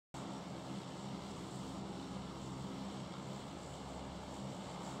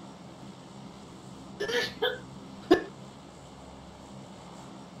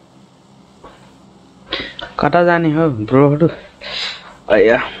कता जाने हो ब्रोहरु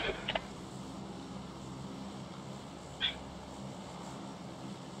अया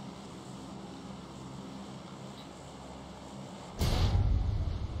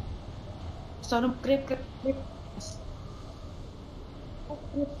Sono crep.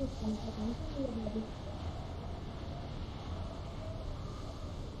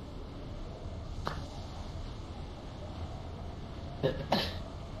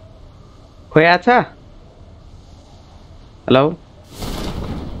 खोइ आछ hello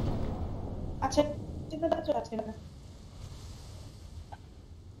Acha, tinggal aja acha.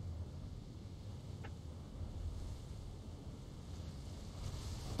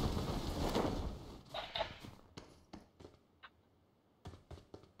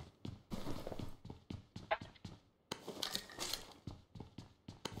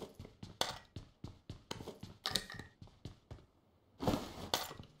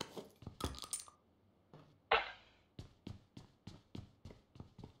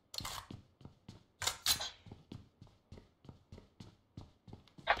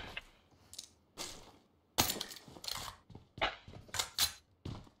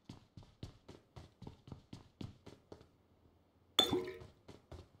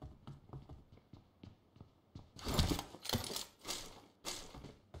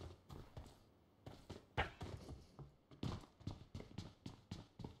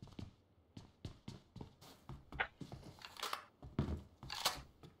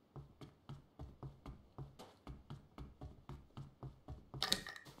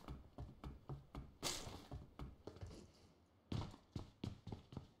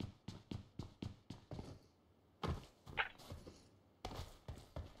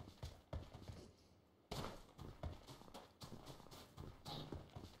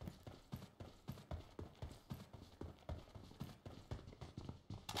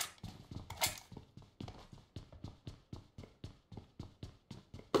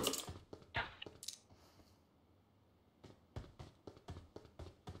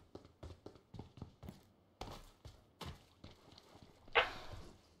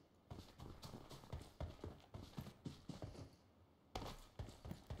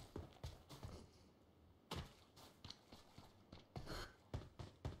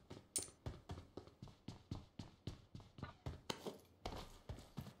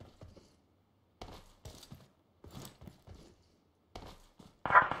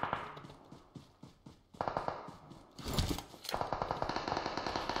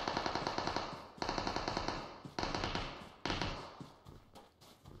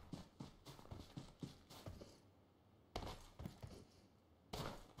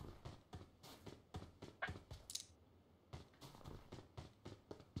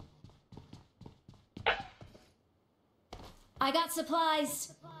 I got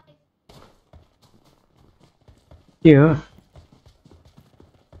supplies. के हो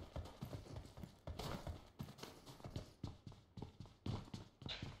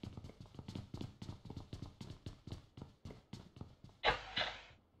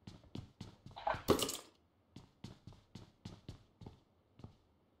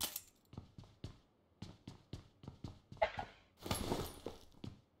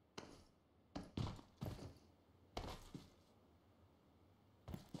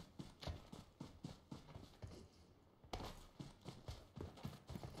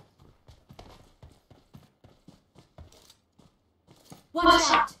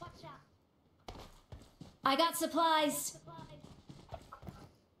Watch out. I got supplies.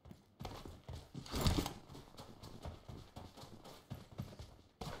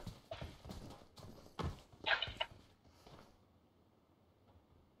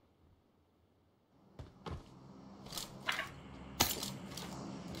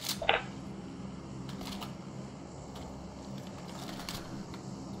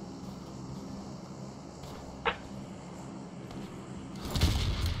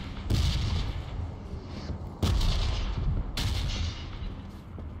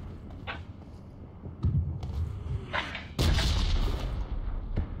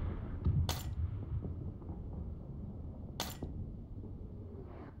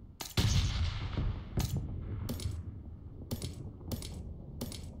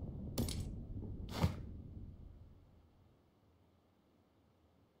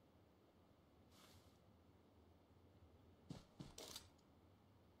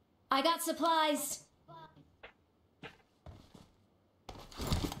 I got supplies.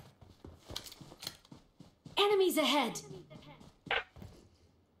 Enemies ahead.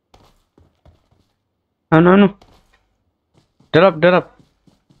 आउनु आउनु drop drop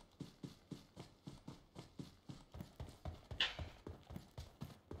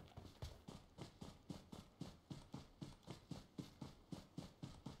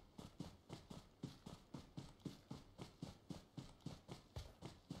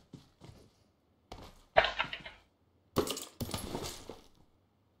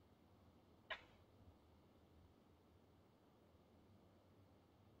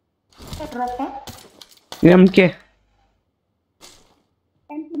drop MK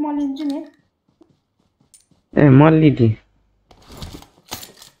MP मलिन्छु नि ए मल्लिदी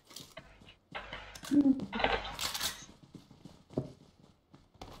No.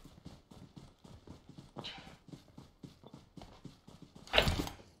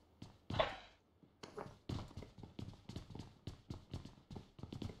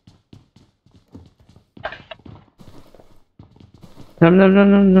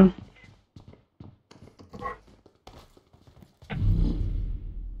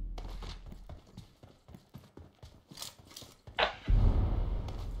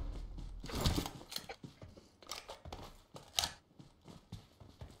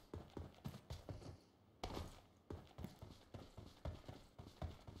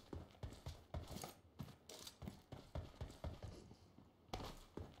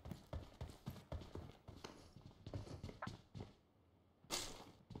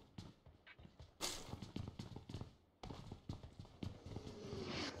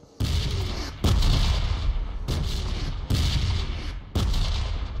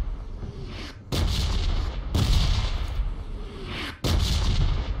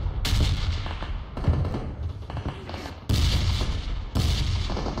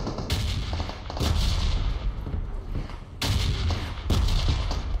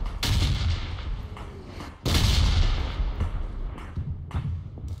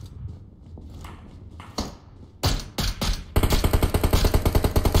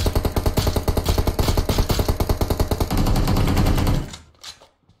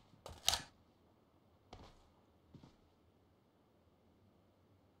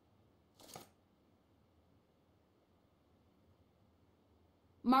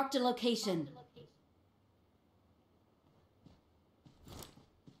 Marked a location.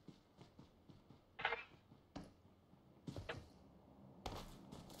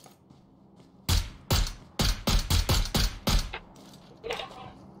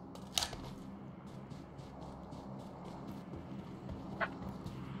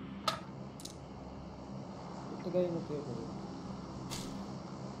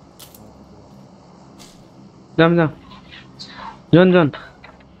 Jam John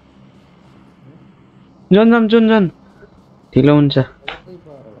ढिलो हुन्छ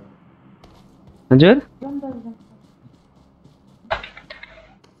हजुर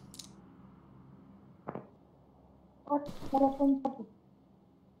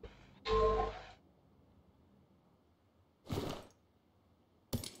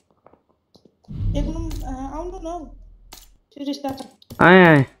एकदम आउनु न सुरेश दादा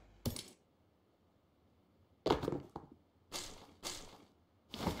आए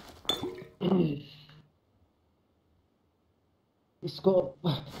इसको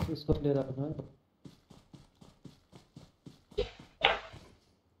ले रखना है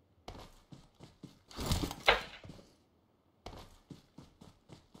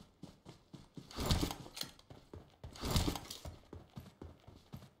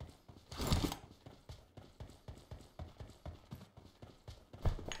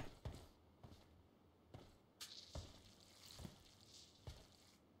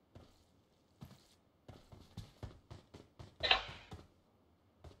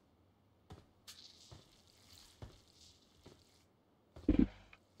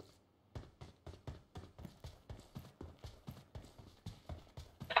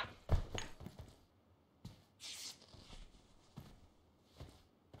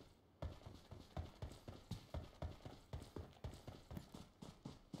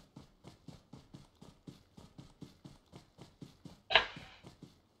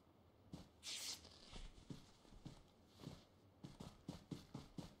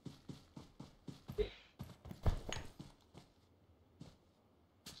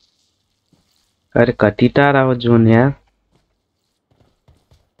अरे कति टाढा हो जोन यार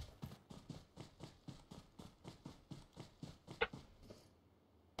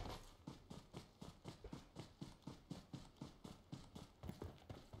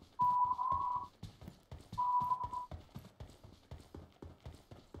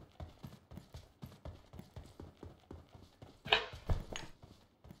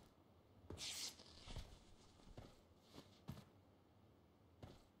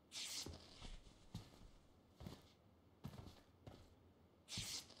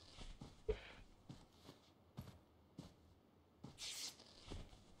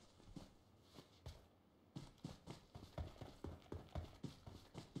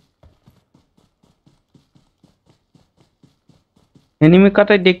एनिमी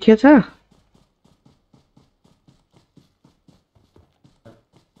कतै देखिएछ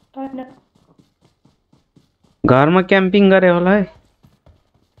घरमा क्याम्पिङ गरे होला है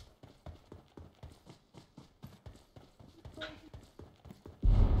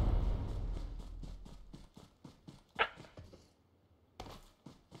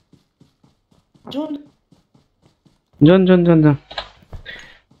जोन जोन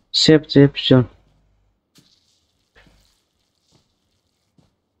सेफ जोन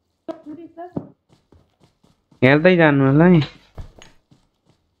हेर्दै जानु होला है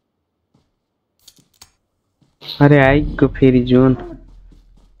अरे आइको फेरि John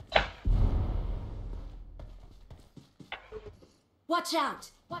Watch out!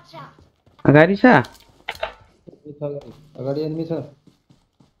 Watch out! अगाडि छ अगाडि एनिमी छ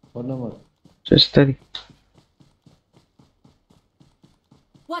 4 नम्बर जस्तरी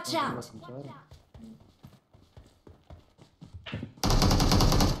Watch out!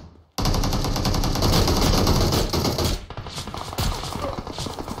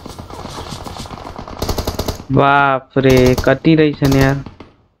 बाप रे कति रहेछन् यार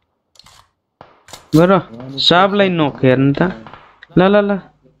गर सबलाई नोक हेर्नु त ल ल ल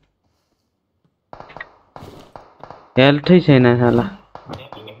हेल्थै छैन साला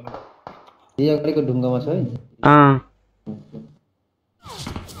यही अगाडिको ढुङ्गामा छ है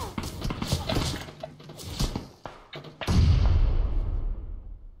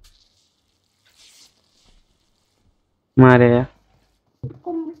मारे यार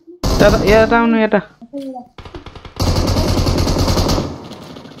तर यता आउनु यता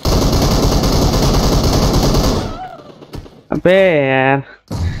अबे यार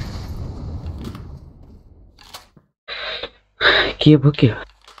के भयो के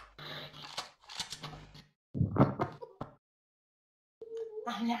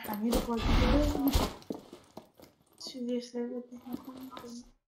हामीहरू सुरेशलाई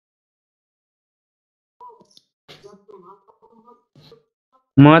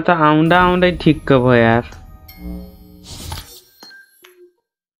म त आउँदा आउँदै ठिक्क भयो यार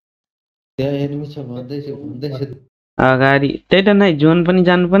त्यहाँ एनिमी छ भन्दैछ अगाडि त्यही त नै जोन पनि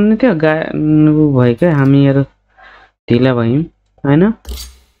जानुपर्ने थियो भयो क्या हामीहरू ढिला भयौँ हैन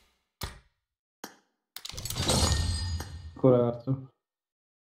कुरा गर्छु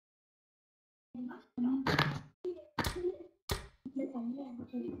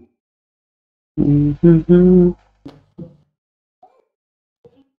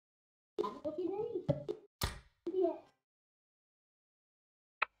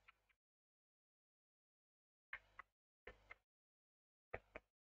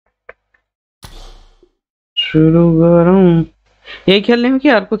सुरु गरौँ यही खेल्ने हो कि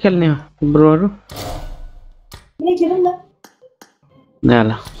अर्को खेल्ने हो ब्रोहरु यही खेलौँ न ल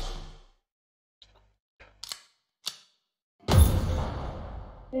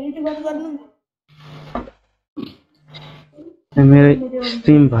रेडी गर्नु मेरो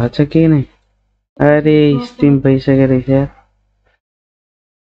स्ट्रिम भएछ कि नै अरे स्ट्रिम भइसक्यो रहेछ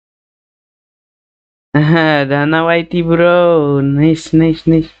धन्यवाद bro nice nice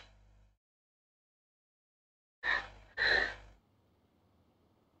nice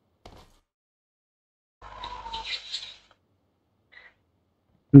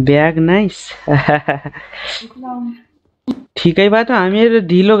bag nice ठिकै बात हामीहरू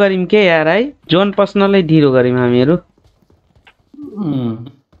ढिलो गरिम के यार है जोन पस्नलाई ढिलो गरिम हामीहरू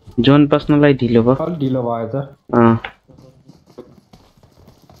जोन पस्नलाई ढिलो भयो अलि ढिलो भएछ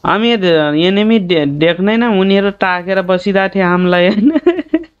हामी एनिमी देख्दैन उनीहरू ताकेर बसिरहेको थिए हामीलाई हैन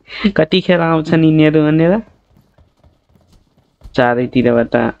कतिखेर आउँछन् यिनीहरू भनेर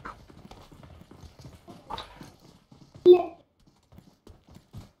चारैतिरबाट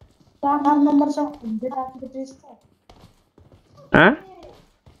नम्बर छ 100 आरपी पेज छ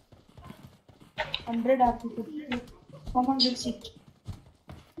 100 आरपी कमान्ड सीट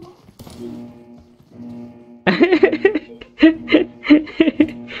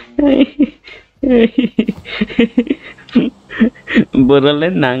बुढोले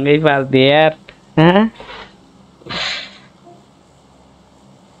नाङ्गै पार्दिए यार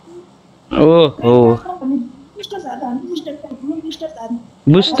ओहो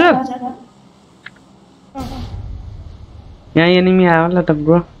बुस्टर यहाँ एनिमी आयो होला त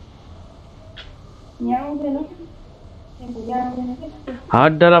ब्रो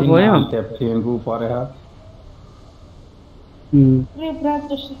हार्ड ड्रप भयो तेलको परेछ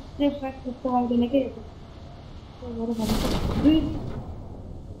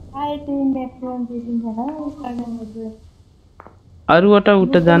अरूवटा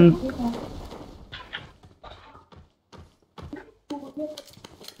उता जानु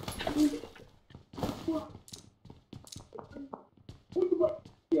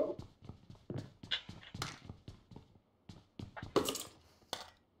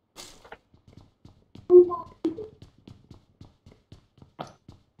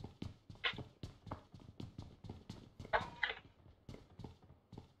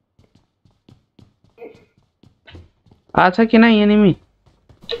आछ कि नै एनिमी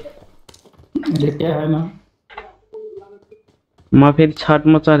देखिए है ना म फेरि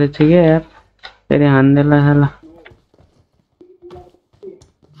छटमा चढेको छु क्या यार फेरि हान्देला होला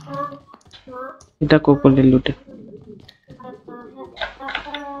इता कोकोले लुट्यो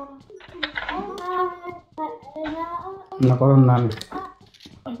नकरो नाम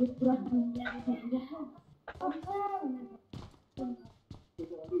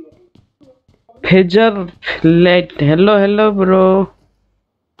phasor late hello hello bro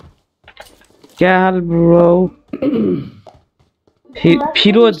क्या हाल bro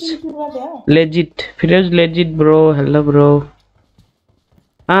Firoz legit bro hello bro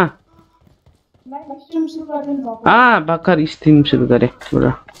हाँ भर्खर स्ट्रिम सुरु गरे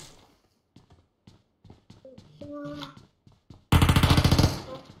ब्रो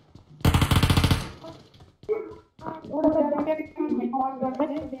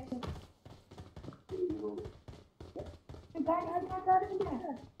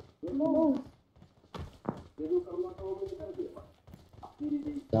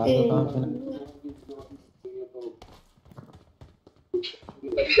जाको काम छैन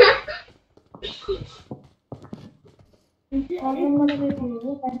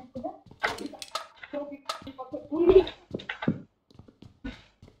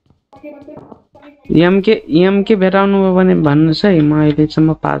एमके भेटाउनु भयो भने भन्नुस् है म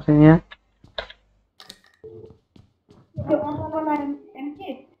अहिलेसम्म पाएको छैन यहाँ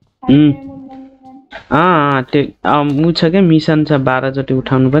त्यो छ क्या मिसन छ 12 चोटि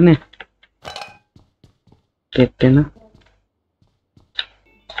उठाउनु पर्ने टेप्टेन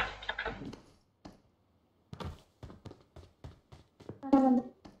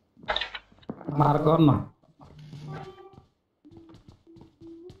मार गर्न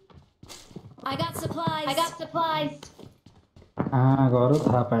I got supplies. गरौ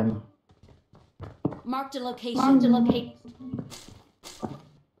थाहा पाएन Marked a location.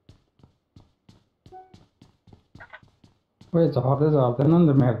 ओए झर्दैन नि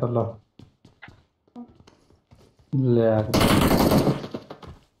त मेरो त ल ल्याएर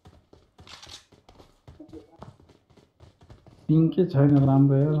पिङ्कै छैन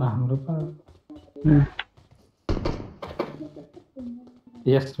राम्रो यार हाम्रो त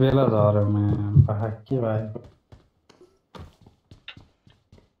यस बेला झऱ्यो के भयो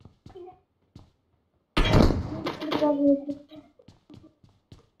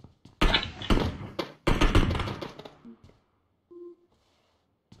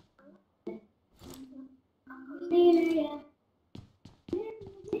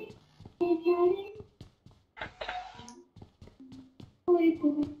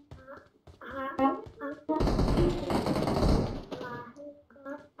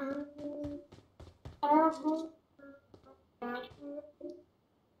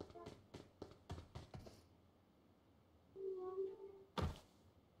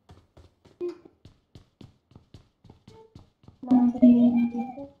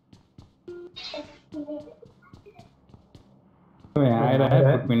आइरहे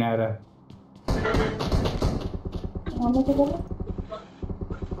फुटपिन आएर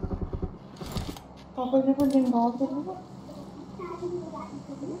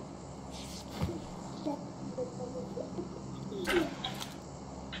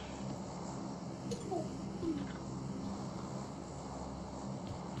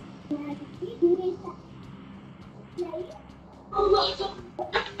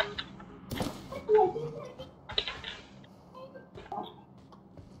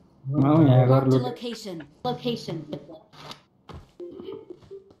Marked a location.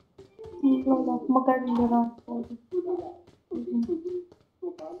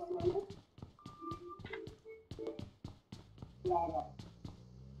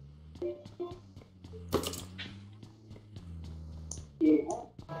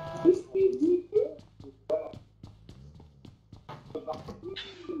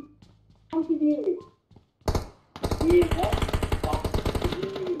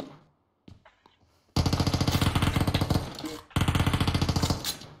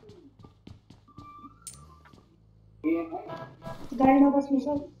 गाड़ी में बस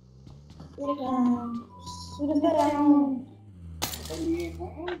मिशन सूरज का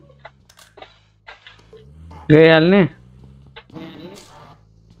गए हाल्ने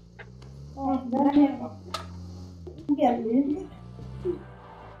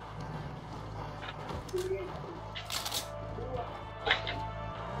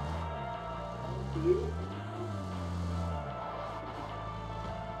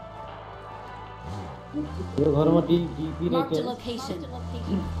यो घरमा डीपी रे Marked के a location.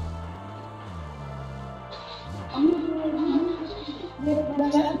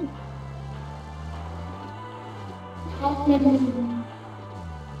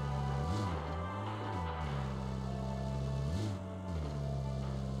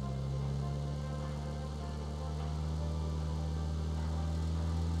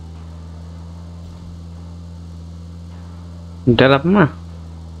 ड्रपमा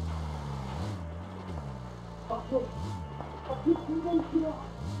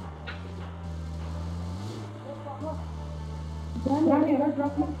जाने होला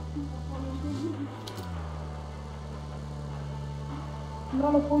ड्रपमा ल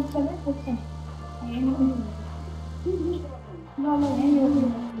ल पुग्छ नि पुग्छ ल ल यही हो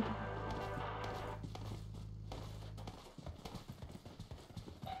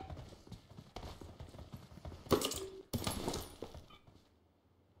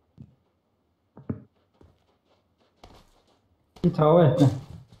के छ ओए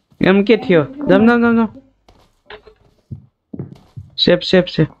एम के थियो जम जम जम जम सेफ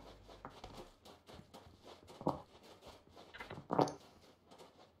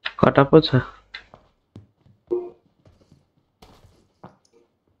कटा पो छ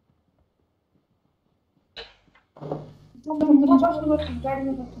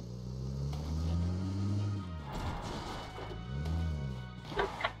गाडीमा बस्छ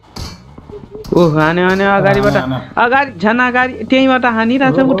ओ हाने अगाडिबाट अगाडि झन् अगाडि त्यहीबाट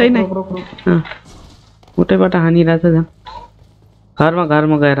हानिरहेछ उतै नै उतैबाट हानिरहेछ झन्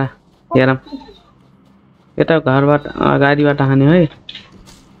घरमा गएर हेरौँ यता घरबाट अगाडिबाट हान्यो है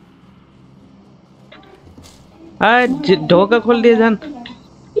ढोका खोलिदिए झन्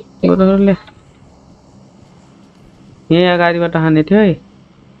गोरहरूले यहीँ अगाडिबाट हाने थियो है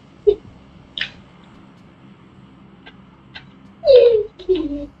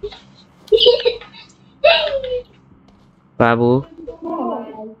बाबु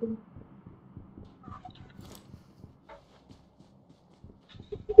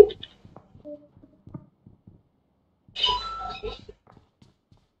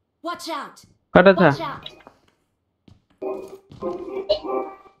Watch out! कता छ Watch out!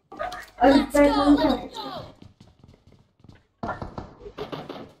 Let's go!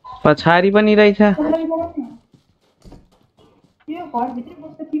 पछाडि पनि रहेछ यो घर भित्र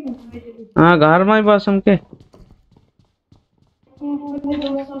बस्दा के हुन्छ घरमै बसौँ के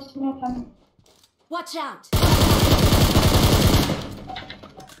Watch out!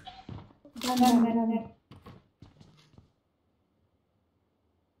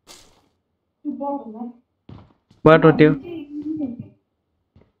 बाटो त्यो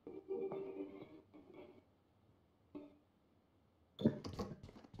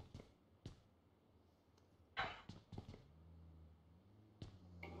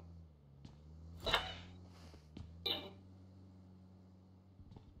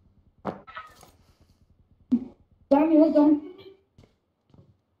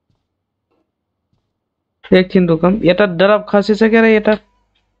एकछिन रुकम यता डरप खसिसकेर यता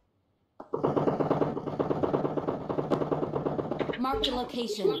Mark the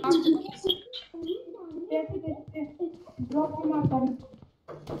location.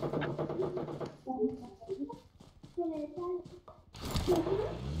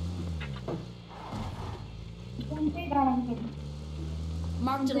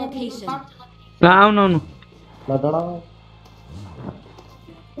 Mark the location. ल आउनु आउनु ल डडामा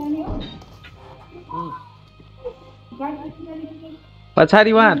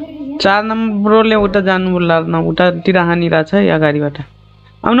पछाडि वहाँ 4 नम्बर ब्रोले उता जानु लाग्न उतातिर हानिरहेछ है अगाडिबाट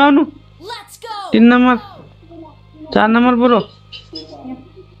आउनु आउनु Let's go! 3 number 4 number bro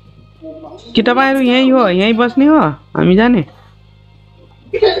कि तपाईहरु यही हो यही बस्ने हो हामी जाने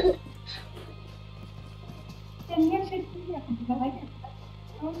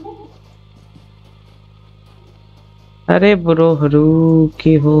अरे ब्रोहरु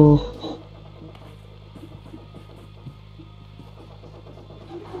के हो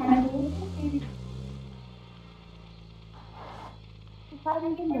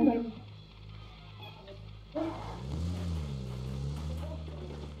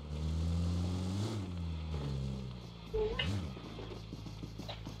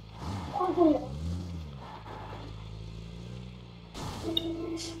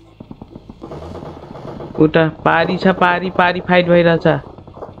उता पारी छ पारी फाइट भइरहेछ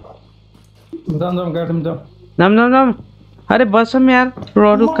जाम गाडीमा जाम नम नम नम अरे बसम यार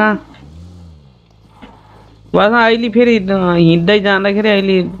रोडु कहाँ बस अहिले फेरि हिँड्दै जाँदाखेरि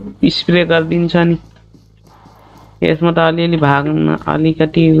अहिले स्प्रे गरिदिन्छ नि यसमा त अलिअलि भाग्न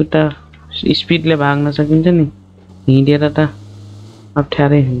अलिकति उता स्पिडले भाग्न सकिन्छ नि हिँडेर त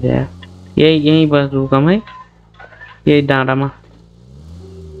अप्ठ्यारै हुन्छ यार यही बस रुकम है यही डाँडामा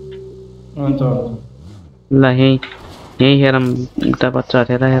हुन्छ ल यही हेरौँ उता बच्चा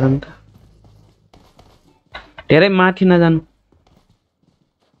हेरेर हेरौँ त धेरै माथि नजानु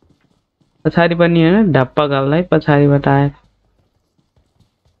पछाडि पनि हैन ढप्पा गाल्दै पछाडिबाट आयो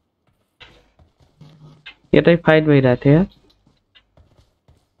यतै फाइट भइरहेको थियो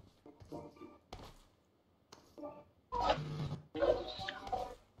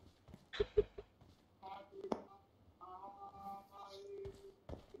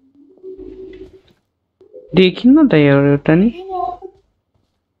देखिन्न त एउटा नि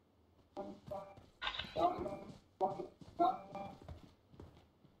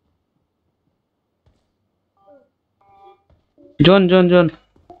जोन जोन जोन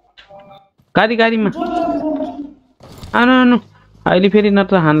गाडीमा आउनु अहिले फेरि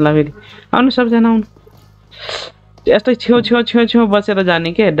नत्र हान्ला फेरि आउनु सबजना आउनु यस्तै छेउ बसेर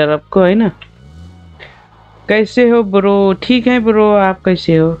जाने के डरपको हैन कैसे हो ब्रो ठीक है ब्रो आप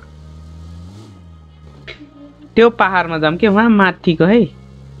कैसे हो त्यो पहाडमा जाम के वहाँ माथिको है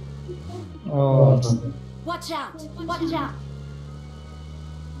Watch out! Watch out!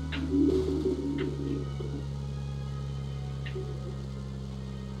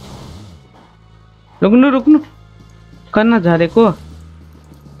 रुक्नु कन्न झरेको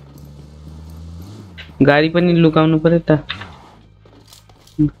गाडी पनि लुकाउनु पर्यो त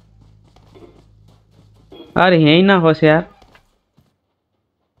अरे यही न होस् यार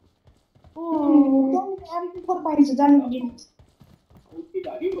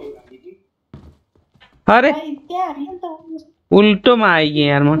अरे उल्टोमा आइगएँ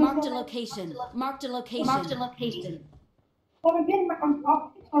यार म Marked a location. Marked a location. Marked a location.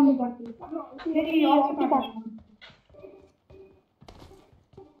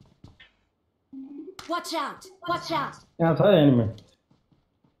 Watch out! Watch out! यहाँ छ एनिमी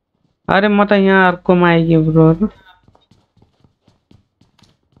अरे म त यहाँ अर्कोमा आइगएँ ब्रो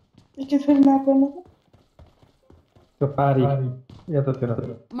त्यो पारी यतातिर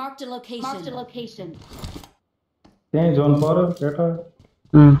Marked a location. Marked a location. त्यही जोन पर्यो केटा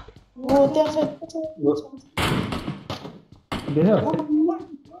देख्यो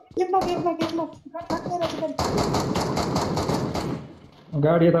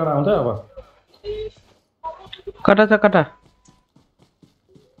गाडी यताबाट आउँछ अब कटा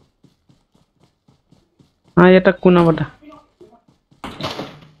यता कुनाबाट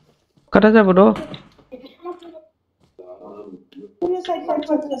कता छ bro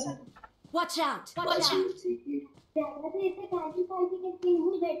Watch out! Watch out!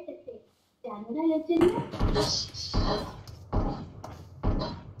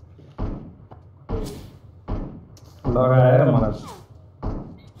 लगाएर मलाई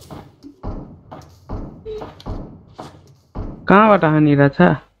कहाँबाट हानिरहेछ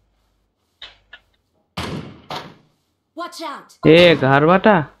Watch out! ए घरबाट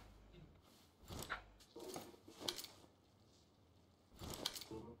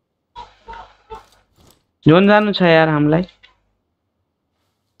जोन जानु छ यार हामीलाई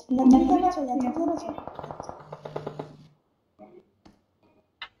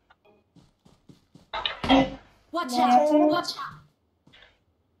Watch out! Watch out!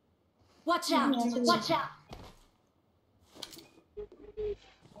 Watch out! Watch out!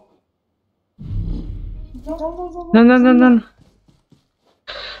 जान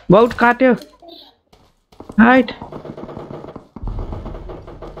बहुत काट्यो हाइट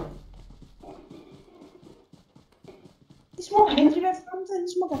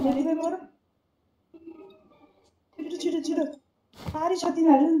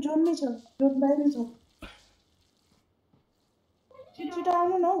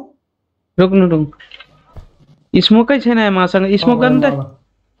रुक्नु स्मोकै छैन मसँग स्मोक गर्नु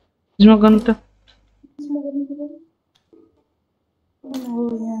त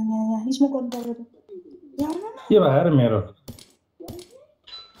के भएर मेरो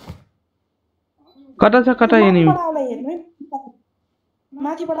कता छ कता एनिमी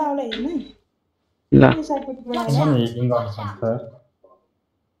माथिबाट आउला हेर्नु ल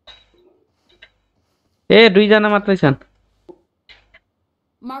ए दुईजना मात्रै छन्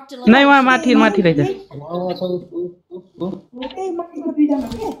Marked a नै वहाँ location. माथि रहेछ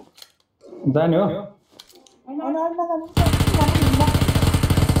जाने हो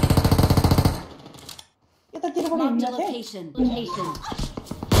Marked a location. Location.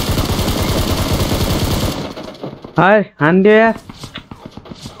 हाय हान्दियो यार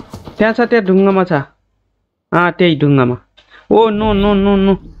त्यहाँ छ त्यहाँ ढुङ्गामा छ त्यही ढुङ्गामा oh no no no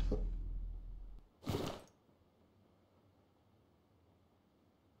no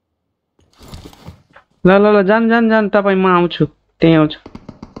ल जान तपाईँ म आउँछु त्यही आउँछु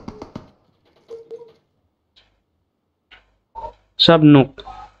सब नोक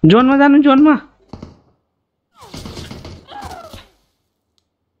जोनमा जानु जोनमा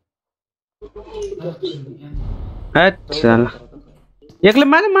अच्छा एक्लै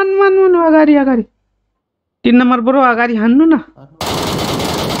मान्नु अगाडि 3 नम्बर ब्रो अगाडि हान्नु न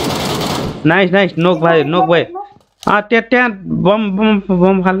नाइस नोक भयो त्यहाँ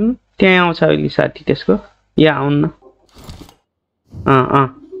बम फाल्नु त्यहाँ आउँछ अहिले साथी त्यसको या आउन्न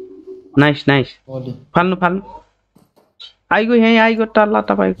नाइस फाल्नु आइगयो यहीँ आइगयो तल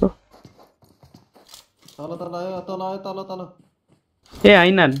तपाईको तल तल आयो तल आयो तल तल ए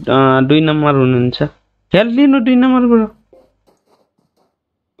हैन 2 नम्बर हुनुहुन्छ हेल लिनु 2 नम्बरबाट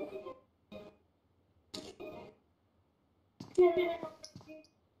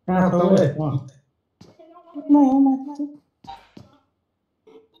कहाँ छ ओए म यहाँ माथि छु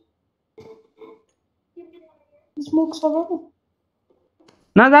स्मोक छ बाबु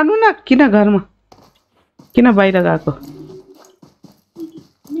नजानु न किन घरमा किन बाहिर गएको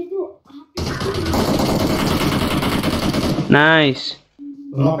नाइस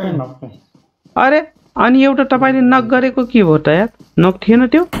नकै नकै अरे अनि एउटा तपाईले नक गरेको के हो त यार नक थिएन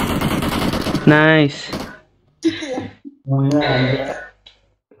त्यो नाइस यहाँ आइज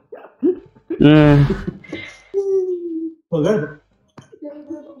ओके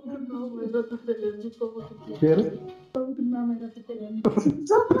फेर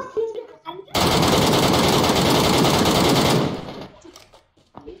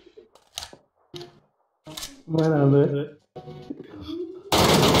मैले हाल्दै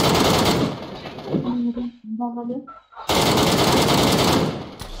बाबाले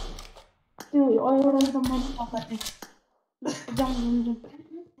त्यो अहिलेसम्म पकाते जान्छ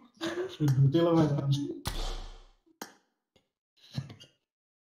ढुटेलो मैले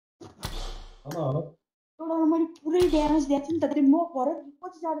हेलो हेलो एउटा मैले पुरै ड्यामेज दिएको छु नि त त्यो म भरे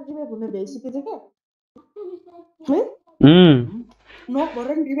पछि जाँदा रिभाइभ हुन भ्याइसकेछ क्या है नक भएर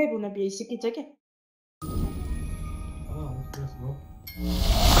नि रिभाइभ हुन भ्याइसकेछ क्या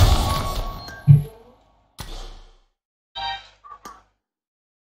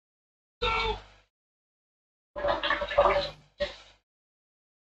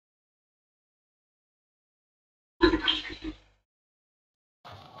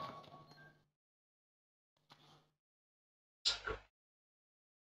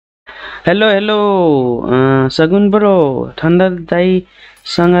हेलो हेलो सगुन ब्रो ठन्डा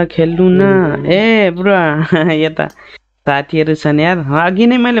दाइसँग खेल्नु न ए ब्रो यता साथीहरू छन् यार अघि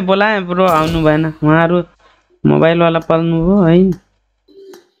नै मैले बोलाएँ ब्रो आउनु भएन उहाँहरू मोबाइलवाला पाल्नु भयो है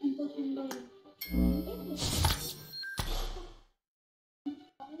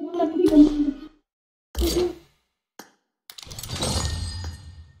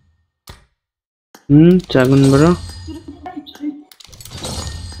सगुन ब्रो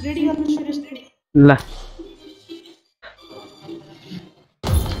रेडी गर्नु सुरेश ल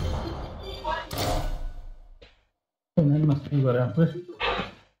मैले मस्ती गरेँ आफै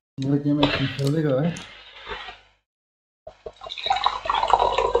मेरो गेम एकछिन खेल्दै गएँ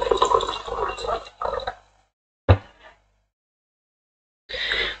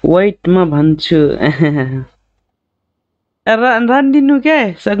वेट म भन्छु रन दिनु क्या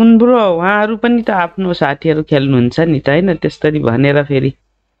सगुन ब्रो उहाँहरू पनि त आफ्नो साथीहरू खेल्नुहुन्छ नि त होइन त्यसरी भनेर फेरि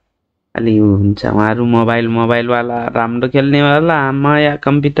अलि हुन्छ उहाँहरू मोबाइलवाला राम्रो खेल्नेवाला माया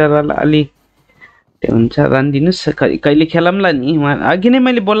कम्प्युटरवाला अलि त्यो हुन्छ रन दिनुहोस् कहिले खेलौँला नि उहाँ अघि नै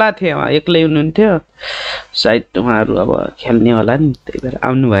मैले बोलाएको थिएँ उहाँ एक्लै हुनुहुन्थ्यो सायद उहाँहरू अब खेल्ने होला नि त्यही भएर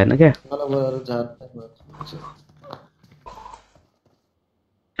आउनु भएन क्या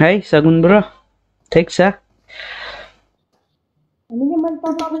है सगुन ब्रो ठिक छ हामीले मैले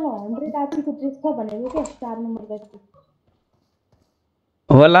तपाईँलाई 100 आरपीको ड्रेस छ भनेको क्या 4 नम्बर ब्याचको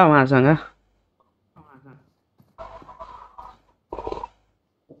होला उहाँसँग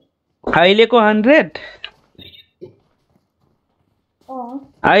अहिलेको 100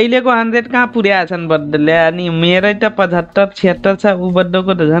 अहिलेको 100 कहाँ पुर्याएछन् बड्डले अनि मेरै त 75 76 छ ऊ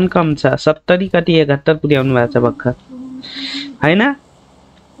बड्डोको त झन् कम छ 70 कति 71 पुर्याउनु भएको छ भर्खर होइन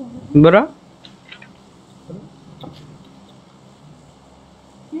ब्रो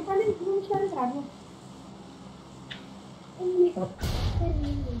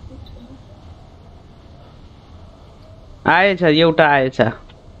आएछ एउटा आएछ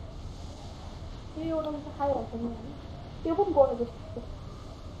त्यो पनि बोल्नु जस्तो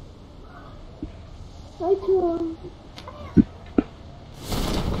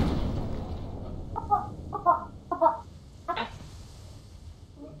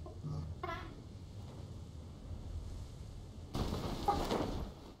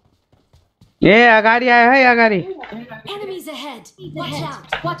ए अगाडि आयो है अगाडि Enemies ahead. Watch out.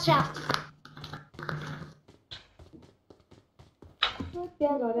 Watch out.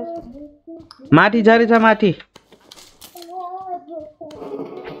 माथि झरेछ माथि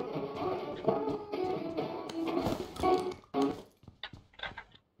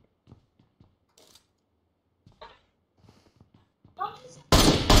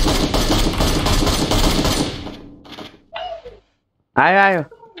आयो आयो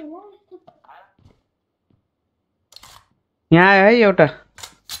यहाँ आयो है एउटा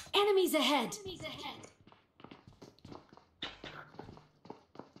Enemies ahead.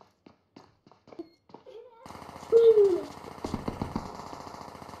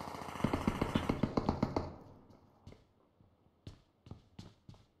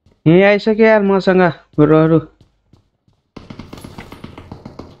 यहीँ आइसक्यो यार मसँग ब्रोहरू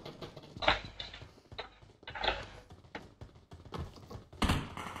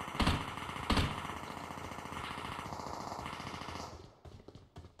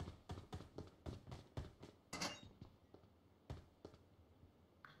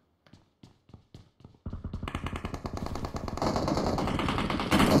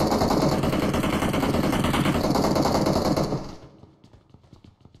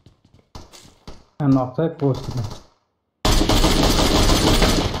knock side post में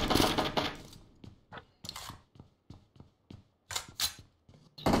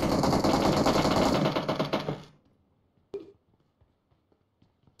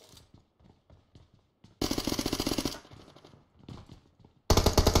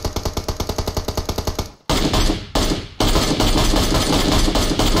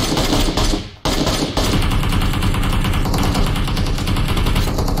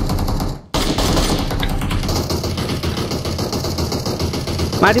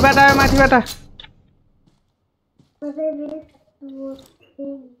माथिबाट आयो माथिबाट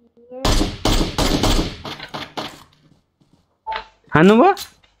हान्नुभयो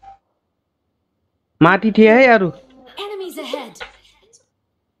माथि थिए है अरू Enemies ahead.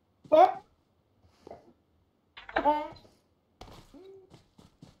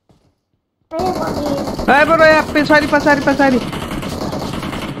 ए बरु यहाँ पछाडि पछाडि पछाडि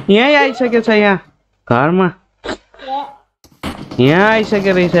यहीँ आइसकेछ यहाँ घरमा यहाँ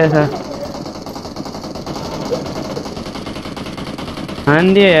आइसक्यो रहेछ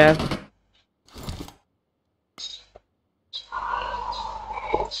हान्दियो यार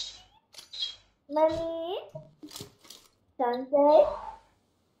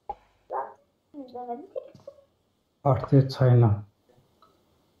अर्थै छैन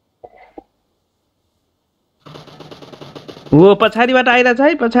वो पछाडिबाट आइरहेछ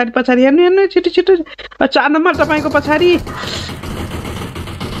है पछाडि पछाडि हेर्नु हेर्नु छिटो छिटो 4 नम्बर तपाईँको पछाडि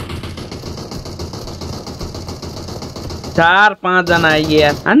 4-5 जना आइए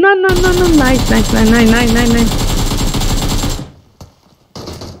यार हान्नु हान्नु हान्नु हान्नु nice nice nice nice nice nice nice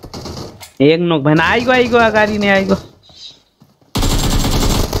एक नोक भएन आइगयो अगाडि नै आइगयो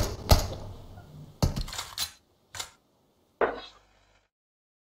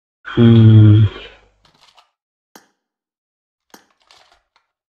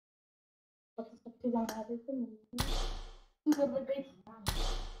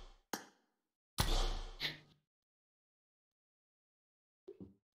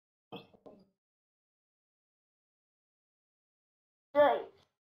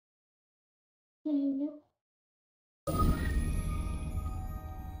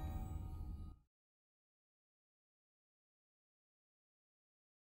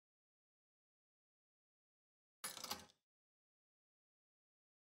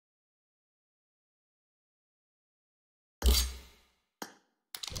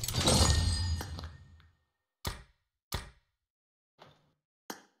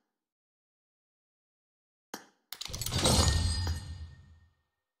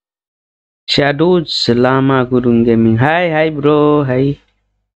Shadows Lama Gurung Gaming. Hi bro, hi.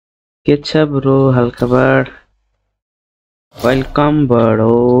 के छ ब्रो हालखबर वेलकम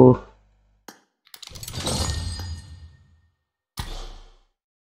बडो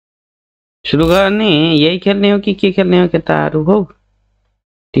सुरु गर्ने यही खेल्ने हो कि के खेल्ने हो केटाहरु हो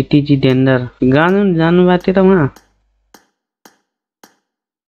टीटीजी डेन्डर गानु जानु बाटे त उहाँ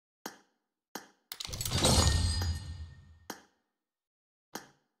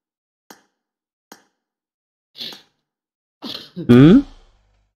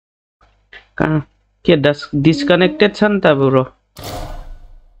कहाँ के डिस्कनेक्टेड छ नि त ब्रो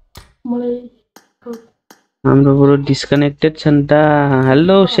हाम्रो ब्रो डिस्कनेक्टेड छ नि त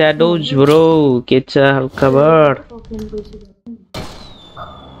हेलो शैडोज ब्रो के छ खबर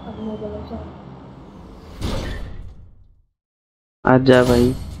आजा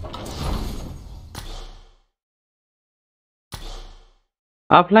भाई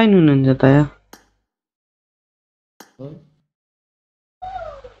ऑफलाइन हुनुहुन्छ त यार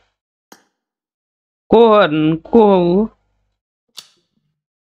को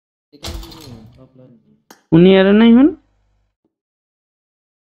उनीहरु नै हुन्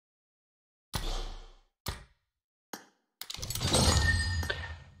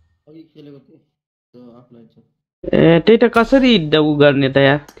ए त्यही त कसरी उ गर्ने त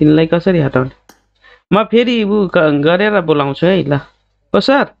यार तिनलाई कसरी हटाउने म फेरि उ गरेर बोलाउँछु है ल ओ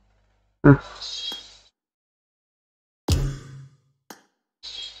सर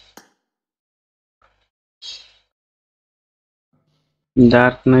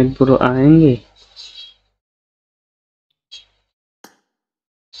डार्क नाइट ब्रो आएंगे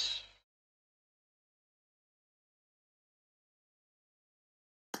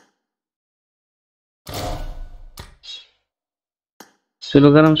सुरु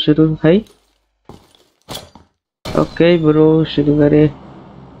गरौँ सुरु है ओके ब्रो सुरु गरे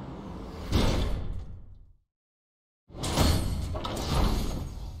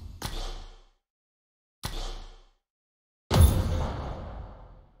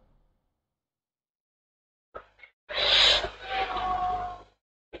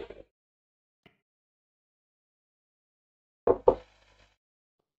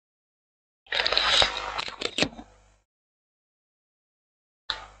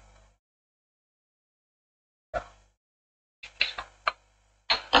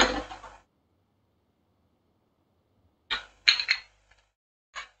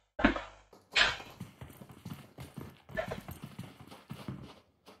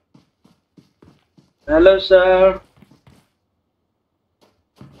हेलो सर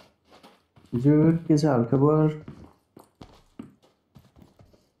हजुर के छ हालखबर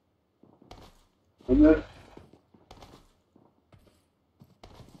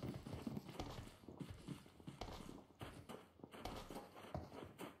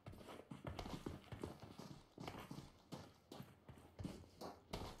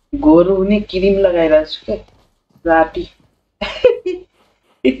गोरु हुने क्रिम लगाइरहेको छु क्या राती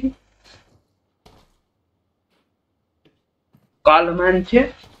कल मान्छे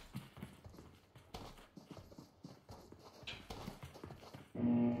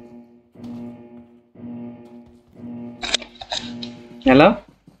हेलो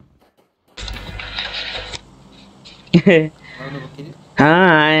हाँ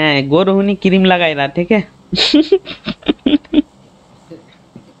आए गोरु हुने क्रिम लगाइरहेको थिएँ क्या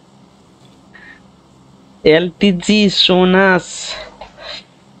एलटीजी सोनास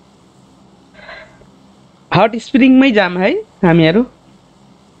हट स्प्रिङमै जाम है हामीहरू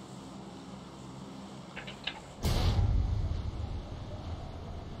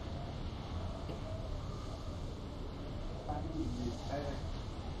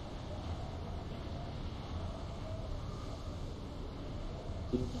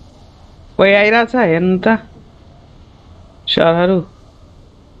कोही आइरहेछ हेर्नु त सरहरू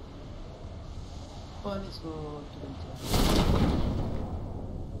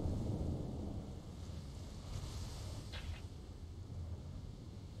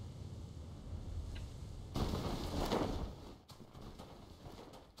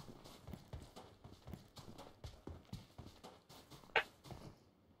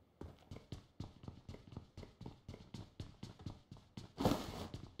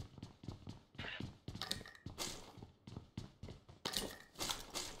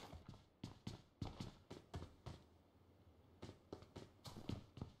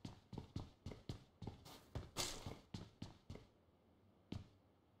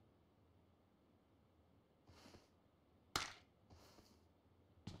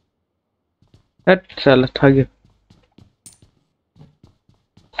हट साला ठग्यो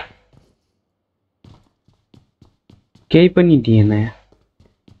केही पनि दिएन यार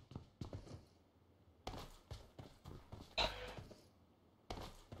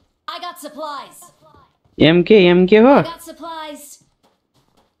I got supplies. एमके हो I got supplies.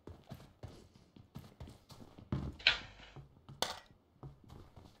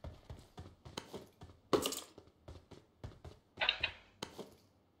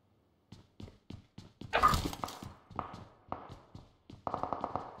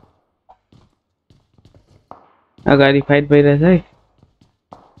 अगाडि फाइट भइरहेछ है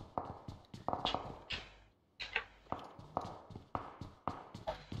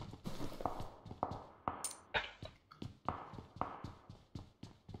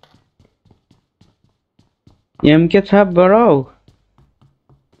एमके छ बडो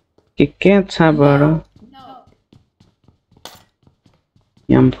के छ बडो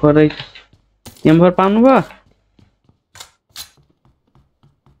एम4 पाउनु भयो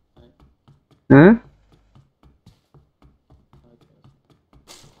हाँ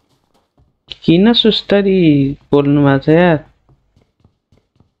किन सुस्तरी बोल्नु भएको छ यार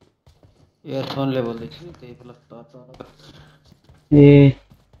इयरफोनले बोल्दैछु त्यही बेला ए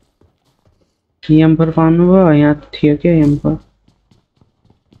एम4 पाउनु भयो यहाँ थियो क्या एम4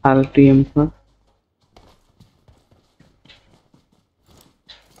 फाल्टु एम4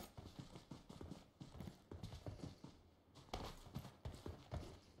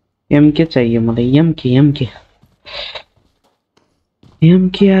 एमके चाहिए मलाई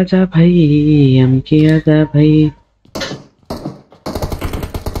एमके आजा भाई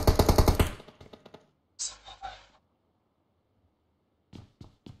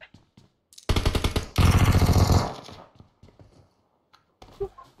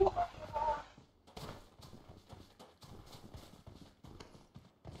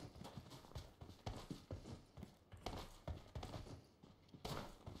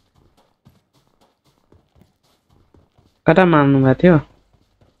कता मार्नु भएको थियो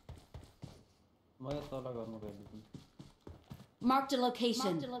म यो तल गर्नु गएँ Marked a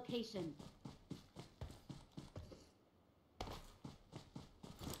location.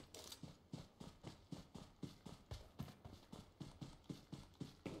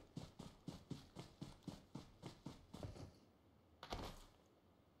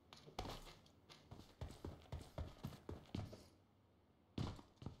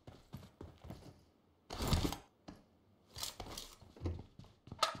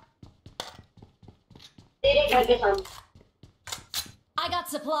 I got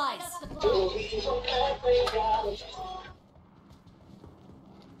supplies.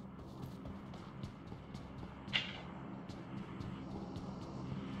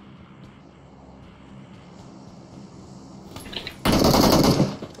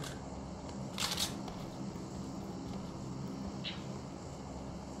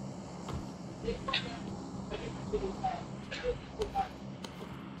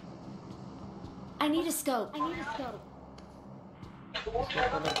 I need a scope.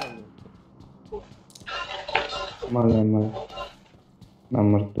 मलाई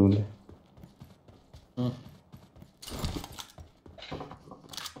नम्बर 2 ले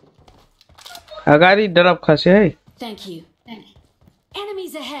अगाडि ड्रप खस्यो है Thank you.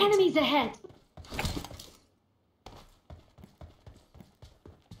 Enemies ahead.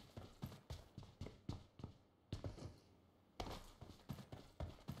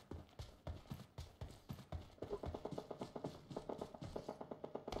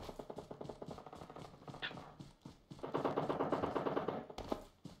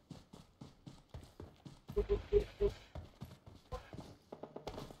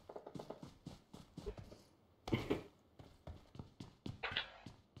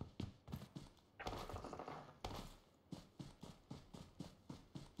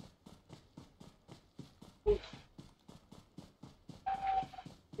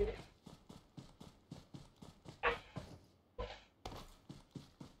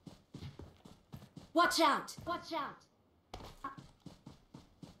 Watch out.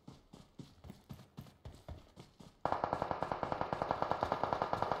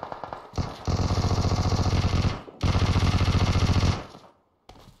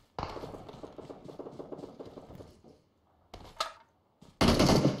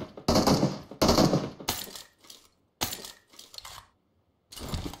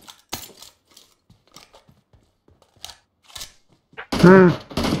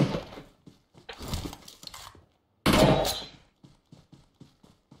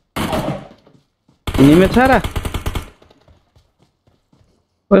 Enemy छ र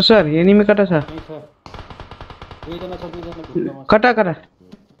ओ सर एनिमी कता छ कता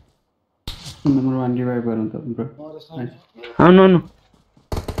नम्बर 1 रिभाइभ गरौँ त ब्रो आउनु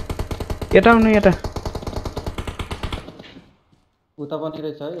यता आउनु यता उता पनि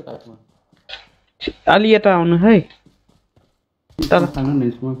रहेछ है यो टाइपमा अलि यता आउनु है तर हाल्नु न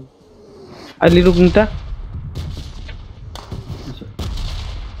स्मोक अलि रुक्नु त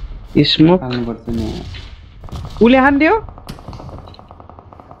स्मोक हाल्नु पर्छ नि उले हान्दियो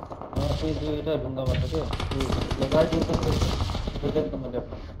एउटा ढुङ्गामा छ के लगाइ दिन्छ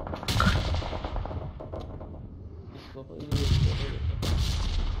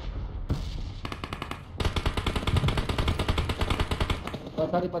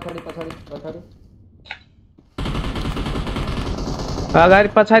अगाडि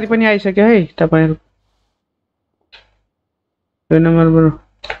पछाडि पनि आइसक्यो है तपाईहरु यो नम्बर ब्रो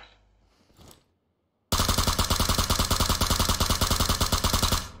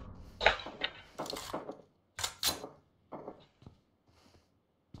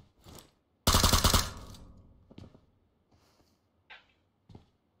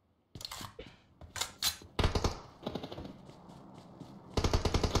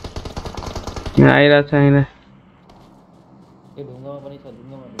आइरा छैन यो ढुङ्गामा पनि छ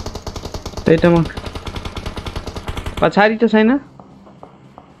ढुङ्गामा त्यही त म पछाडि त छैन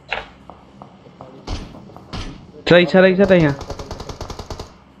रहेछ त यहाँ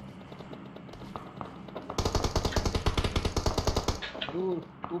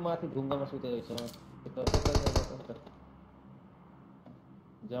तू माथि ढुङ्गामा सुतेको रहेछ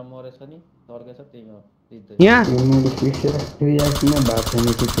जहाँ मरेछ नि तर्केछ त्यही हो यहाँ मैले क्रियामा भात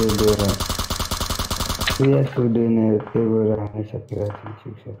खाने कि त्यो डोरा क्रिया सुड्दैन त्यो गएर हानि सकिरहेको छु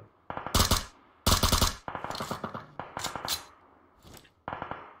शिक्षा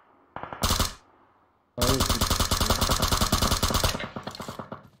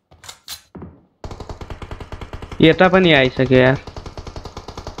यता पनि आइसक्यो यार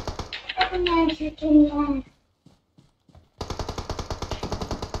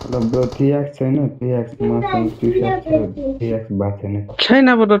ब्रो 3x छैन 3x मसँग 2x छ 3x भएको छैन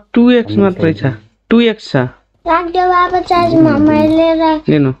छैन ब्रो 2x मात्रै छ 2x छ राख्दै बाबा चार्जमा मैले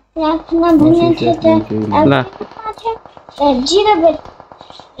लिनु राख्न भुल्ने थिएँ ल जिरो बेट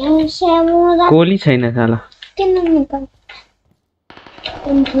स्यामुरा गोली छैन साला किन निकाल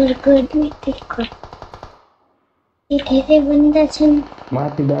कम्पुटरको दिएको यो धेरै बन्दा छन्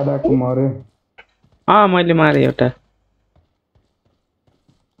माथि दादाको मर्यो मैले मारे एउटा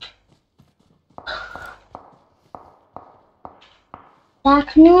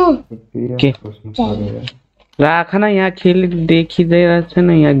राख्नु के राख न यहाँ खेल देखिँदै रहेछ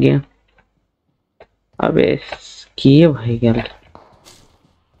न यहाँ गेम अबे के भइगयो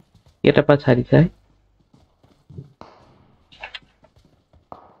एउटा पछाडि छ है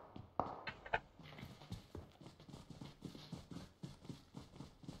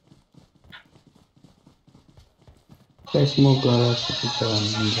स्मोक गरेर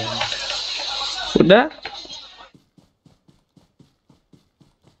उडा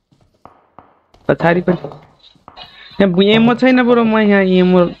पछाडि पनि यहाँ एमो छैन बरु म यहाँ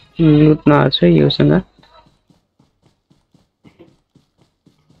एमो लुट्न आछु है योसँग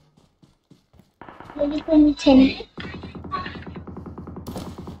मैले पनि छैन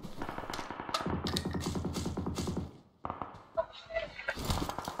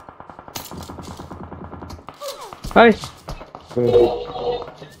हाय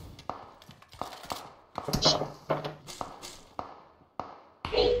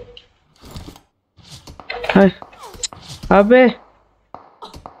हाय अबे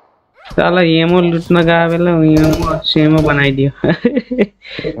साला एमो लुट्न गए बेला एमो सेमो बनाइदियो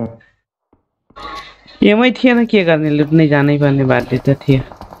एमै थिएन के गर्ने लुट्नै जानै पर्ने बाध्यता थियो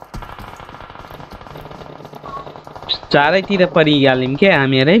चारैतिर परिहाल्यौँ के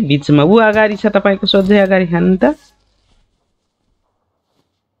हामीहरु बीचमा उ अगाडि छ तपाईको सोझै अगाडि खानु त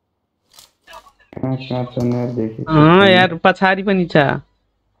यार पछाडि पनि छ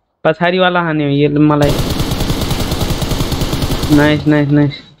पछाडि वाला हान्यो यो मलाई नाइस नाइस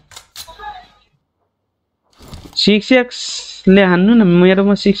नाइस 6x ले हान्नु न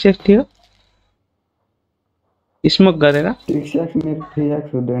मेरोमा 6x थियो स्मोक गरेर 6x मेरो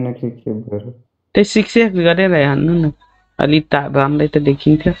 3x हुँदैन के भयो त्यही 6x गरेर हान्नु न अलि राम्रै त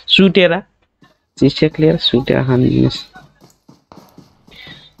देखिन्थ्यो सुटेर 6x लिएर सुटेर हान्दिनुस्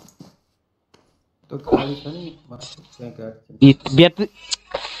तो खाली छ नि त्यहाँ काट्छ ब्याट्री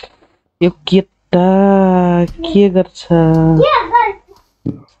यो केटा के गर्छ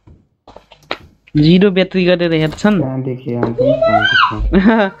जिरो ब्याट्री गरेर हेर्छन्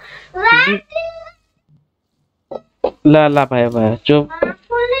ल ल भयो भयो चुप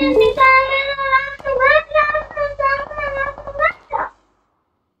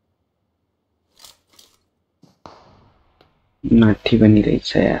माथि पनि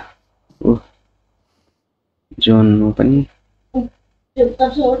रहेछ यार ओ जोनमा पनि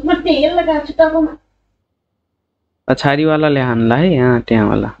पछाडि वालाले हान्ला है यहाँ त्यहाँ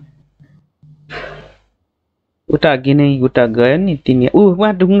वाला उता अघि नै उता गयो नि तिनी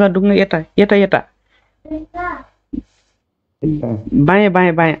वहाँ ढुङ्गा ढुङ्गा यता यता यता बायाँ बायाँ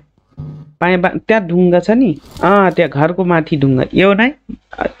बायाँ बायाँ बायाँ त्यहाँ ढुङ्गा छ नि त्यहाँ घरको माथि ढुङ्गा यो नै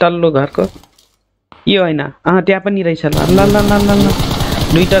तल्लो घरको यो होइन त्यहाँ पनि रहेछ ल ल ल ल ल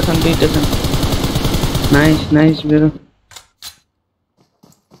दुईटा छन् नाइस नाइस मेरो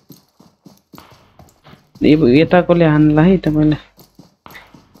यताकोले हान्ला है तपाईँले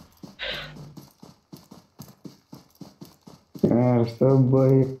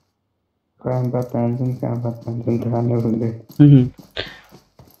सबै कहाँ बतान्छन् थाहा नहुँदै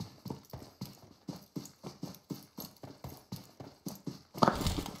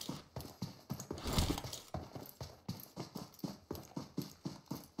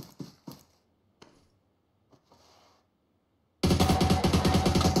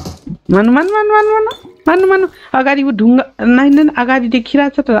मानु अगाडि उ ढुङ्गा नाइन अगाडि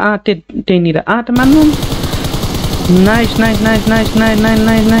देखिरहेछ त त्यहीँनिर त मान्नु nice nice nice nice nice nice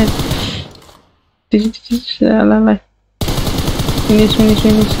nice nice finish finish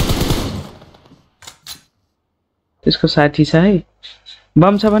finish त्यसको साथी छ है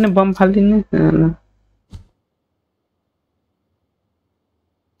बम छ भने बम फालिदिनु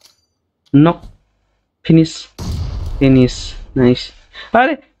नक फिनिस फिनिस नाइस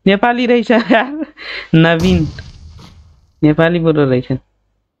अरे नेपाली रहेछ यार नवीन नेपाली बोल्दो रहेछ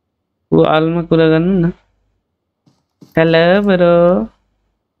ऊ अलमा कुरा गर्नु न हेलो ब्रो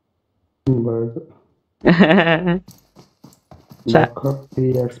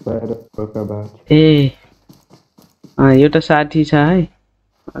ए एउटा साथी छ है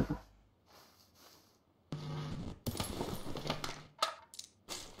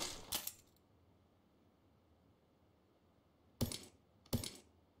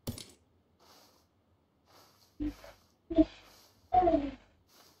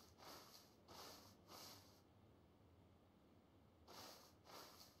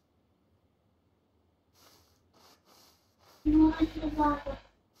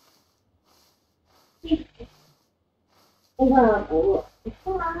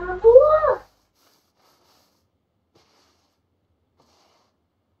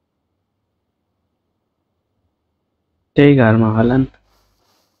त्यही घरमा होला नि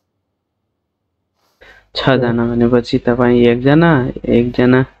 6 जना भनेपछि तपाईं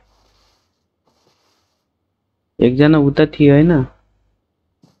एकजना उता थियो हैन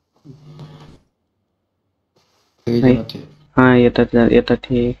दुईजना थियो यता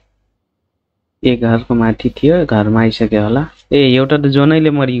थिए एक घरको माथि थियो घरमा आइसक्यो होला ए एउटा त जनैले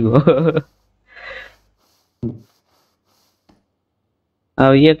मरिगयो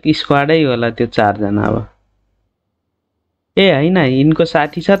अब एक स्क्वाडै होला त्यो 4 जना अब ए हैन यिनको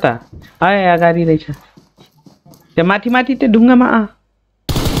साथी छ त आए अगाडि रहेछ त्यो माथि माथि त्यो ढुङ्गामा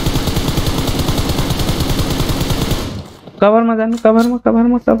कभरमा जानु कभरमा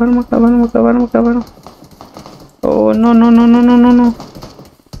oh no no no no no no no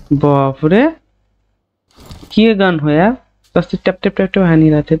बाप रे के गन हो यार कस्तो ट्याप ट्याप ट्याप ट्याप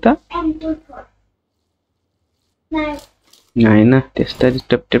हानिरहेको थियो त हैन त्यसरी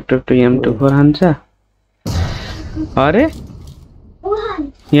टप टप टप M24 हान्छ अरे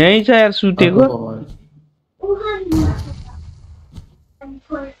यही छ यार सुतेको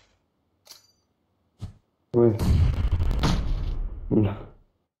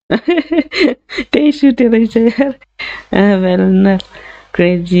त्यही सुते रहेछ यार वेल न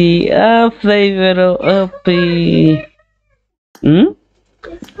क्रेजी फेभरो अपी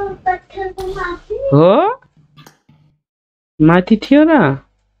हो माथि थियो र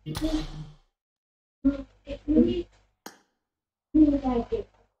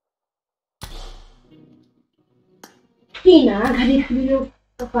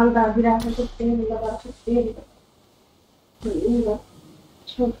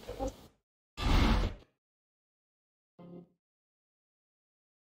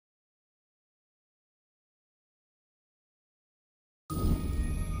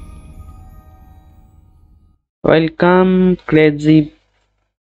वेलकम क्रेजी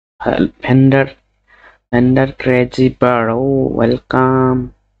भेन्डर क्रेजी बरो वेलकम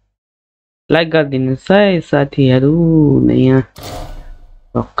लाइक गरिदिनुस् है साथीहरु नयाँ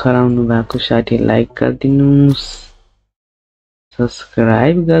भर्खर आउनु भएको साथी लाइक गरिदिनुस्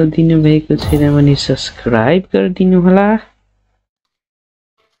सब्स्क्राइब गरिदिनु भएको छैन भने सब्स्क्राइब गरिदिनु होला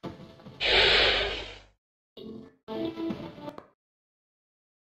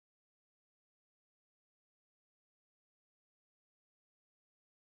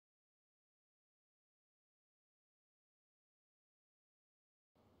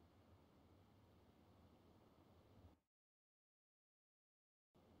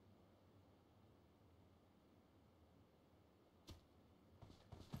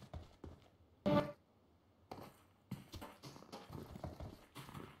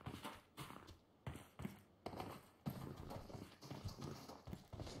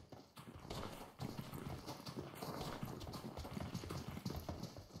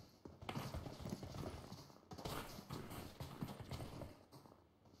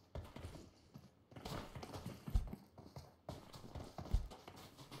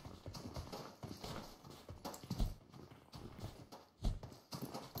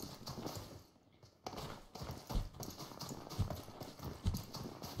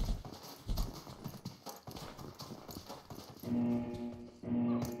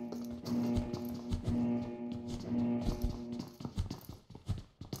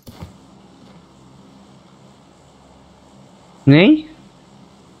नहीं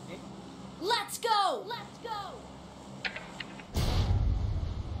Let's go.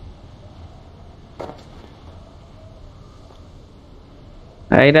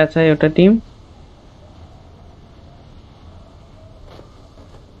 आइरहेछ एउटा टिम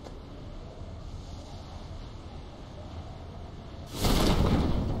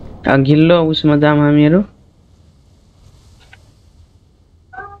अघिल्लो उसमा जाम हामीहरु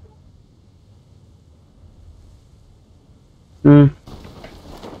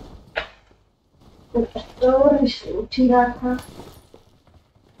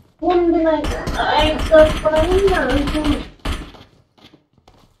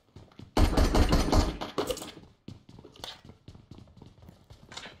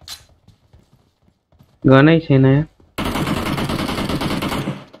गनै छैन यार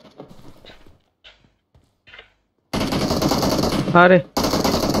अरे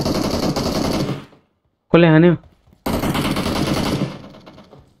कसले हान्यो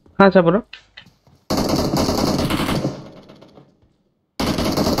कहाँ छ ब्रो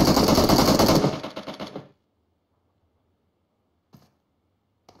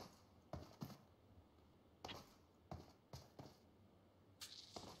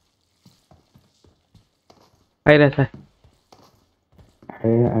आइरहेछ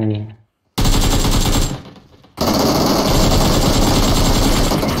आयो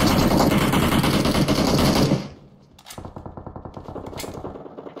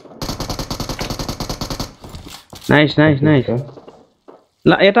नाइस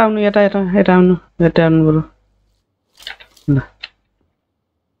ल यता आउनु बरु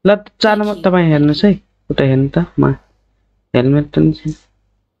ल 4 नम्बर तपाईँ हेर्नुहोस् है उता हेर्नु त म हेलमेट त नि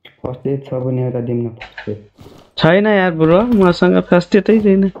फर्स्ट एड छ भने एउटा दिउँ न फर्स्ट एड छैन यार ब्रो मसँग फर्स्ट एडै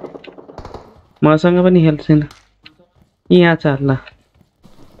छैन मसँग पनि हेल्थ छैन यहाँ छ ल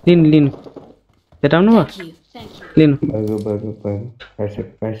लिनु हेटाउनु भयो लिनु बगो पैसा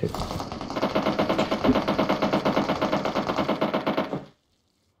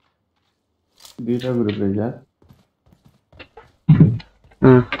दुईटा ग्रुप रहेछ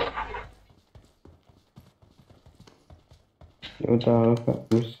एउटा हल्का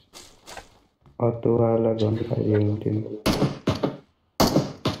उस अटोवाला गर्नु पाइयो हुन्थ्यो नि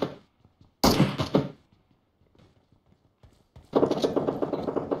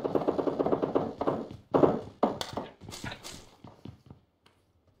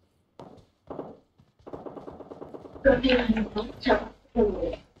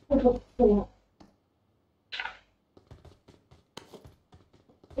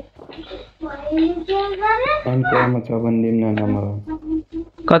एनकोमा छ भने दिनु न मलाई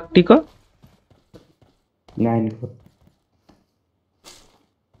कतिको 9 को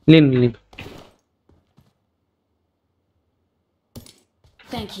लिनु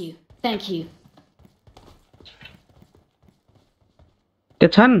Thank you. त्यो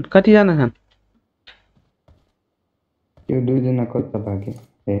छन् कतिजना छन् त्यो दुईजना कता भागे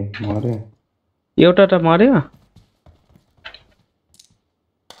ए मर्यो एउटा त मर्यो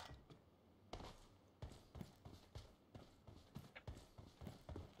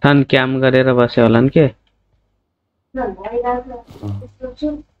छन् क्याम गरेर बस्यो होला नि के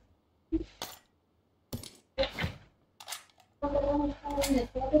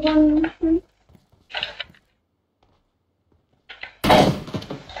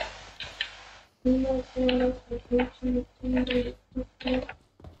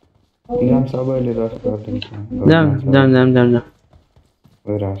जाम सबैले रस गर्दिन्छ जाम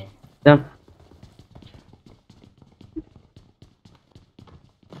भइरहेछ जाम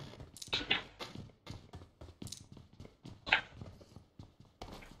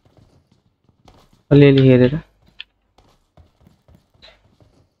अलिअलि हेरेर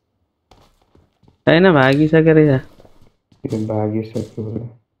हैन भागिसक्यो रहेछ त्यो भागिसक्यो होला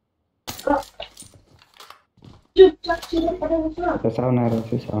साउन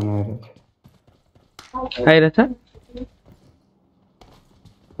आइरहेछ आइरहेछ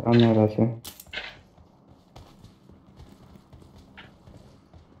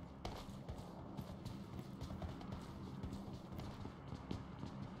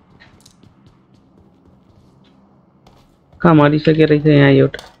कहाँ मरिसक्यो रहेछ यहाँ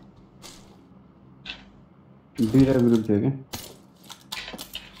एउटा दुईटा ग्रुप थियो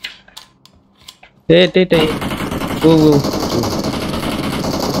क्या त्यही ओ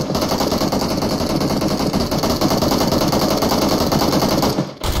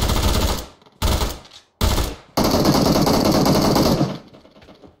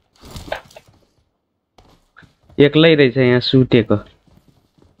एक्लै रहेछ यहाँ सुतेको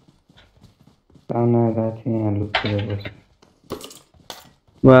यहाँ लुटेर बस्यो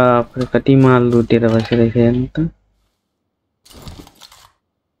बाफ्रे कति माल लुटेर बसिरहेछ हेर्नु त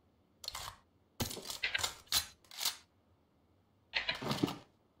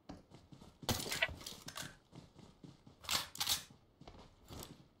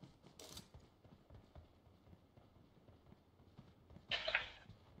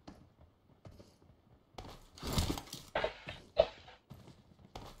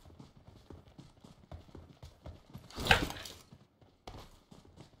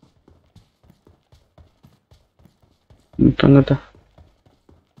तंग त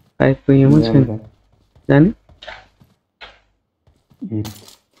पाइपको यहाँ छैन जाने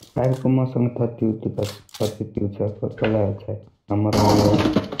पाइपको मसँग 30 छ कसलाई छ नम्बर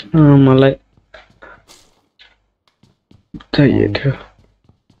मलाई चाहिए थियो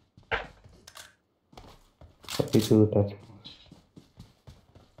 32 छ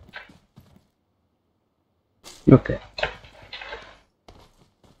ओके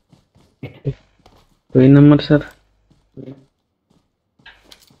 2 नंबर सर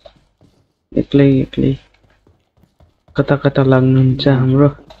एक्लै कता लाग्नुहुन्छ हाम्रो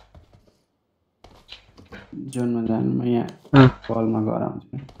जोनमा जानुमा यहाँ कलमा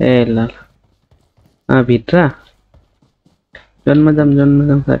गराउँछ ए ल भित्र जोनमा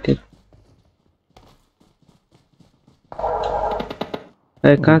जाम साथी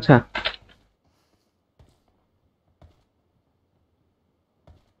ए कहाँ छ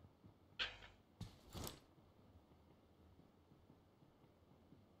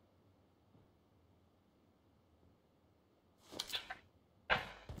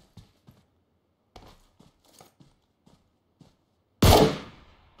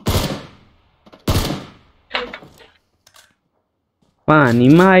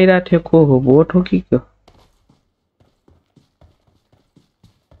पानीमा आइरहेको थियो को हो बोट हो कि के हो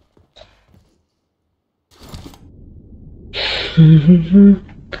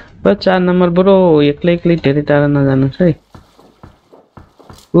पर 4 नम्बर ब्रो एक्लै एक्लै धेरै टाढा नजानुस् है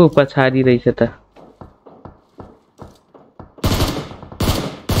ऊ पछाडि रहेछ त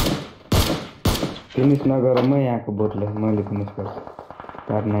फिनिश नगर म यहाँको बोटलाई मैले फिनिश गर्छु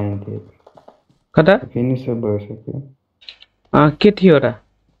 498 कता फिनिश भइसक्यो के थियो र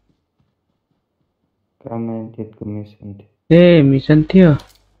 498 को मिसन थियो ए मिसन थियो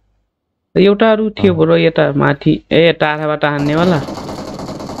एउटा अरु थियो ब्रो यता माथि ए टाढाबाट हान्नेवाला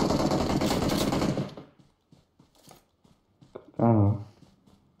कहाँ हो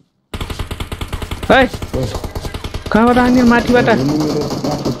है कहाँबाट हान्ने माथिबाट मेरो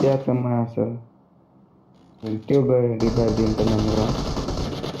माथि त्यहाँसम्म आछ त्यो गयो रिभाइभ दिन त नम्बर 1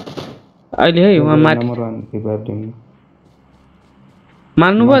 अहिले है वहाँ माथि नम्बर 1 रिभाइभ दिन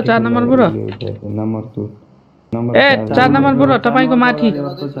मान्नु भयो 4 नम्बर ब्रो नम्बर 2 नम्बर ए 4 नम्बर ब्रो तपाईको माथि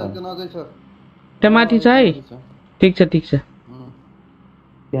त्यहाँ माथि छ है ठीक छ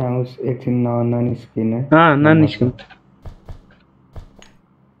त्यहाँ उस एकछिन ननिस्किने ननिस्किनु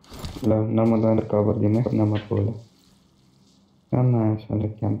ल नम्बर 1 कभर दिने नम्बर 4 लाई कहाँ आएछ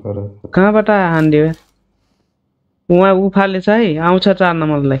क्याम्पर कहाँबाट हान्दियो उहाँ उफाले छ है आउँछ 4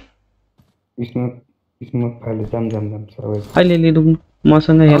 नम्बरलाई स्मोक फाले जाम सबै अहिले लिनु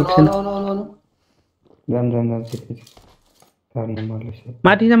मसँग हेल्प छैन जाम सिधै 4 नम्बरले छ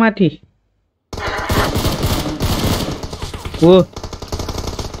माथि छ माथि ओ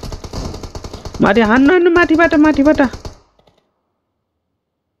माथि हान्नु माथिबाट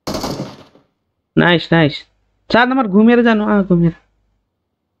नाइस 4 नम्बर घुमेर जानु घुमेर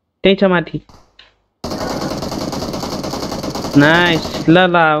त्यही छ माथि नाइस ल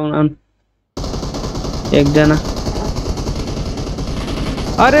आउनु एकजना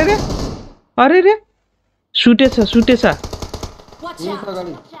अरे रे सुटेछ Watch out!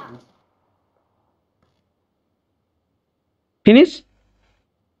 फिनिश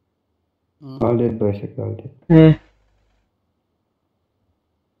अलरेडी भइसक्यो ए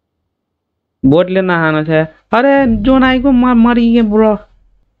बोटले नहान छ अरे जोन आइको मरिए ब्रो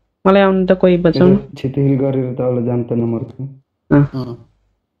मलाई आउनु त कोही बचाउनु छिटो हिल गरेर तल जाम त नम्बर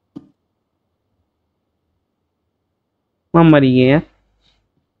म मरिए यार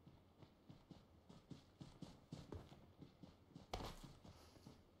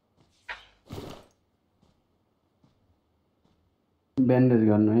ब्यान्डेज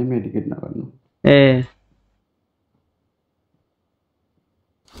गर्नु है मेडिकेट नगर्नु ए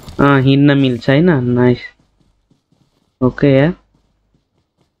हिँड्न मिल्छ हैन नाइस ओके यार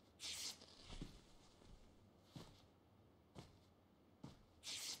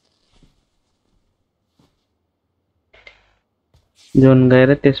जोन गएर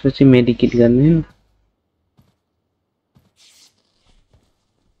त्यसपछि मेडिकेट गर्ने हैन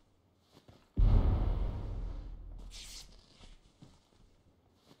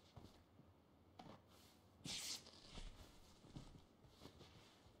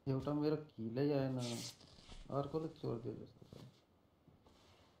एउटा मेरो किलै आएन अर्कोले चोर्दियो जस्तो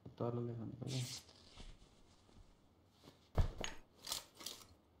तलले खानु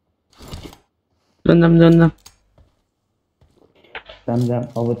जन्जम जाम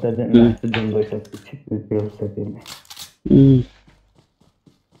अब त लास्ट जोन गइसक्यो त्यो सकिने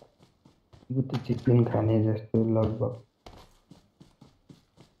बुत चिकन खाने जस्तो लगभग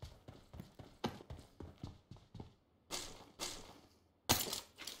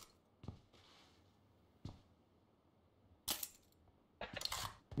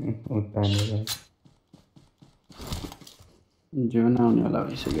उताने जोन आउने वाला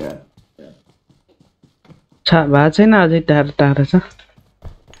भइसक्यो भएको छैन अझै टाढा छ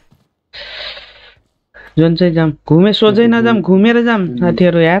जुन चाहिँ जाम घुमे सोझै नजाम घुमेर जाम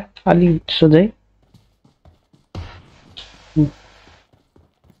साथीहरु यार अलि सोझै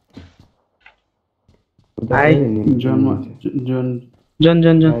हाय जोन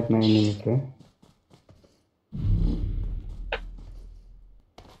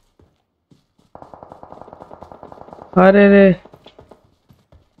अरे रे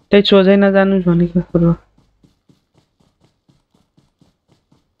त्यही सोझै नजानु भनेको कुरो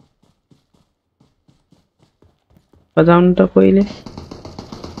बजाउनु त कोहीले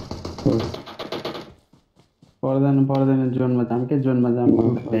पर्दैन जोनमा जाम के जोनमा जाम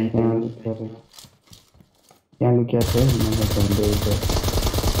यहाँ लुकिया छ मलाई भन्दै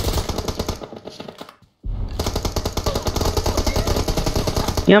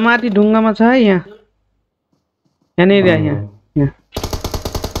यहाँ माथि ढुङ्गामा छ है यहाँ यहाँनिर यहाँ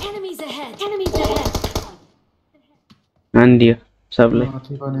Enemies ahead. Enemies ahead. हानिदियो सबले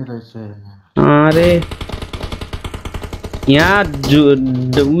माथि पनि रहेछ अरे यहाँ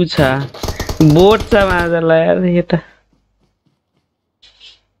ऊ छ बोट छ माझलाई यार यता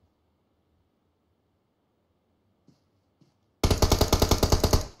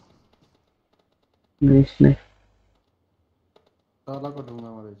नाइस नाइस तलको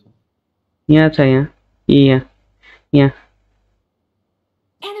ढुङ्गामा रहेछ यहाँ छ यहाँ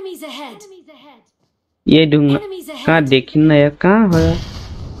Enemies ahead. ये ढुङ्गा Enemies कहाँ ahead. देखिन्न यार कहाँ हो यार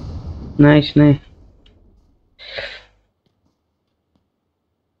नाइस नाइस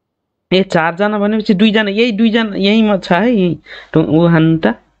ए 4 जना भनेपछि 2 जना यही 2 जना यहीमा छ है यही ऊ हान्नु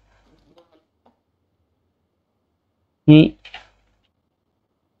त यही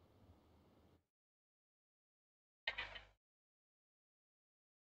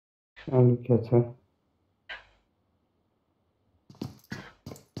लुकिया छ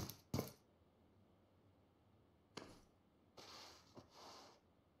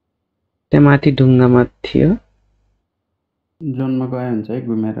त्यहाँ माथि ढुङ्गामा थियो जोनमा गए हुन्छ है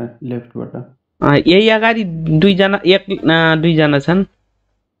घुमेर लेफ्टबाट यही अगाडि 2 जना 2 जना छन्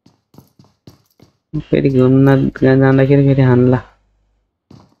फेरि घुम्न जाँदाखेरि फेरि हान्ला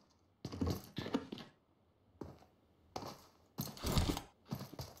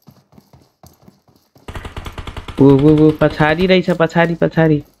ओ पछाडि रहेछ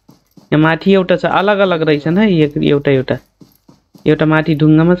पछाडि यहाँ माथि एउटा छ अलग अलग रहेछन् है एउटा माथि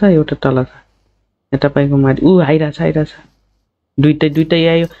ढुङ्गामा छ एउटा तल छ यहाँ तपाईको माथि आइरहेछ दुईटै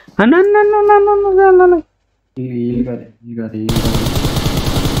आयो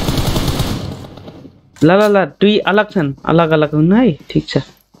ल 2 अलग छन् अलग हुनु है ठीक छ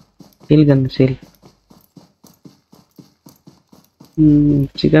हिल गर्नु सेल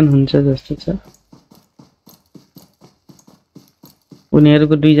चिकन हुन्छ जस्तो छ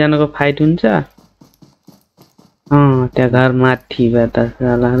उनीहरूको 2 जनाको फाइट हुन्छ त्यहाँ घर माथि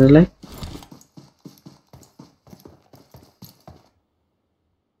बतालाहरूलाई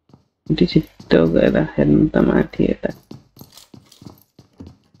छिट्टो गएर हेर्नु त माथि यता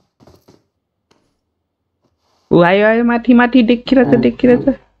ऊ आयो माथि देखिरहेछ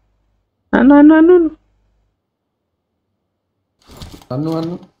आनु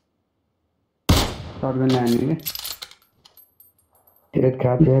सर्गन हान्ने के त्यो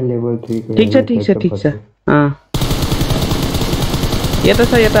खाते लेभल 3 को ठीक छ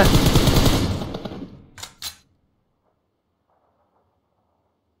यता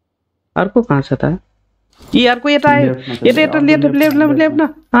अर्को कहाँ छ त यी अर्को यता आयो यता लेफ्ट न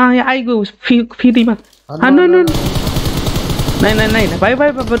यहाँ आइगयो फेरिमा नो नै भाइ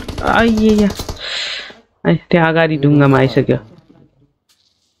आइए त्यहाँ अगाडि ढुङ्गामा आइसक्यो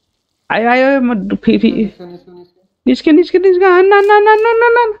आयो म फेरि निस्के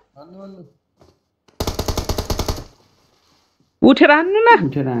उठेर हान्नु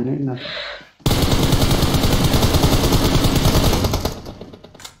न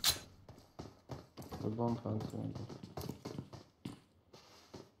बम फाल्छ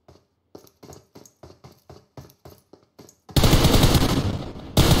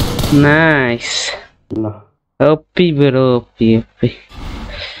नाइस ल ओपी ब्रो ओपी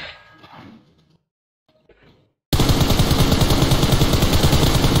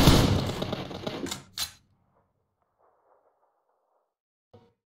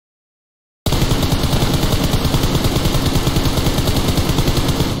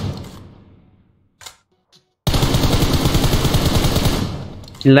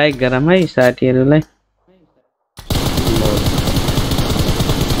लाइक गरम है साथीहरुलाई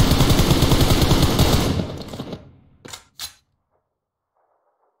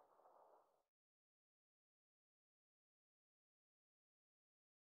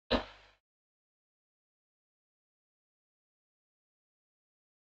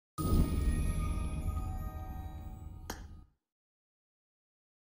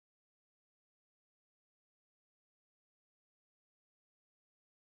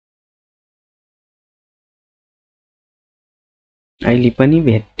अहिले पनि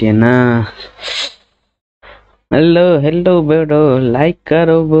भेटेन हेलो बडो लाइक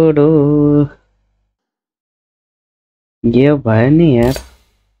करो बडो यो भयो नि यार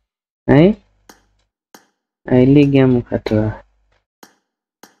है अहिले गेम खतरा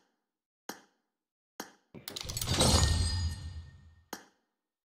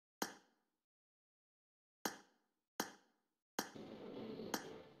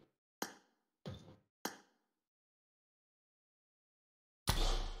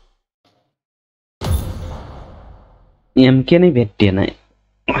एमके नै भेटिएन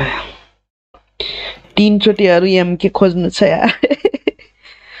 3 चोटिहरु एमके खोज्नु छ यार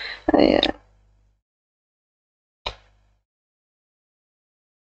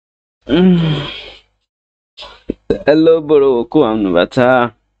हेलो ब्रो को आउनु भएको छ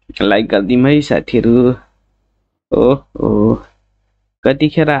लाइक गरिदिम है साथीहरु ओ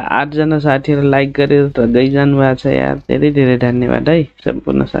कतिखेर 8 जना साथीहरु लाइक गरेर त गइजानु भएको छ यार धेरै धेरै धन्यवाद है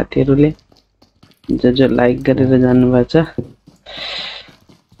सम्पूर्ण साथीहरुले जो लाइक गरेर जानु भएको छ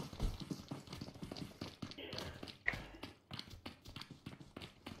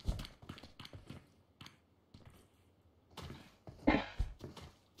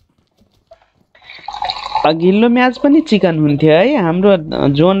अघिल्लो म्याच पनि चिकन हुन्थ्यो है हाम्रो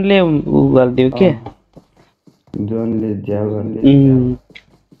जोनले उ गर्दियो के जोनले ज्याउ गर्ने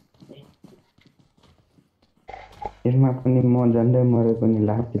यसमा पनि म झन्डै मरे पनि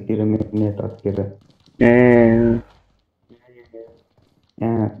लास्टतिर नेट अटकेर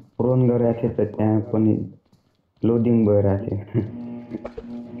यहाँ प्रोन गरेको थियो त त्यहाँ पनि लोडिङ भइरहेको थियो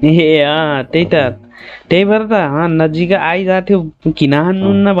त्यही भएर त नजिक आइरहेको थियो किन हान्नु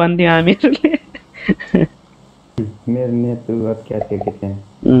न भन्थ्यो हामीहरूले मेरो नेट अटकेको थियो कि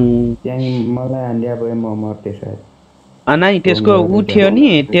त्यहाँ मलाई हान्दिया भए म मर्थे सायद अनाइ त्यसको उ थियो नि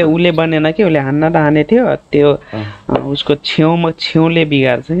त्यो उले बनेन के उले हान्न त हाने थियो त्यो उसको छेउले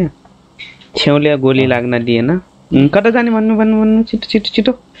बिगार्छ क्या छेउले गोली लाग्न दिएन कता जाने भन्नु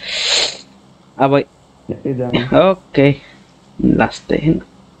छिटो अब ओके लास्ट हैन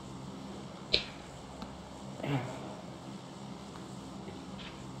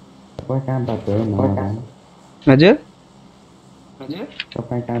हजुर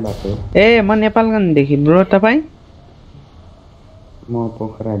तपाईं कहाँबाट हो ए म नेपालगञ्जदेखि ब्रो तपाई म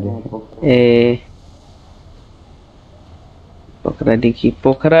पोखरादेखि ए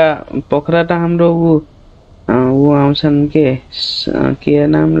पोखरा त हाम्रो ऊ आउँछन् के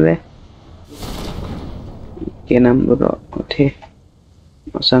नाम रे के नाम ब्रो थे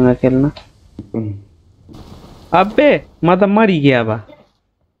मसँग खेल्न अबे म त मरि गया बा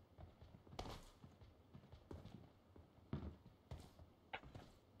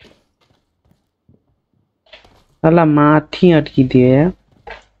अला माथि अड्किदियो यार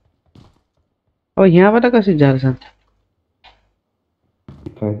ओ यहाँबाट कसरी झर्छ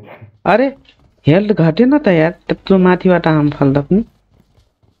अरे हेल्थ घटेन त यार त्यत्रो माथिबाट हाम फाल्दा पनि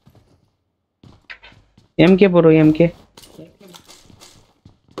एमके ब्रो एमके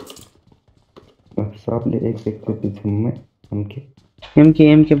सबले एक चोटि छुम्मै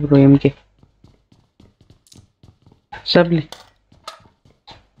एमके ब्रो एमके सबले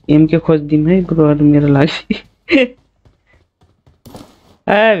एमके खोज्दिम है ब्रोहरु मेरो लागि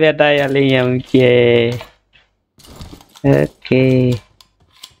बेटा याले एमके ओके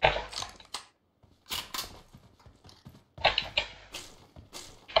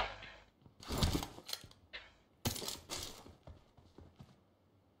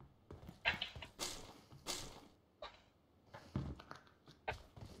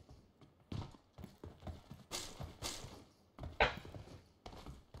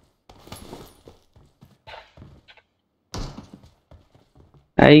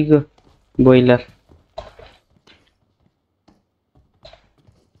आइगो बोइलर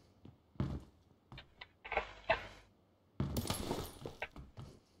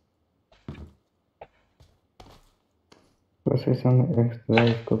कसैसँग एक्स्ट्रा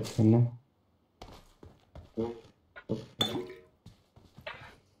स्कोप छैन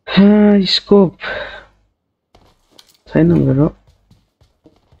स्कोप छैन ब्रो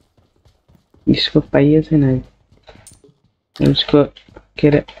स्कोप पाइए छैन उसको के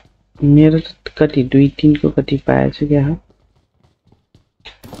अरे मेरो त कति 2-3 को कति पाएछु क्या हो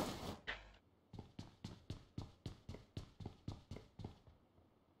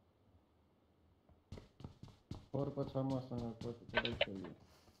और पछि मसँग कति चाहियो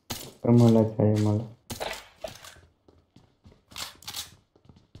त मलाई चाहियो मलाई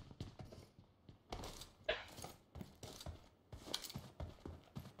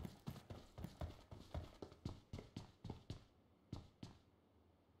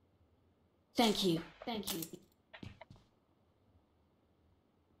Thank you.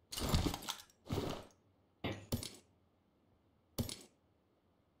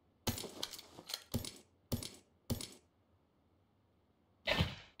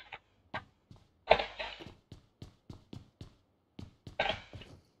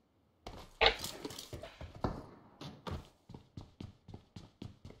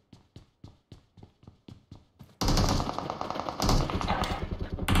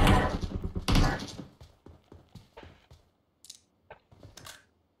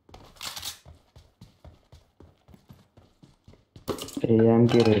 याम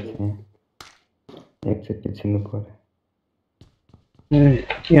के रहेछ एकचोटि छिन्नु पर्यो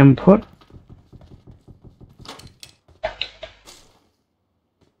M4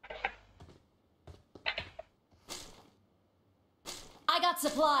 I got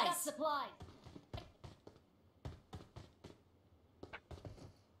supplies.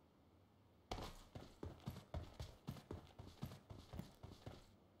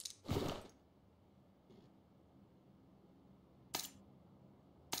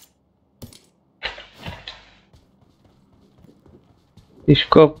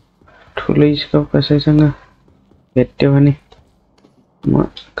 Scope ठुलो स्कोप कसैसँग भेट्यो भने म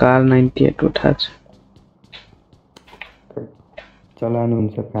कार 98 उठाछु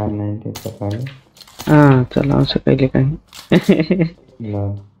चलाउनुहुन्छ कार 98 तपाईले चलाउँछ कहिलेकाहीँ ल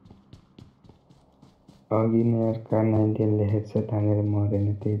अघि नै यार कार 98 लेखेको छ तानेर मरेन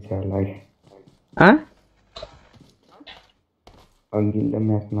त्यही छ लाग्यो अघिल्लो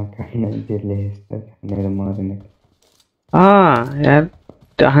म्याचमा कार 98 लेखेको छ तानेर मरेन यार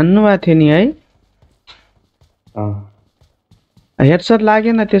त्यो हान्नु भएको थियो नि है हेडसट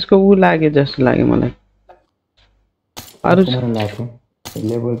लागेन त्यसको ऊ लाग्यो जस्तो लाग्यो मलाई अरु लाग्यो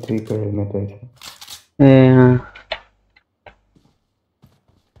लेभल 3 को हेलमेट रहेछ ए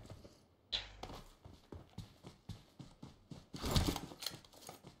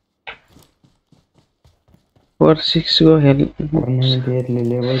 46 को हेलमेट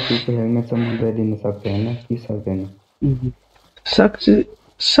लेभल 2 को हेलमेट सम्म दिन सक्छ हैन कि सक्दैन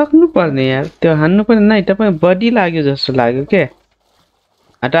सक्नु पर्ने यार त्यो हान्नु पर्ने नै तपाई बडी लाग्यो जस्तो लाग्यो के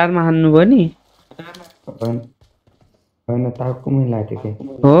हटारमा हान्नु भयो नि हैन टाउकोमै लाग्यो के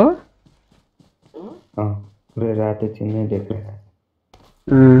हो पुरै रातो चिन्ह देख्यो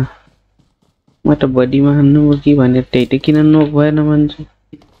म त बडीमा हान्नु हो कि भनेर त्यही त किन नोक भएन भन्छु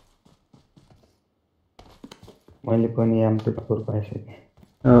मैले पनि M24 पाइसके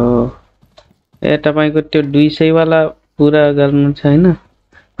ए तपाईको त्यो 200 वाला पूरा गर्नु छैन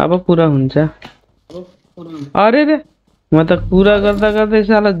अब पूरा हुन्छ अरे रे म त पूरा गर्दा गर्दै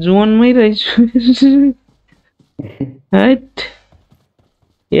साला जोनमै रहिछु हैट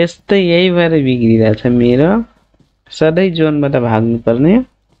यस्तै यही भएर बिग्रिरहेछ मेरो सधैँ जोनबाट भाग्नु पर्ने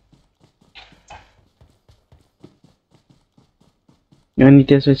अनि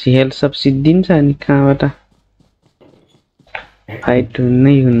त्यसपछि हेल्थ सब सिद्धिन्छ अनि कहाँबाट फाइट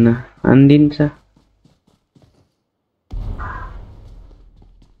हुनै हुन्न अन्दिन्छ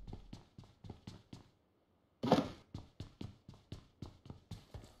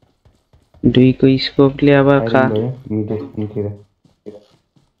दुईको स्कोपले अब का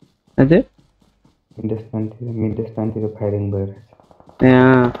हजुर मिडस्टानतिर फायरिङ भइरहेछ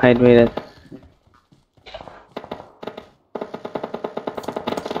फाइट भइरहेछ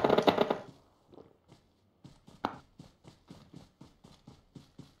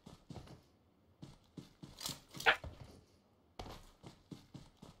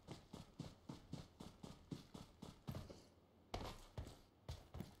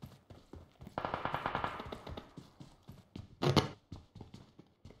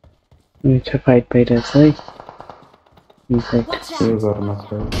अच्छा फाइट भइरहेछ है त्यो गर्न छ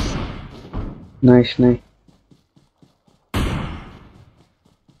नाइस नाइस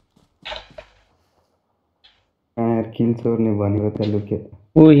किल चोर्ने भनेको त लुके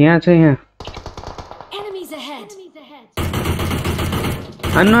ओ यहाँ छ यहाँ Enemies ahead.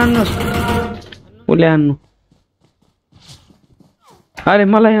 हान्नु हान्नु उले हान्नु अरे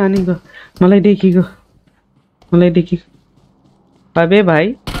मलाई हानेको मलाई देखिको अबे भाइ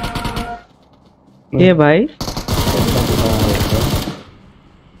ए भाइ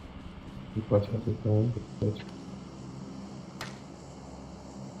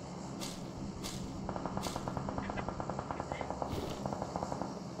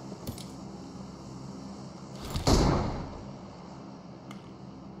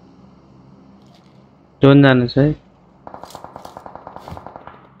जोन जानु छ है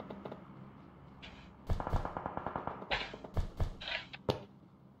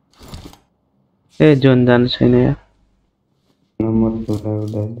ए जोन जानु छैन यार नम्बर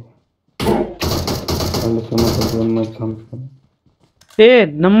उडा ए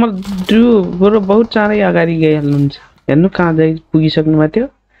नम्बर 2 बरु बहुत चाँडै अगाडि गइहाल्नुहुन्छ हेर्नु कहाँ जाइ पुगिसक्नु भएको थियो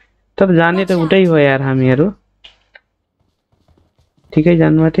तर जाने त उतै हो यार हामीहरु ठिकै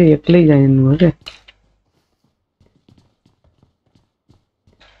जानु भएको थियो एक्लै जानु हो के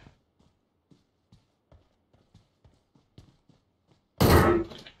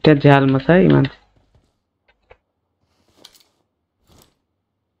त्यहाँ झ्यालमा छ है मान्छे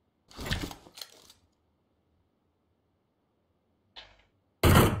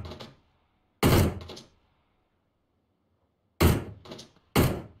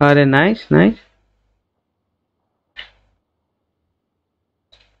अरे नाइस नाइस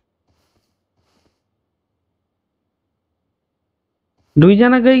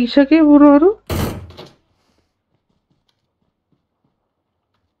दुईजना गइसके बुढोहरू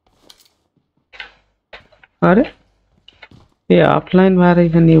अरे ए अफलाइन भएर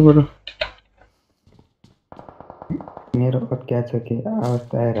रहेछ नि यो बुढो मेरो अट्क्या छ कि आवाज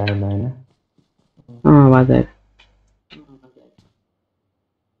त आइरहेको होइन आवाज आयो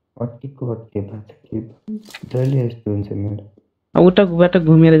अट्केको भएको छ कि जहिले यस्तो हुन्छ मेरो अब उताबाट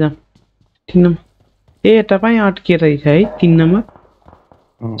घुमेर जाऊँ 3 नम्बर ए तपाईँ अड्के रहेछ है 3 नम्बर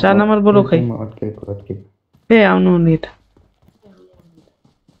 4 नम्बर बोलो खै अट्केको ए आउनु नि त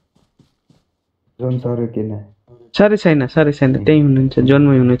जोन सर किन सरी छैन त्यही हुनुहुन्छ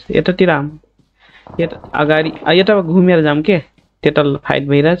जोनमै हुनुहुन्छ यतातिर आउनु यता अगाडि यता घुमेर जाऊँ के त्यता फाइट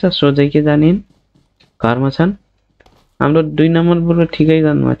भइरहेछ सोझै के जाने घरमा छन् हाम्रो 2 नम्बर बुढो ठिकै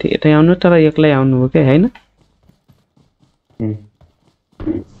गर्नुभएको थियो यतै आउनु तर एक्लै आउनु हो के हैन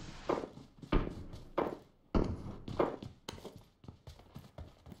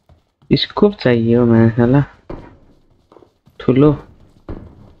स्कोप चाहियो माछाला ठुलो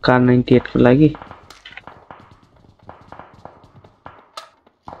कार 98 को लागि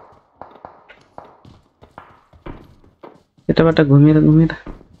यताबाट घुमेर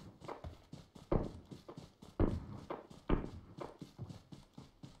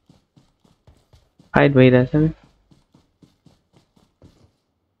फाइट भइरहेछ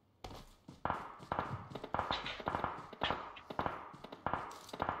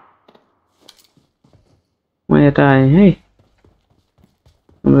म यता आएँ है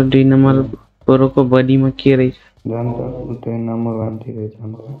हाम्रो 2 नम्बर पोरोको बडीमा के रहेछ जान्छ उतै नम्बर 1 तिर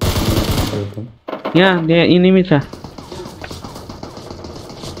जान्छ यहाँ इनिमी छ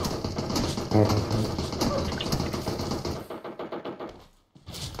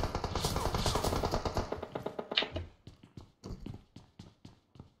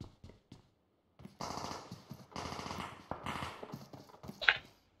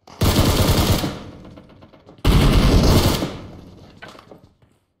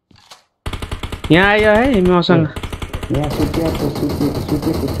यहाँ आयो है मसँग यहाँ सुतेको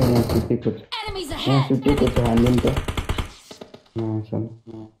छ यहाँ सुतेको छ Enemies यहाँ ahead! सुतेको छ हालिदिनु त सँग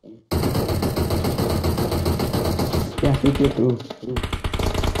त्यहाँ सुतेको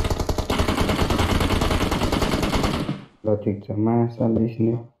ल ठिक छ माछा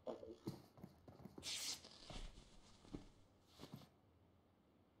लिस्ने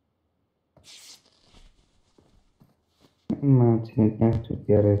माछा त्यहाँ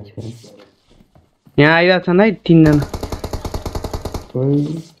सुत्या रहेछ यहाँ आइरहेछन् है 3 जना कोही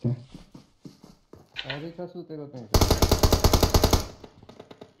छ अरे का सुतेको त्यही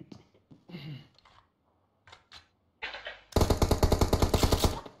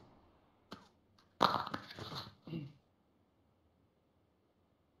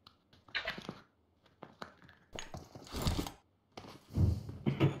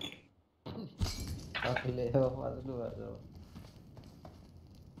आफूले हो मार्नु भएको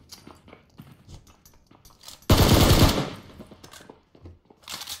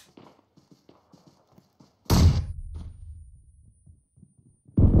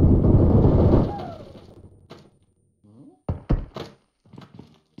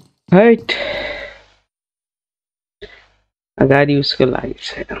हैट अगाडि उसको लागि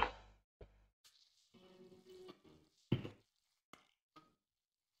छ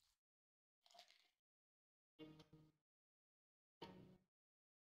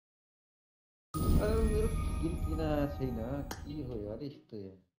अरे मेरो किल किन छैन के हो यार यस्तो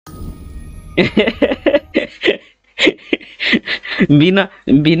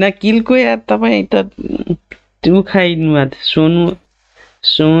बिना किलको यार तपाईँ त त्यो खाइनु भएको थियो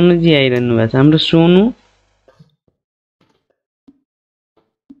सोनु जी आइरहनु भएको छ हाम्रो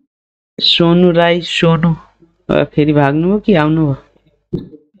सोनु राई फेरि भाग्नु हो कि आउनु हो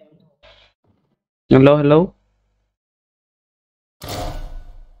हेलो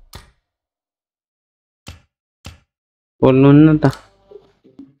बोल्नुहुन्न त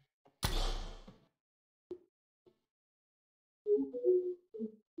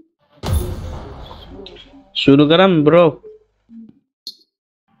सुरु गरौँ ब्रो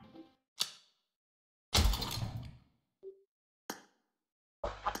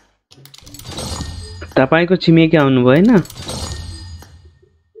तपाईको छिमेकी आउनु भयो हैन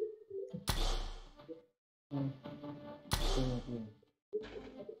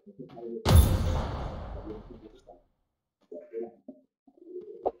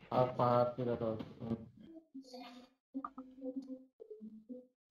पहाडतिर त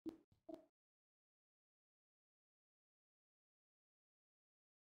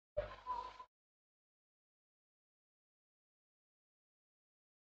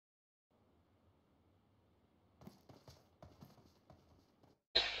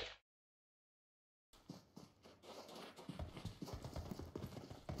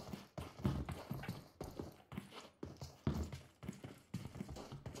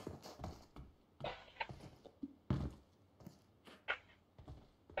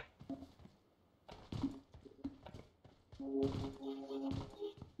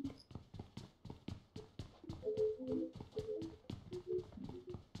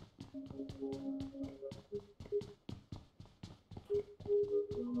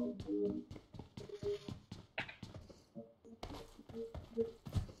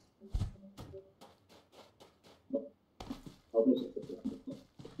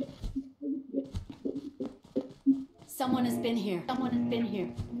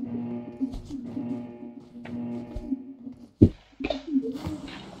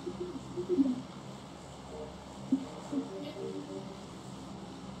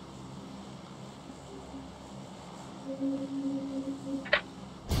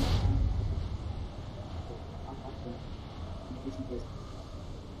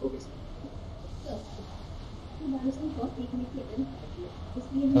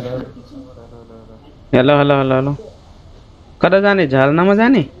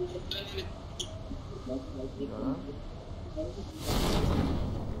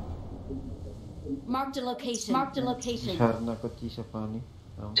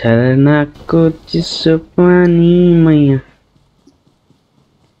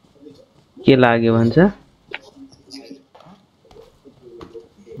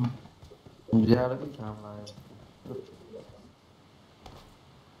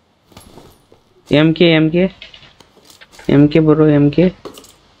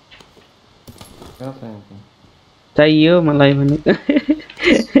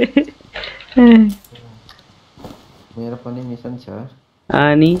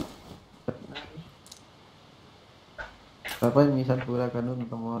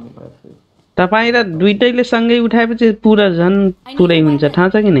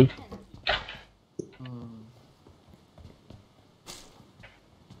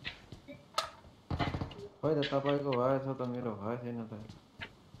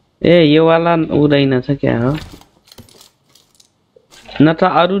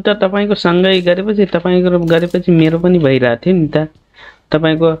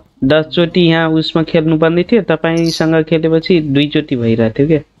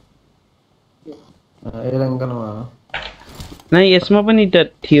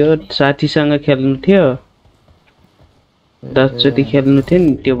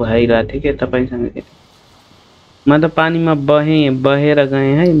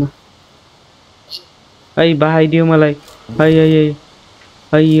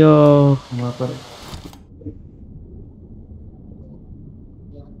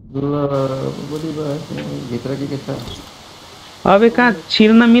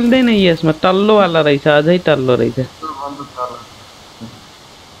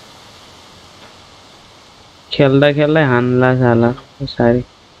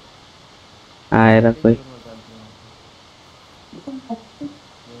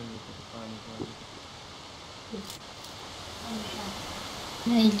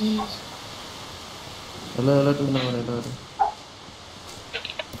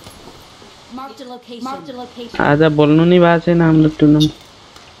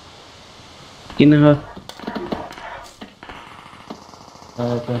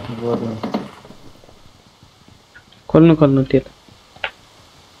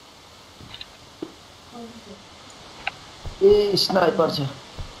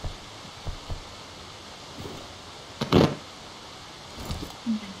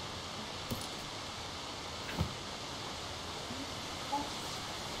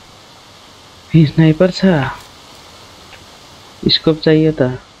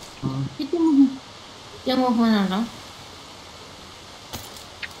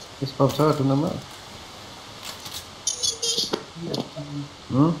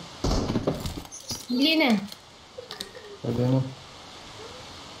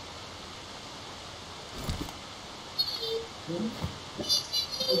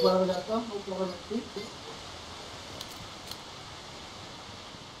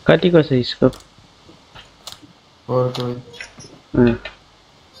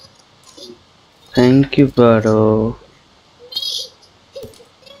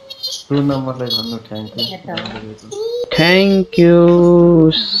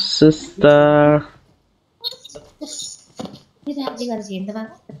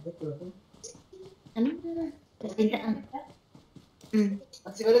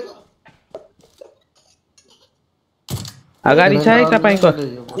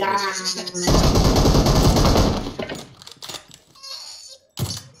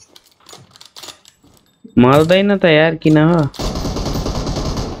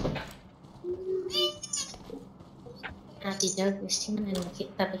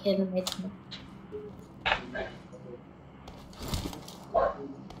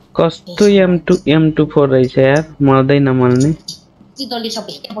कस्तो M24 रहेछ यार मर्दैन मल्ने चितोले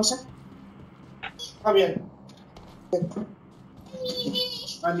सबै के बस्छ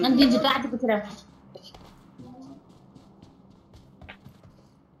अनि दिन्छु त आजको कुरा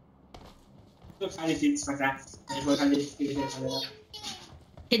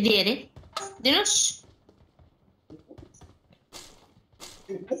के दिए रे दिनुस्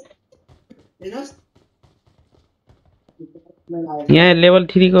यहाँ लेभल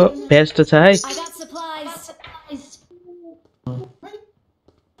 3 को भेस्ट छ है I got supplies.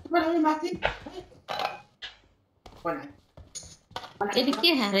 यदि के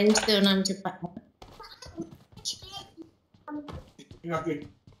खाएर यस्तो मान्छे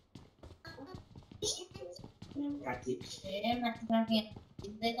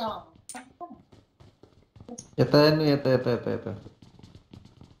यता हेर्नु यता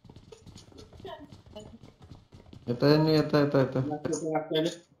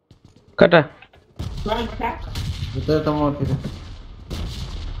कता यता मतिर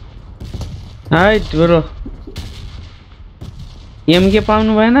हाइट ब्रो एम के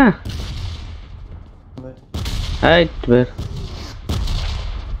पाउनु भएन हाइट ब्रो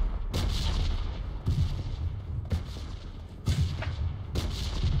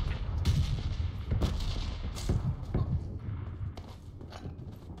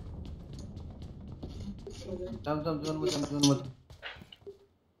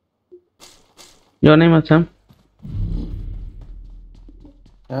जोनैमा छम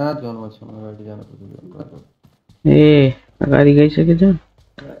जोनमा छौँ अगाडि जानु पर्छ ए अगाडि गइसकेछ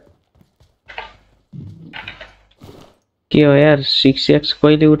के हो यार 6x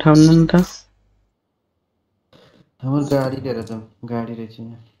कहिले उठाउनु न त हाम्रो गाडी लिएर जाउँ गाडी रहेछ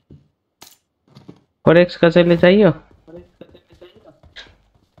यहाँ 4x कसैले चाहियो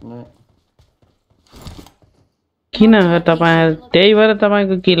किन तपाईँ त्यही भएर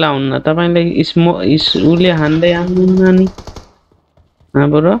तपाईको के लाउन्न तपाईले उले हान्दै आउनुहुन्न नि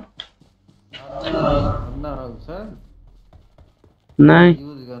ब्रो नाइ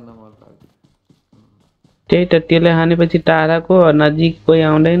त्यही त त्यसले हानेपछि टाढाको नजिक कोही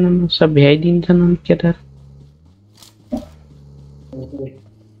आउँदैन सब भ्याइदिन्छन् केटा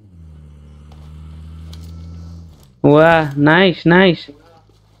वाह नाइस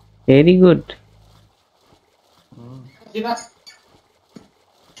भेरी गुड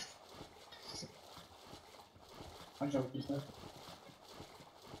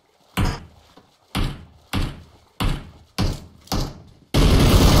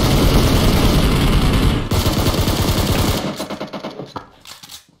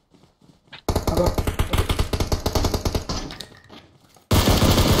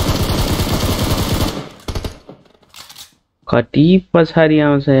कति पछाडि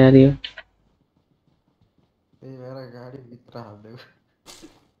आउँछ यार यो त्यही भएर गाडी भित्र हाल्दै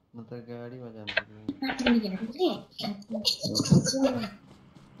म त गाडीमा जान्छु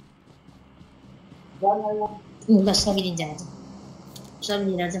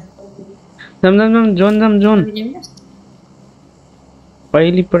जम जोन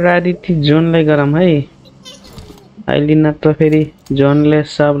पहिली प्रायोरिटी जोनलाई गरम है अहिले नत्र फेरि जोनले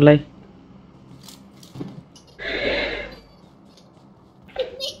सबलाई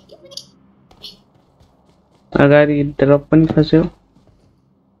अगाडि ड्रप पनि खस्यो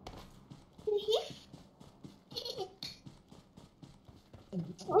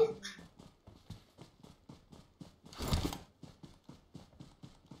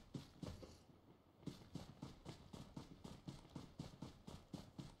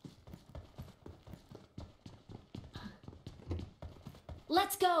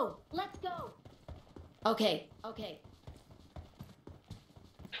Let's go. Okay.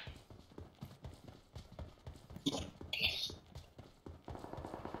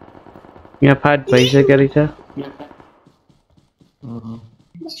 यहाँ फाट भइसक्यो रहेछ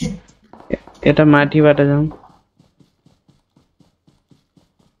यता माथिबाट जाउँ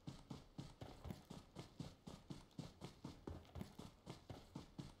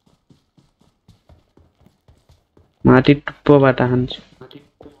माथि टुप्पोबाट हान्छु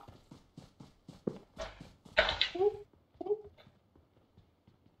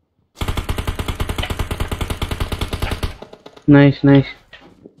नाइस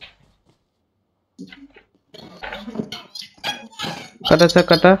कता छ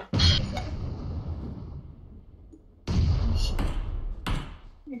कता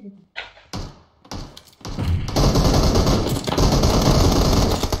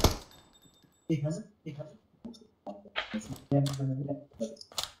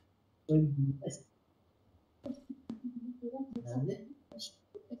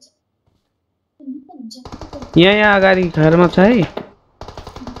यहाँ अगाडि घरमा छ है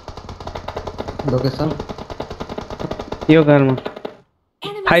लोकेसन यो घरमा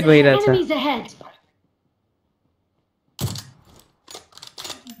फाइट भइरहेछ Enemies ahead!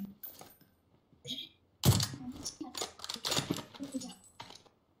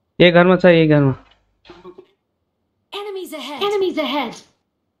 यही घरमा छ यही घरमा Enemies ahead! Enemies ahead!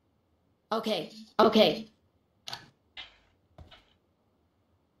 Okay, okay.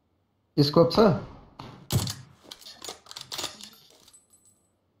 Scope छ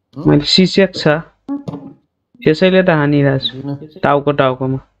मैले सिसेक छ त्यसैले त हानिरहेछु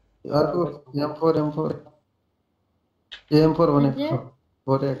टाउकोमा अर्को M4 M4 भने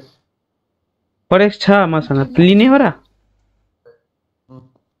 4x परेक्स छ मसँग लिने हो र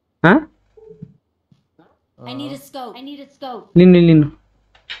हाँ I need a scope. I need a scope. लिनु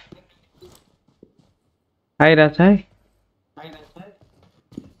आइरहेछ है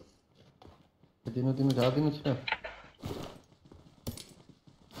दिनु छ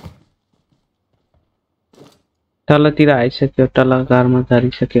तलतिर आइसक्यो तल घरमा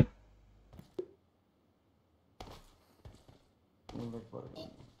झरिसक्यो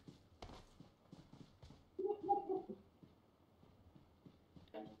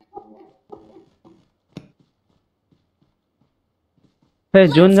ए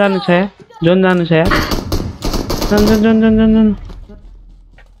जोन जानु छ यार जोन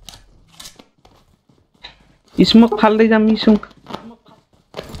स्मोक फाल्दै जाम स्मोक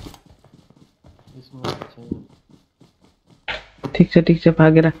ठीक छ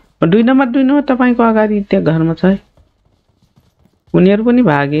भागेर दुई नम्बर तपाईको अगाडि त्यहाँ घरमा छ है उनीहरु पनि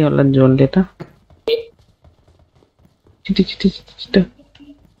भागे होला जोनले त छिटो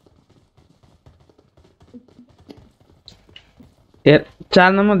यार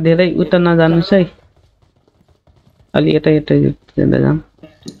 4 नम्बर धेरै उता नजानुस् है अलि यता जाँदा जाम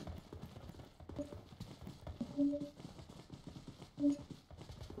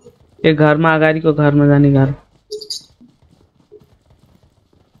एक घरमा अगाडिको घरमा जाने घर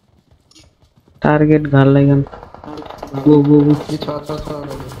टार्गेट घरलाई गन गो छ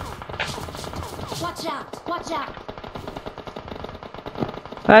Watch out! Watch out!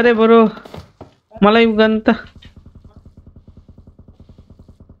 अरे ब्रो मलाई गन त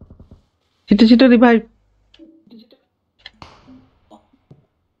छिटो रिभाइभ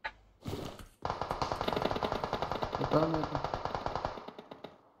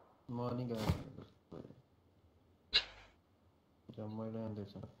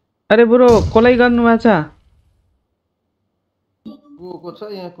अरे ब्रो कोलाई गर्नु भएको छ को छ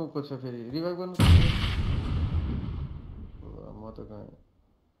यहाँ को छ फेरि रिभाइभ गर्नु म त गएँ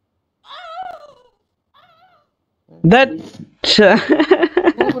दैट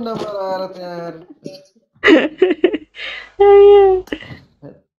को नम्बर आएर त्यहाँ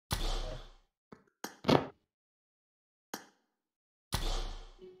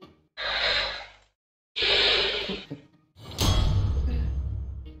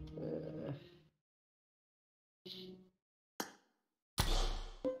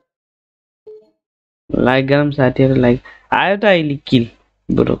लाइक गरम साथीहरु लाइक आयो त अहिले किल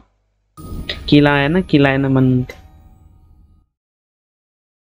ब्रो किल आएन भन्नुहुन्थ्यो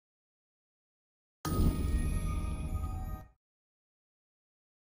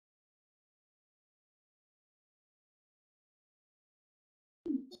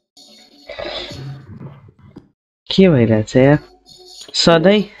के भइरहेछ यार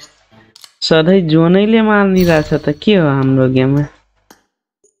सधैँ जोनैले मार्निरहेछ त के हो हाम्रो गेममा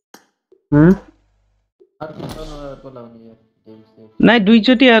नाइ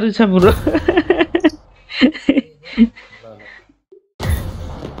दुईचोटी अरु छ ब्रो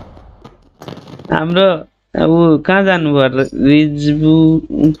हाम्रो उ कहाँ जानु भयो रिजबु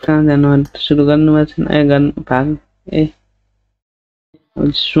कहाँ जानु सुरु गर्नु भएको छैन ए गर्नु भाग ए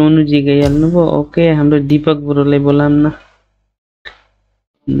सोनु जी गइहाल्नु भयो ओके हाम्रो दीपक ब्रोले बोलाम न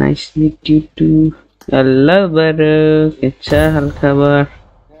nice meet you to hello bro के छ हालखबर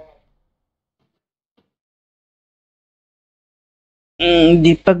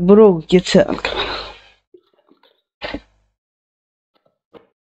दीपक ब्रो के छ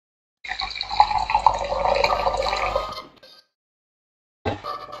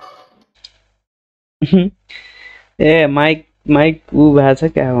ए माइक उ भएको छ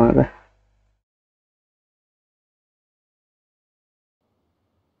क्या उहाँ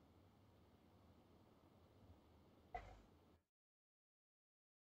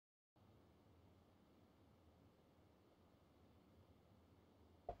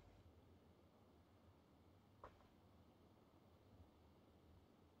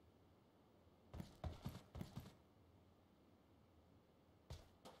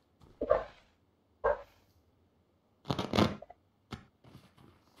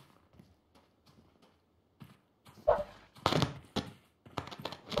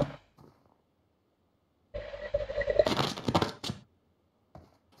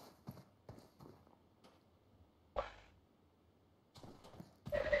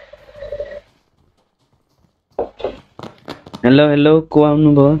हेलो हेलो को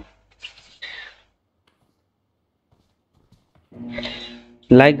आउनुभयो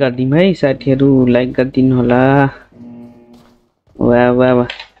लाइक गरिदिउँ है साथीहरु लाइक गरिदिनु होला वाह वाह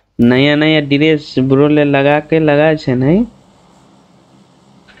वाह नयाँ नयाँ ड्रेस ब्रोले लगाएकै लगाएछन् है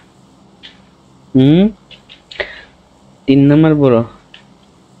 3 नंबर ब्रो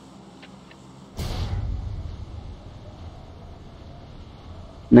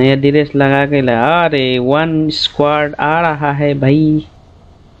नया ड्रेस लगा के ला अरे 1 स्क्वाड आ रहा है भाई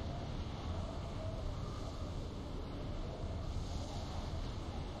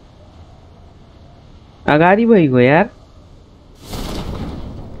अगाडि भइगयो यार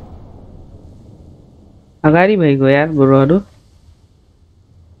अगाडि भइगयो यार ब्रोहरु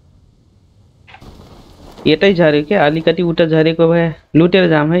यतै झर्यो के अलिकति उता झरेको भए लुटेर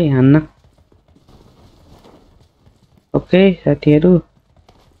जाम है हान्न ओके साथीहरु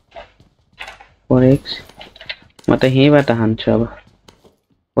फोरेक्स म त यहीबाट हान्छु अब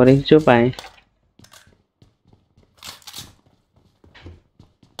फोरेक्स जो पाएँ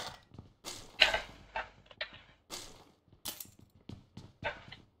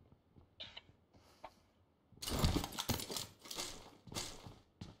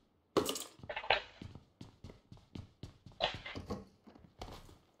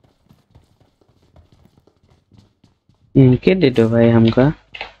के देतो भाई हमका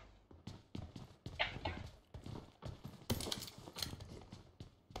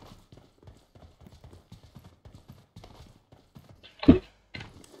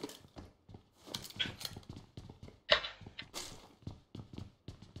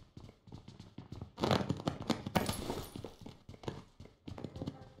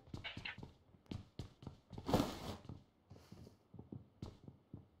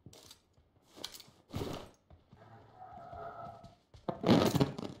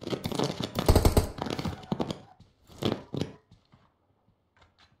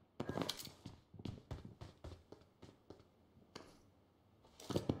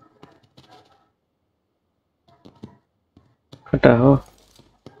कता हो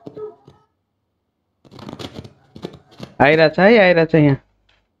आइराछ यहाँ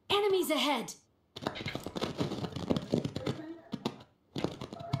Enemies ahead.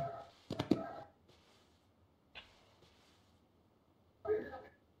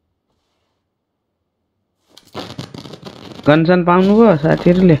 गनसन पाउनुभयो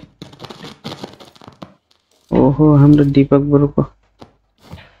साथीहरुले ओहो हाम्रो दीपक ब्रोको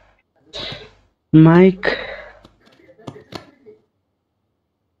माइक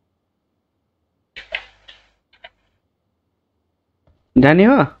जाने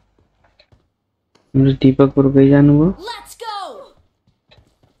हो हाम्रो दीपक ब्रोकै जानुभयो Let's go.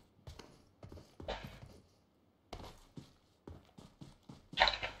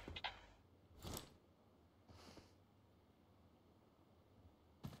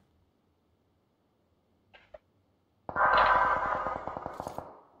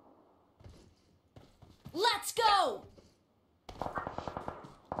 Let's go.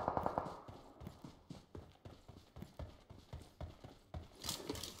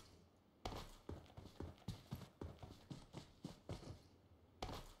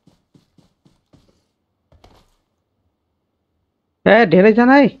 ए धेरै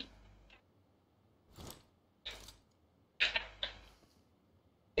जना है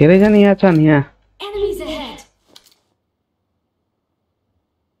धेरै जना यहाँ छन् यहाँ Enemies ahead.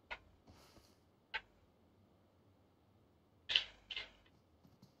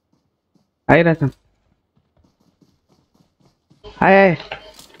 आइराछन् आए आए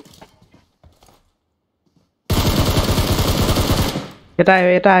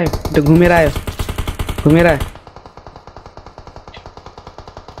यता आयो त्यो घुमेर आयो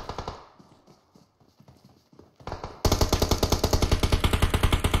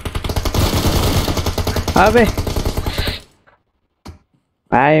अबे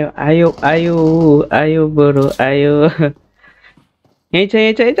आयो बरो आयो यही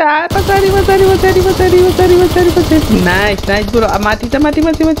छ पछाडि नाइस ब्रो माथि छ माथि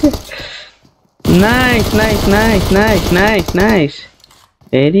नाइस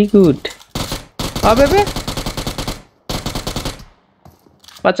भेरी गुड अबे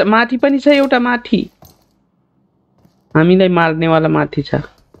पछि माथि पनि छ एउटा माथि हामीलाई मार्नेवाला माथि छ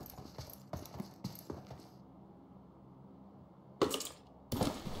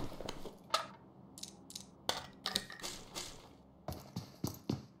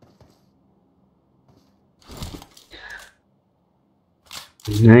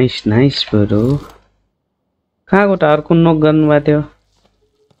नाइस ब्रो कहाँको त अर्को नोक गर्नुभएको थियो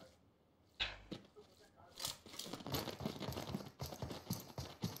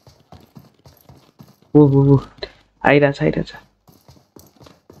ओहो आइरहेछ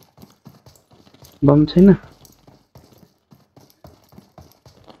बम छैन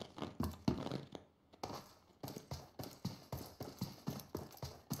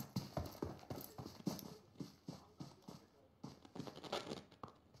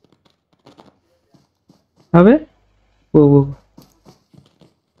अबे वो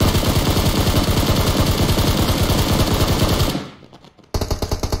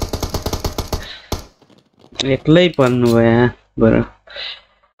एक्लै पर्नु भयो बरु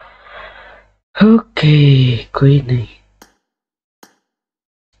ओके कोही नहीं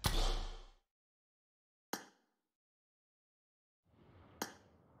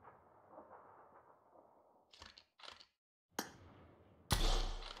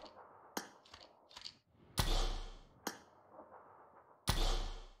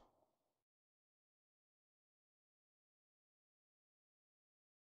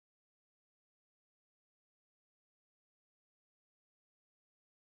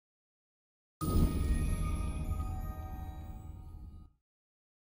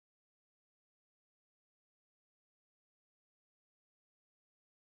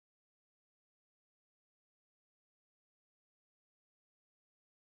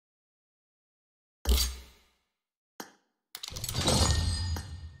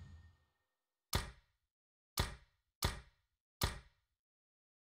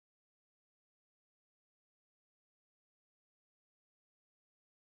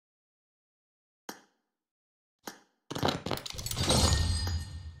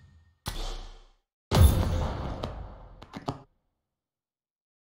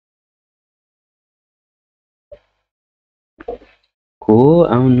को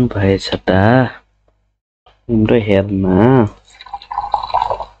आउनु भएछ त हाम्रो हेर्न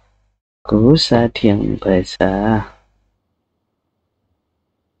को साथी आउनु भएछ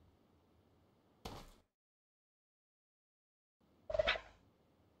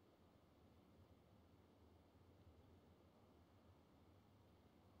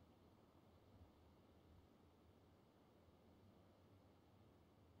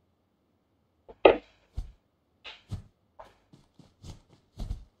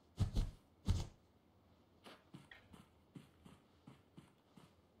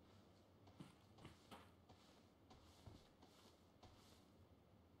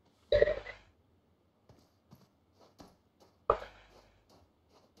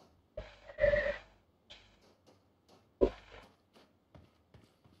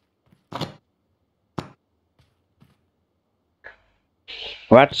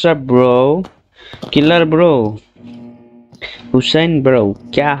WhatsApp bro killer bro Hussain bro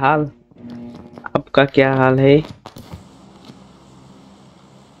क्या हाल आपका क्या हाल है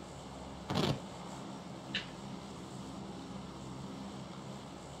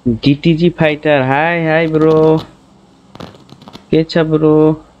जीटीजी फाइटर हाय ब्रो के छ ब्रो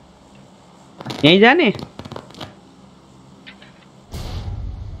यही जाने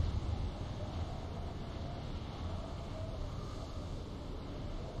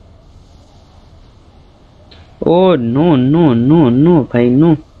oh no no no no भाइ नो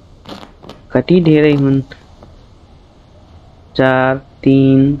कति धेरै हुन् 4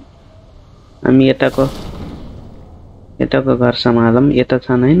 3 हामी यताको घर सम्हालौं यता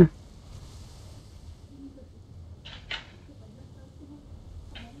छन् हैन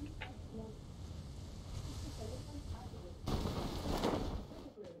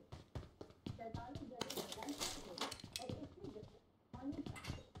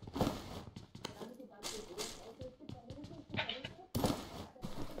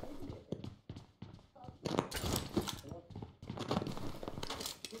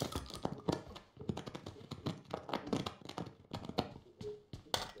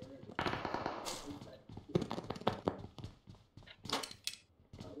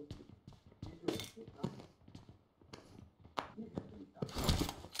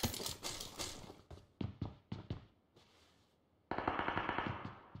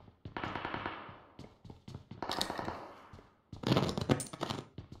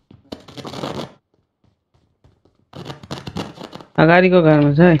अगाडिको घरमा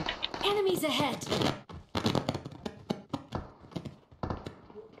छ है Enemies ahead.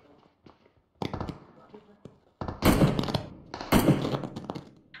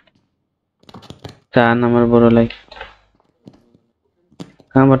 चार नम्बर बोरोलाई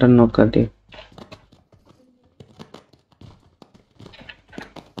कहाँबाट नोक गरिदियो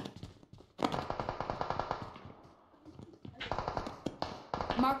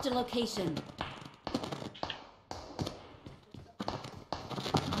Marked a location.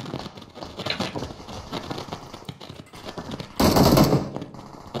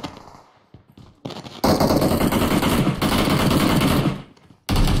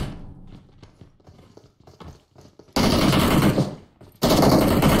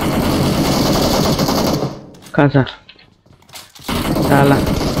 कहाँ छ साला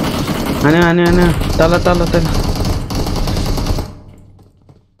हान्यो तल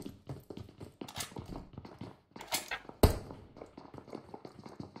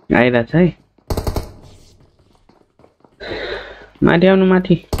आइरहेछ है माथि आउनु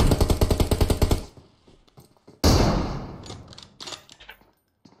माथि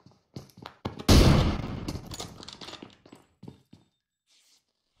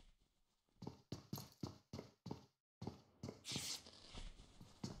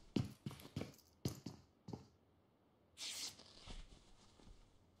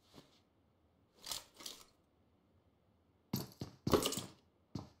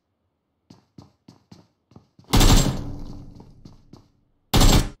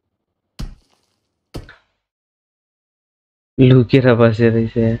लुकेर बसे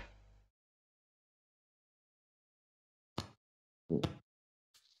रहेछ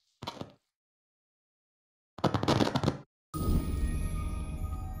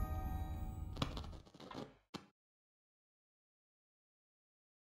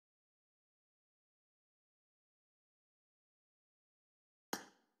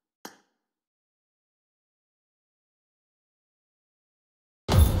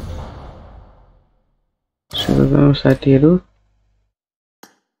सुरु साथीहरु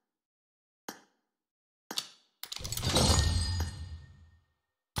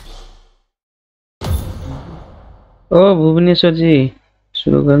ओ भुवनेश्वर जी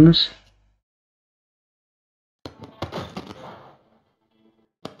सुरु गर्नुस्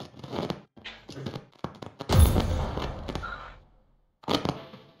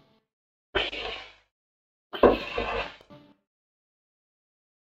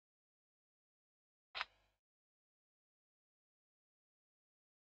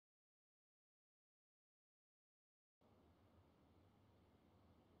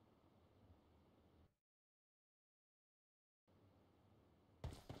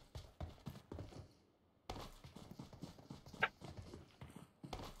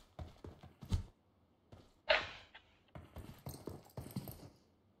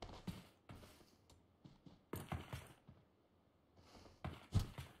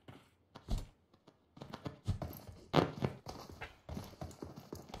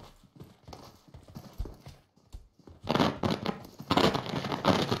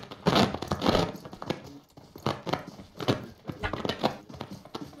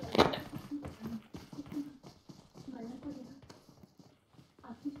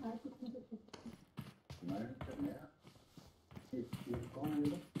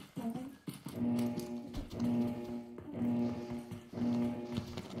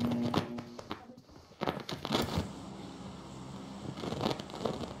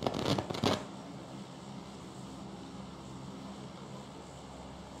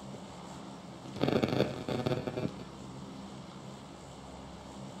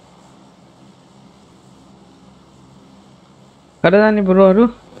कता जाने ब्रोहरु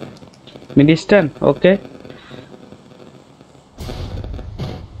मिडस्टन ओके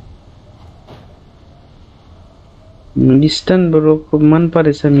मिडस्टन ब्रोको मन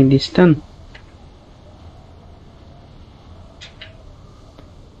परेछ मिडस्टन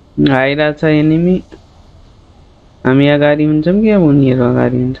आइरहेछ एनिमी हामी अगाडि हुन्छौं कि अब उनीहरु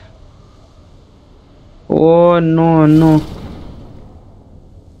अगाडि हुन्छ ओ नो नो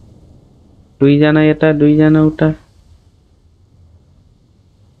दुई जना यता दुई जना उता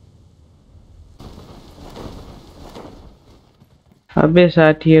अबे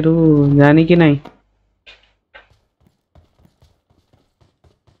साथीहरु जाने कि नै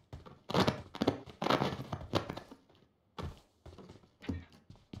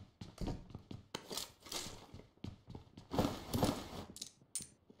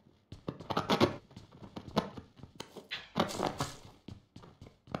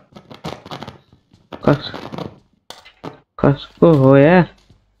कसको हो यार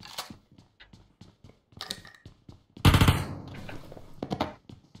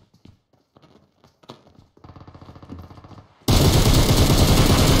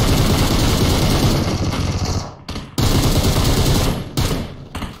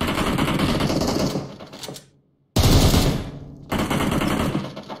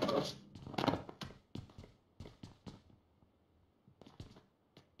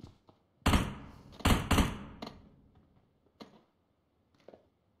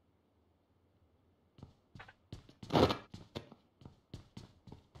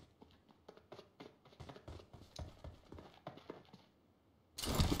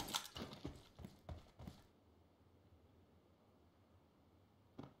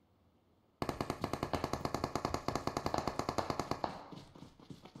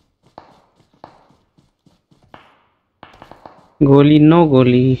गोली नो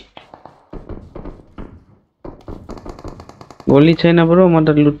गोली गोली छैन ब्रो म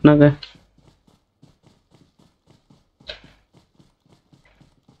त लुट्न गए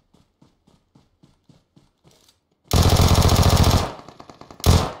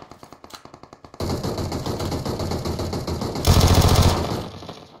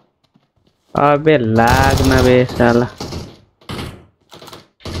अबे लाग न बे साला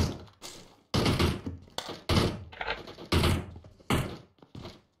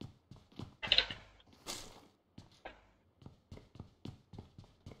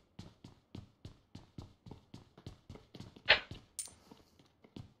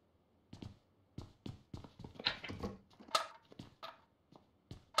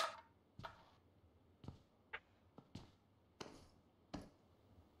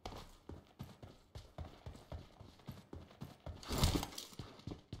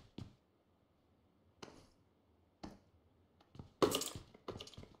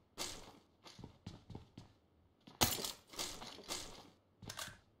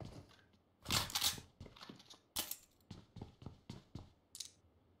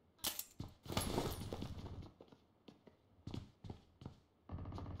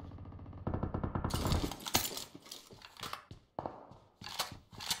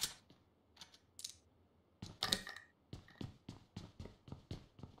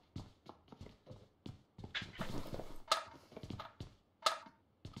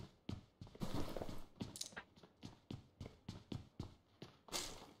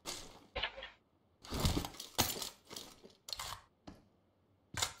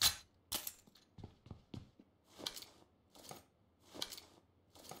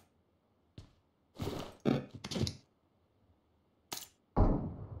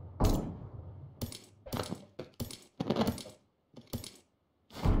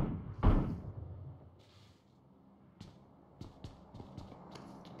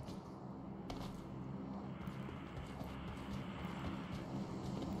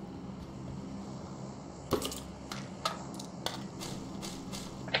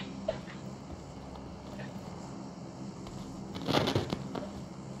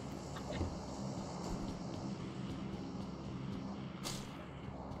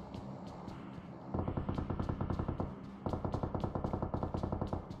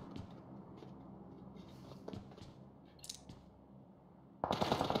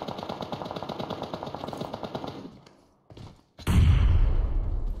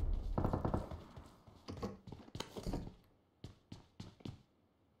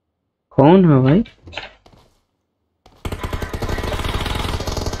कौन है भाई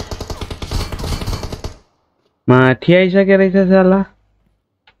माथि आइसकेको रहेछ साला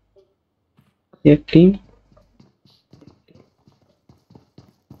एक team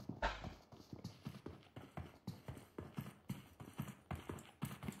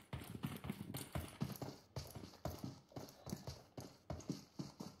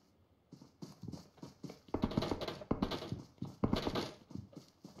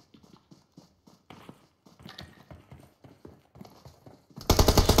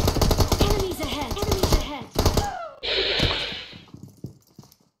Enemies ahead! Enemies ahead!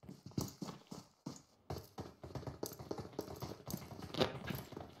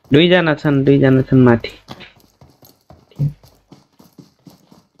 दुईजना छन् माथि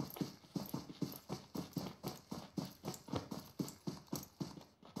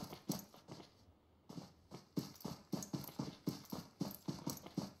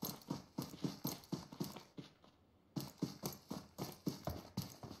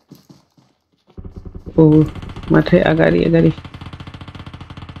ओ माथि अगाडि अगाडि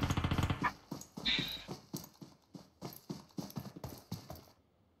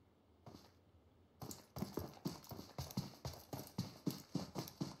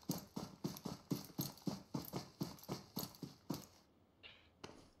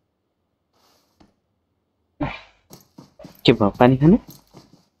के भयो पानी खाने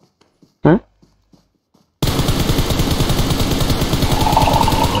हाँ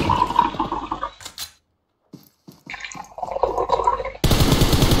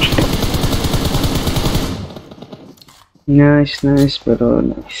nice bro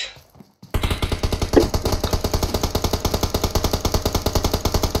nice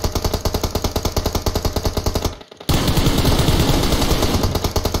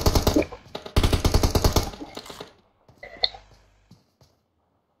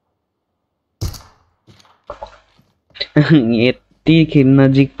यति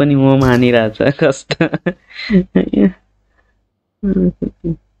नजिक पनि म मानिरहेछ कस्तो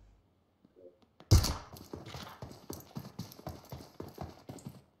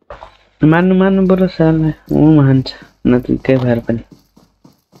मान्नु बरु साला म मान्छ नजिकै भएर पनि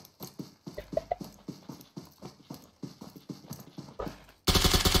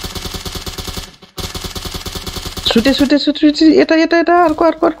सुटे यता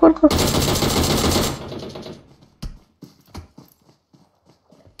अर्को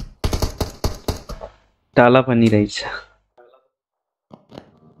टाला पनि रहेछ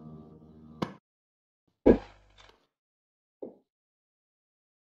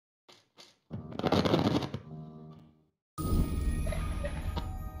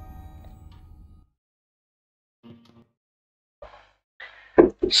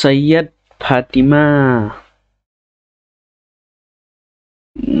सैयद फातिमा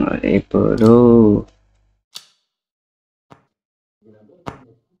अरे बड़ो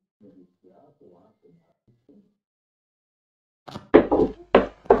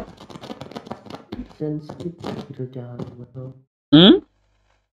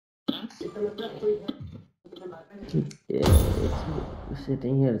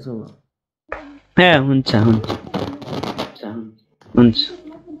सेटिङ हेर्छु म ए हुन्छ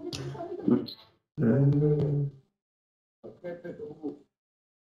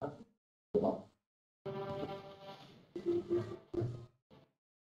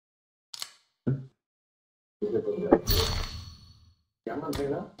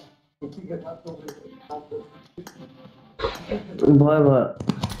भयो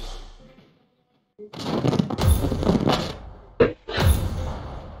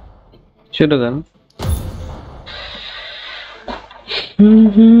सुरु गरौँ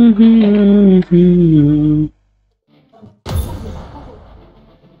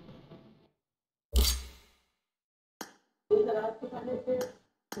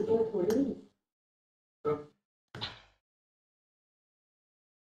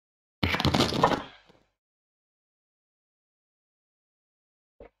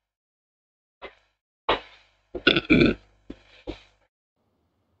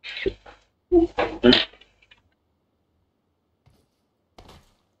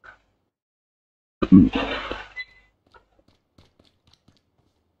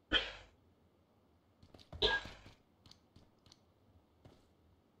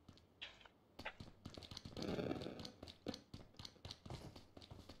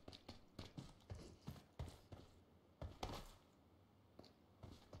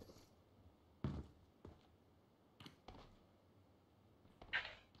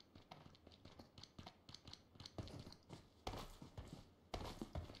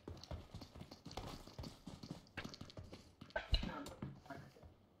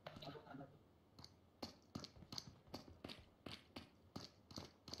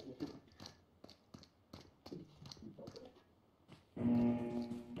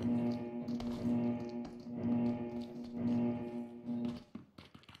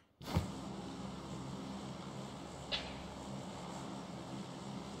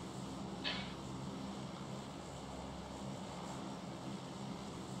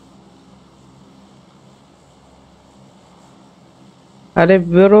अरे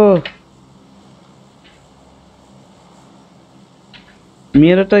ब्रो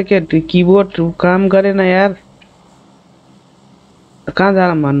मेरो त के कीबोर्ड काम गरेन यार कहाँ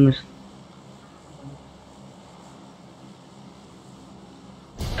जान भन्नुस्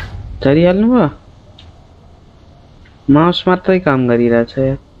झरिहाल्नु भयो माउस मात्रै काम गरिरहेछ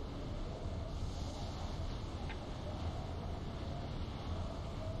यार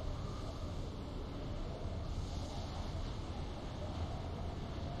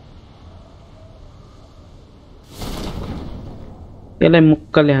यसलाई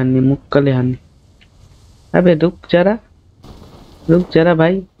मुक्कले हान्ने अबे रुक जरा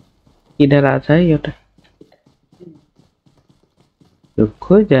भाई इधर आ है एउटा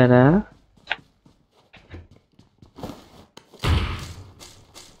रुको जरा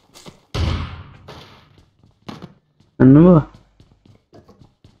अन्नु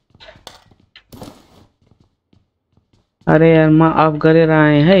अरे यार म अफ गरेर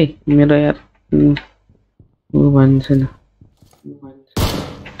आएँ है मेरो यार वो भन्छ न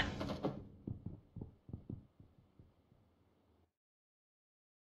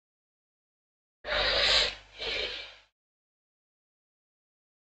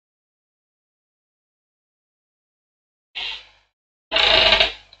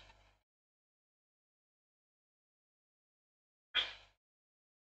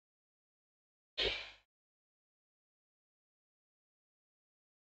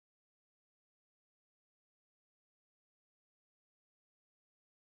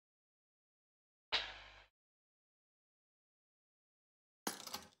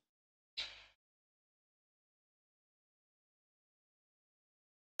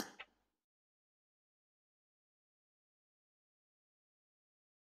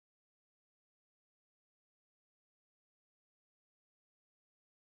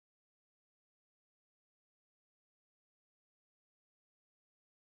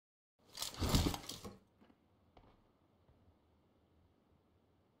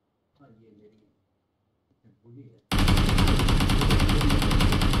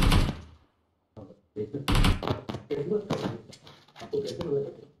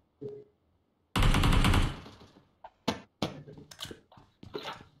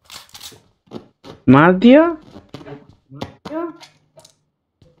मार दिया।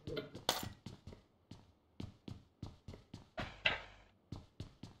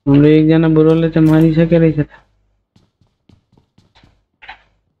 हमरे एक जना बुरोले त मारी सके रही था।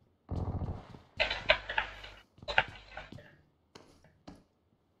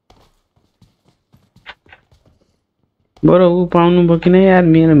 बरो वो पाउनु भयो कि नहीं यार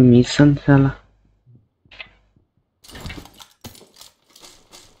मेरो मिशन साला।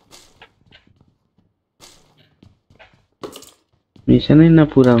 मिशन ही ना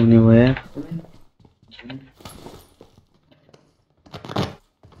पूरा होने वो यार।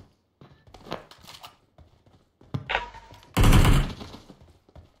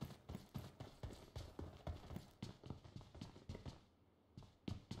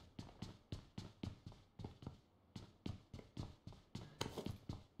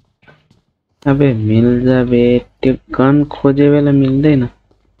 अबे मिल जाबे त्यो गन खोजे बेला मिल्दैन।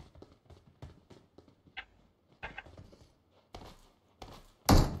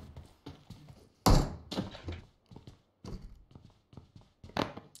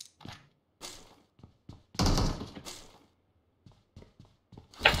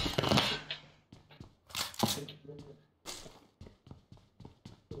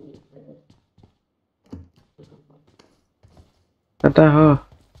 पता हो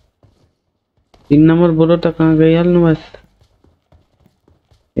 3 नंबर बोलो तो कहाँ गई हाल बस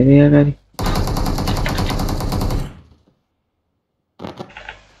तेरी गाड़ी।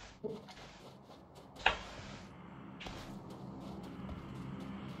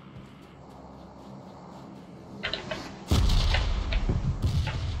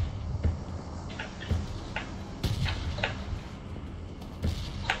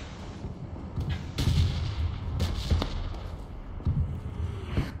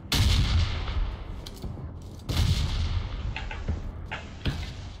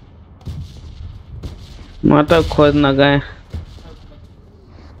 माता खोज न गए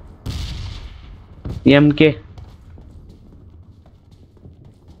एम के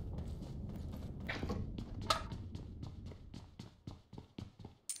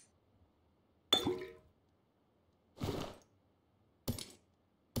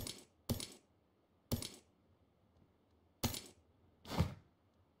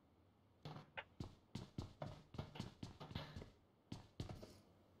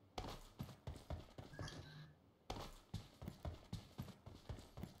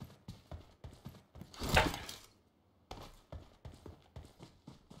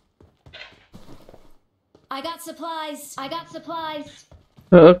I got supplies. I got supplies.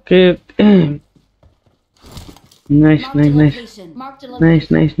 Okay nice Marked a nice nice location. Marked a nice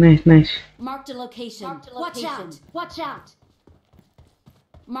location. Nice nice nice. Marked a location. Watch out. Watch out.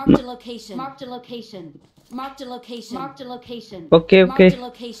 Marked a location. Marked a location. Marked a location. Marked a location. Okay okay Marked a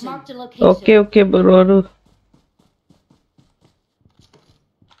location. Marked a location. Okay okay bro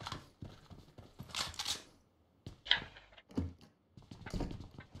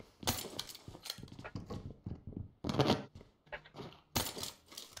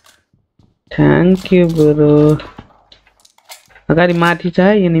thank you bro. अगाडि माथि छ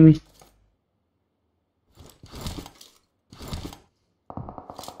है enemy.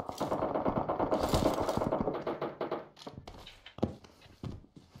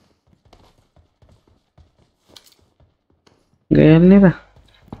 गइहाल्ने त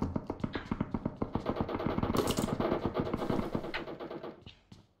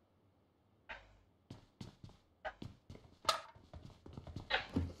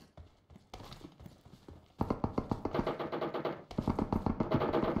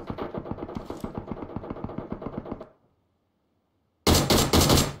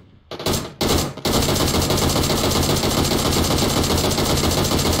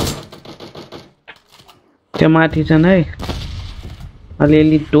त्यो माथि छन् है।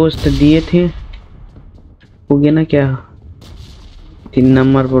 अलिअलि टोस्ट दिए थे पुगेन क्या 3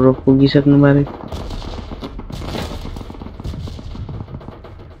 नंबर पर पुगिसक्नु बारे।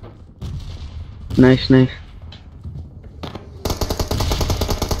 नाइस नाइस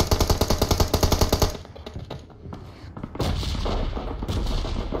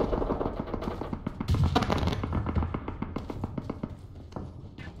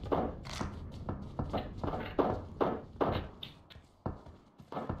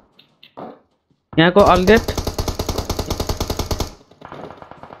यहाँ को अलडेट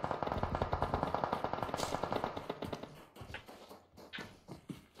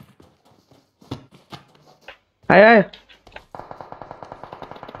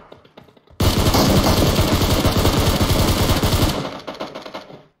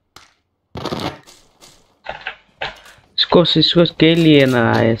कोसिसको केही लिएन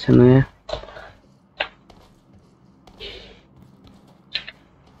आएछ नयाँ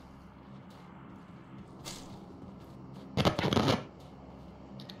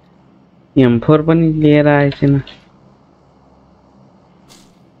M4 पनि लिएर आएछैन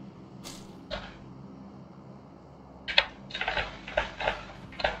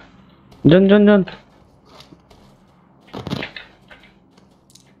जन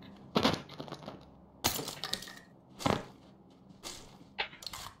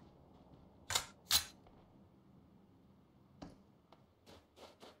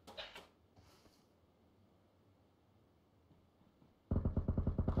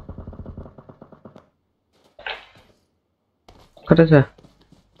कता छ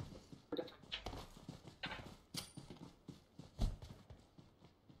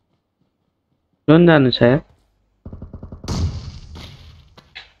जोन जानु छ यार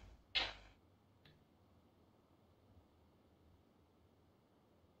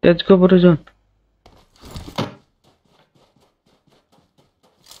त्यसको बरु जोन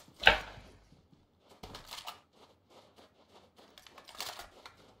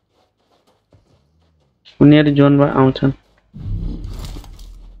उनीहरु जोनमा आउँछन्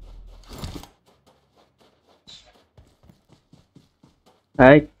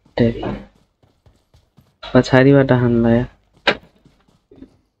हाइ तेरी पछाडीबाट हान्ला यार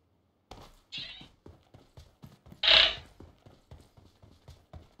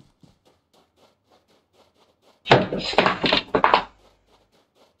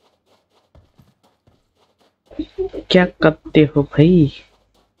क्या करते हो भाई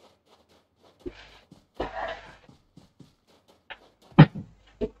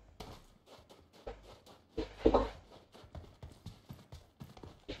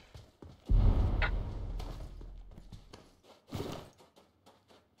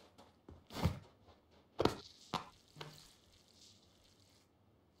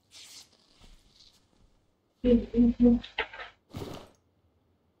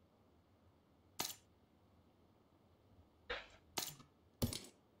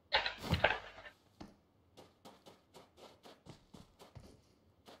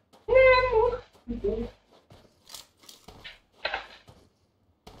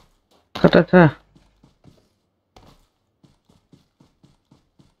कता छ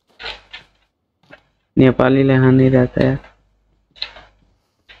नेपालीले हानिरहेछ यार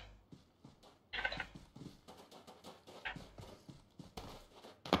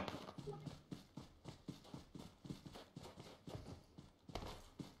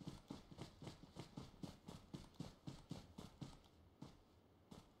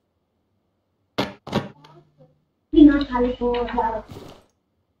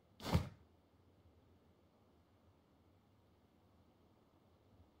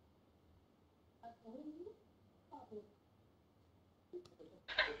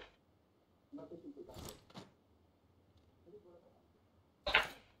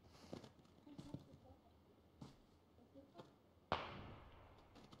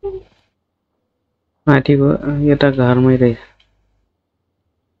माथिको एउटा घरमै रहेछ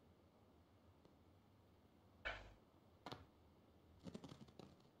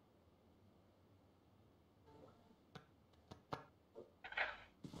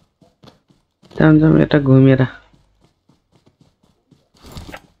जान्छौँ यता घुमेर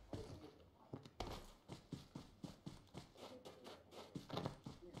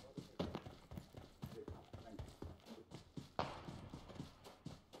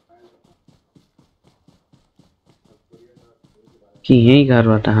कि यही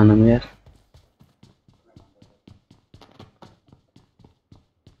घरबाट हानौँ यार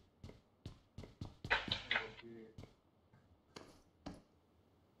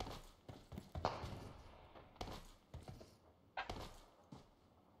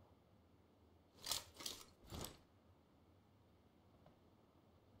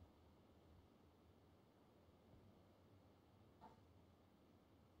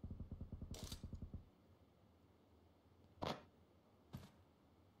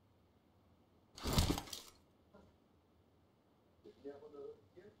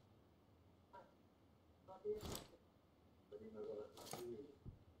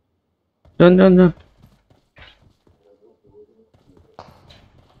जन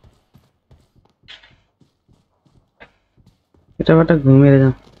यताबाट घुमेर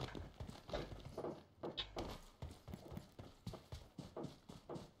जाउँ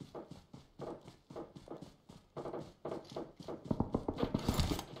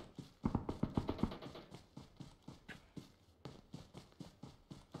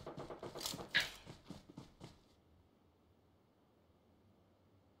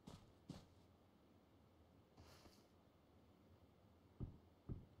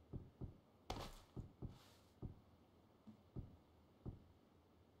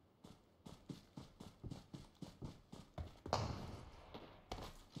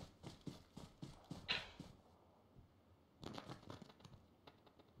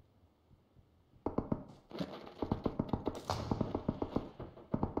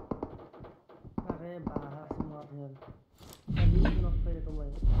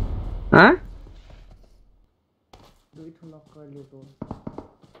हाँ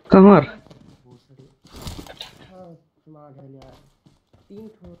कहाँ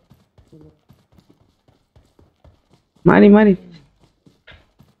मारी मारी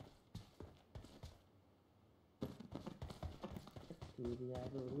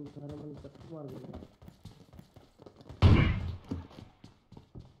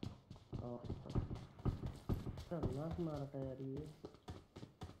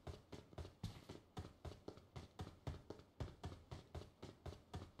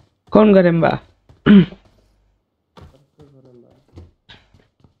कौन करे बा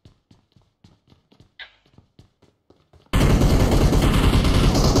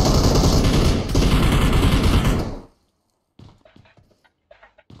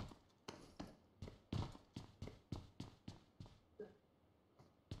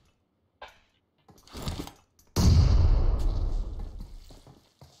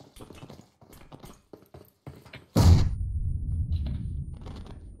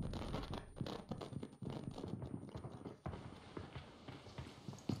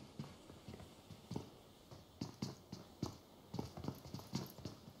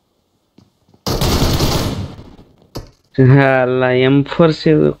हाला M4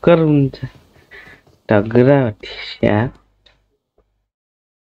 से करून टगरा यार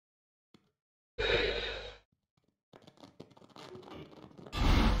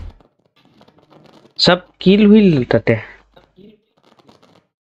सब किल हुई तते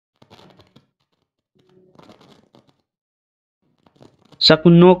सब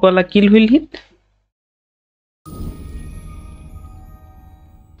नोक वाला किल हुई हित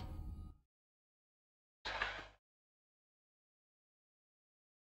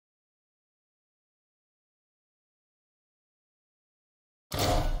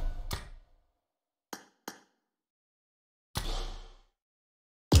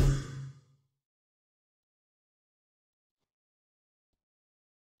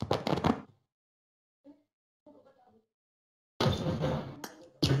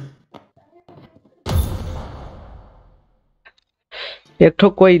एक ठो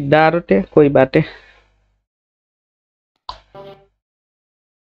कोई दारूटे कोई बाटे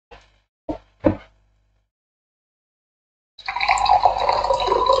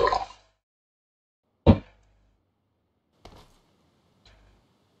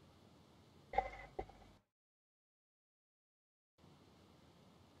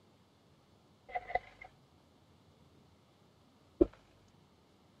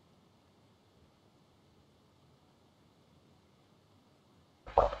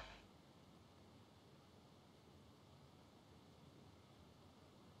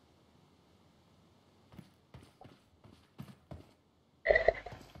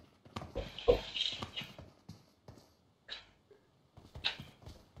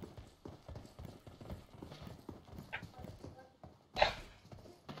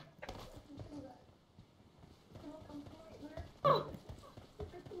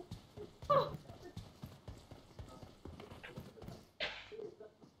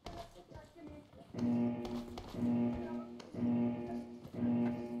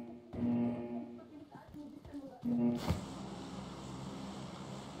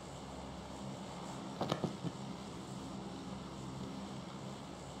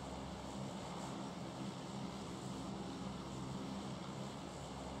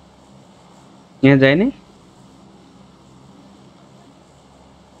यहाँ जाए नहीं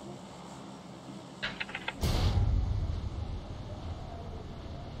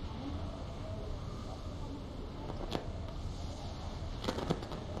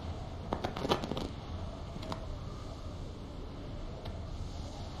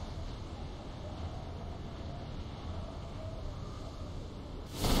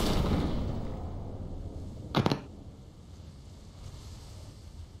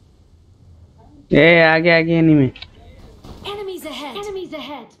ए आगे आगे enemy Enemies ahead! Enemies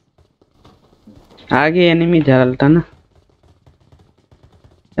ahead! आगे एनिमी झलता ना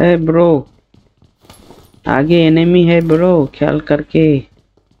ए ब्रो आगे एनिमी है ब्रो ख्याल करके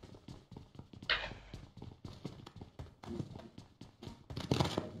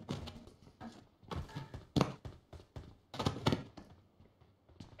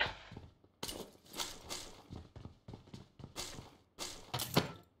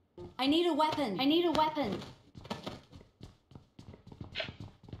I need a weapon! I need a weapon!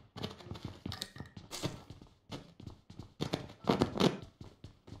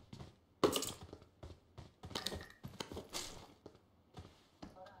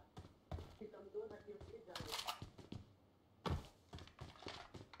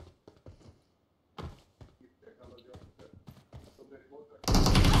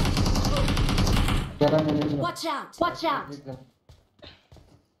 Watch out! Watch out!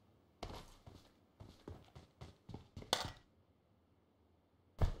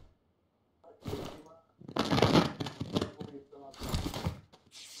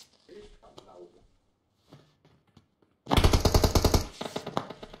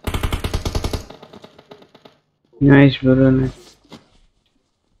 Nice, bro. Nice.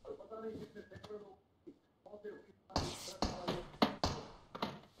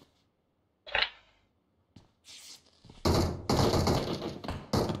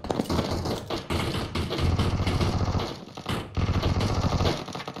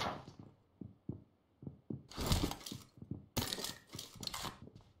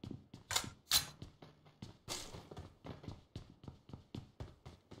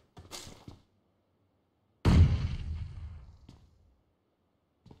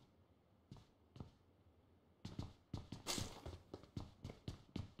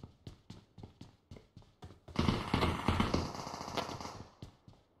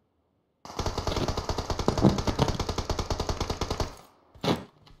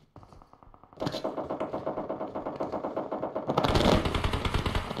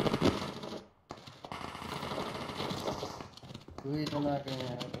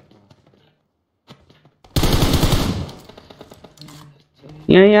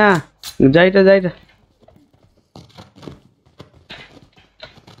 यहाँ जाइटा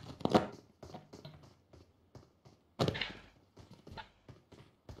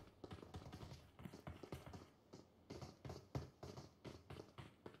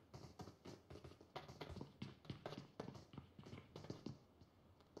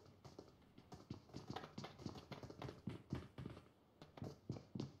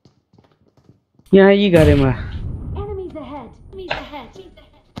यहाँ यी गरेमा Enemies ahead! Enemies ahead!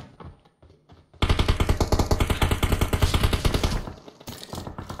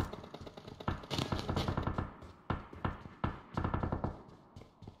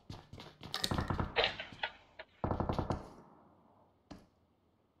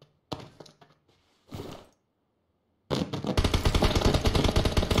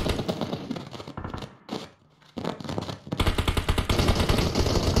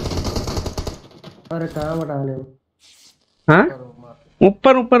 अरे कहाँबाट हाल्यो हाँ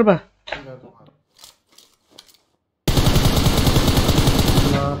ऊपर बा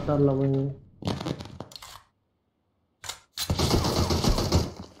मार्टर लगाउँ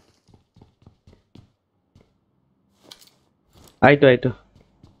आइटो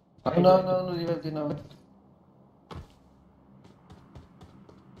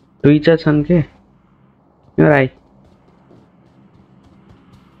दुईटा छन् के आइ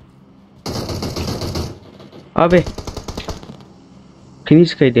अबे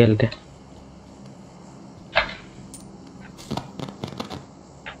फिनिश गरिदिहाल्थे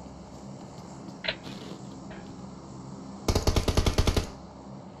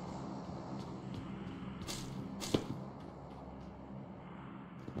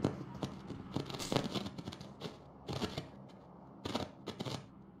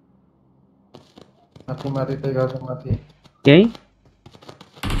माथि त्यही गाउँको माथि यही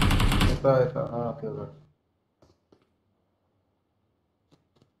यता त्यो घर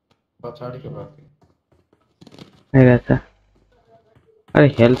पछाडिको माथि आइरहेछ अरे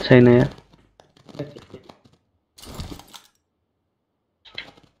हेल्थ छैन यार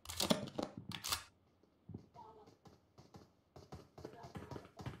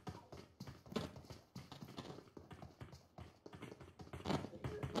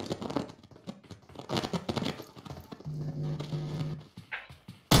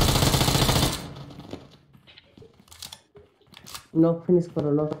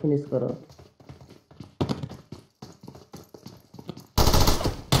नॉक फिनिश करो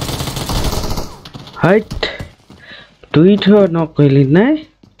हाइट दुईठो नक कहिले नै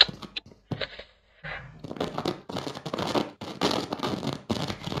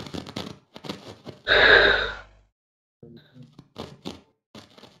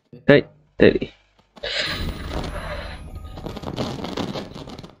तेरी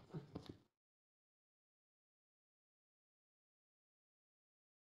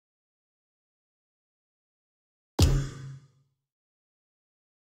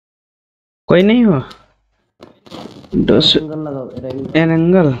कोई नहीं हो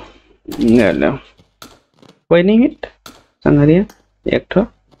एंगल कोई नहीं हिट संगरिया एक ठो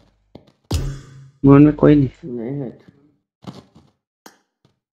मन में कोई नहीं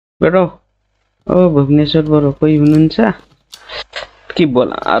बरो ओ भुवनेश्वर बरो कोही हुनुहुन्छ के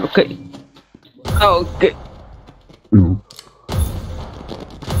बोला अर्कै ओके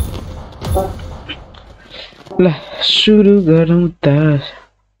ल सुरु गरौँ त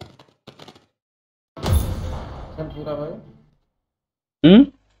पूरा भयो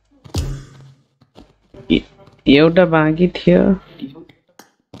एउटा बाँकी थियो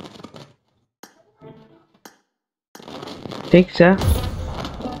ठिक छ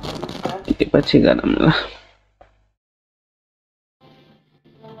पछि गरौँला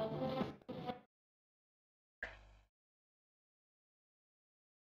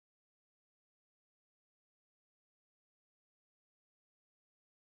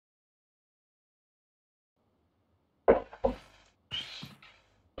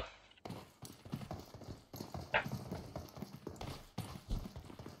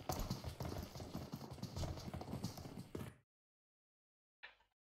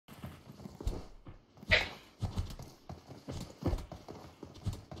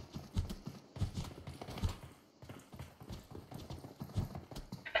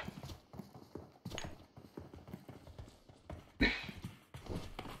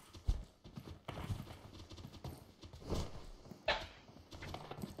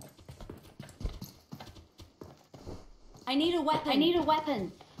I need a weapon. I need a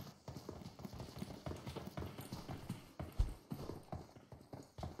weapon.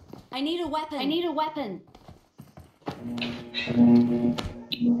 I need a weapon. I need a weapon.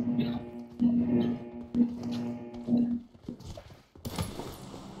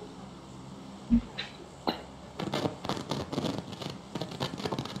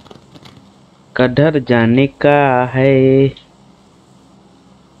 कधर जाने का है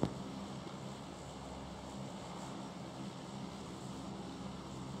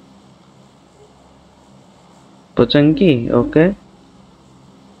पोचंकी ओके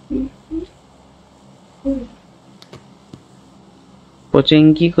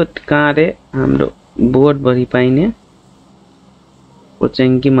पोचंकी को कहाँ रे हाम्रो बोट भरि पाइने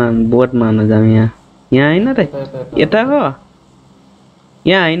पोचंकी मान बोट मार्न जाऊँ यहाँ हैन रे यता हो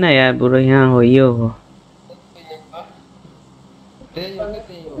यहाँ हैन यार बुढो यहाँ हो यो हो त्यही हो के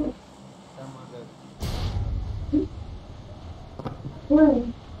त्यही हो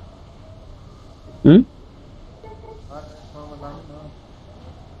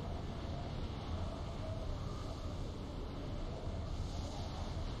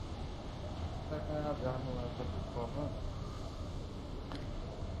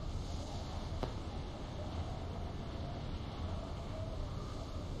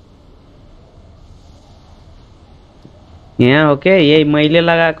यहाँ हो क्या यही मैले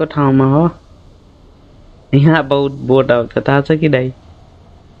लगाएको ठाउँमा हो यहाँ बहुत बोट आउँछ थाहा छ कि दाइ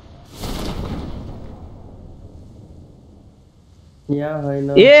यहाँ होइन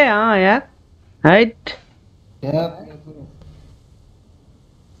ए अँ यार हाइट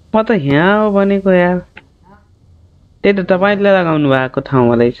म त यहाँ हो भनेको यार त्यही त तपाईँले लगाउनु भएको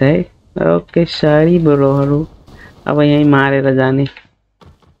ठाउँमा रहेछ है ओके सरी ब्रोहरू अब यहीँ मारेर जाने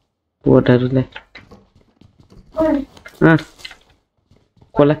बोटहरूलाई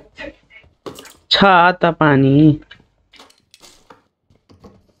खोला छ त पानी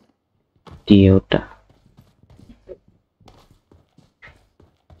एउटा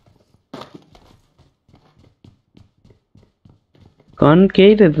कन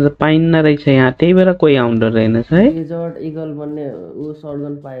केही त पाइन्न रहेछ यहाँ त्यही भएर कोही आउँदो रहेनछ है डेजर्ट इगल भन्ने ऊ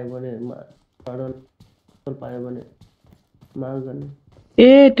सर्जन पायो भने सर्जन पायो भने माल गर्ने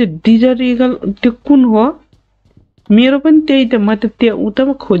ए त्यो डिजर्ट इगल त्यो कुन हो मेरो पनि त्यही त म त त्यो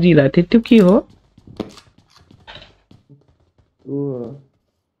उतामा खोजिरहेको थिएँ त्यो के हो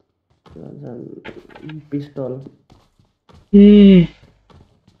पिस्टल ए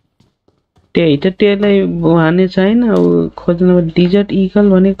त्यही त त्यसलाई भने छैन खोज्नु डिजर्ट इगल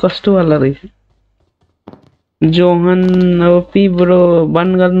भने कस्तो वाला रहेछ जोहन अब पी ब्रो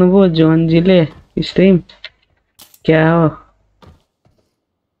बन्द गर्नुभयो जोहनजीले स्ट्रिम क्या हो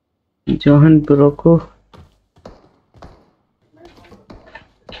जोहन ब्रोको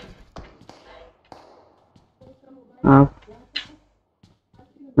आप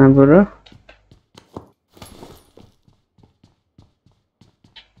ब्रो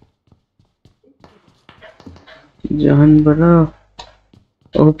जोहन ब्रो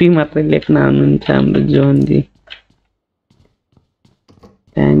ओपी मात्रै लेख्न आउनुहुन्छ हाम्रो जोहनजी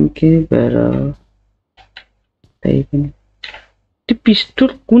थ्याङ्क यू ब्रो त्यही पनि त्यो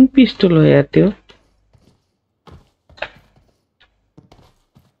पिस्टल कुन पिस्टल हो यार त्यो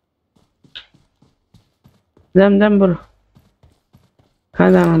जाम ब्रो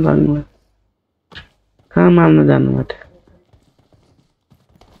कहाँ जानु लाग्नु कहाँ मार्न जानुभयो त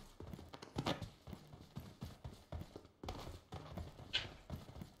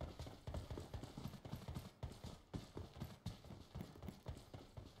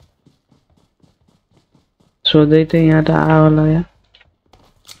सोधै त यहाँ त आयो होला यार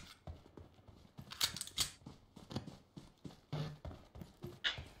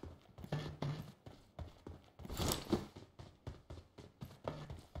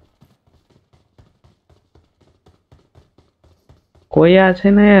कोही आएको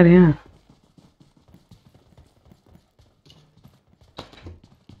छैन यार यहाँ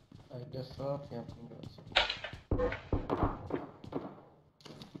अहिले सब यहाँ पुगिरहेछ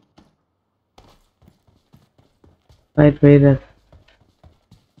फाइट भइरहेछ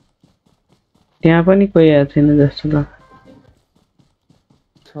त्यहाँ पनि कोही आएको छैन जस्तो लाग्छ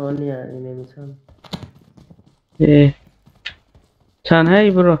छ नि एनिमी छन् ए छन् है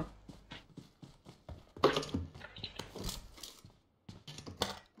ब्रो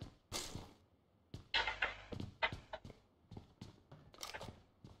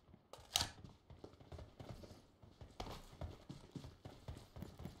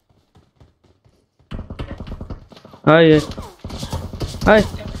हाय हाय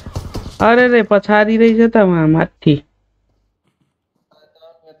अरे रे पछाडि रहेछ त उहाँ माथि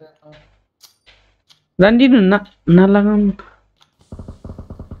रन्दिनु न नलगाउनु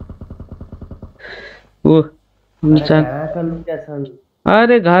ओ हुन्छ कहाँ लुका छन्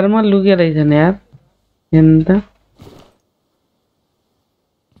अरे घरमा लुके रहेछन् यार हेर्नु त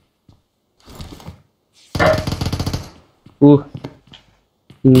ओ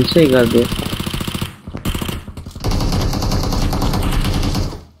हिंसै गर्दै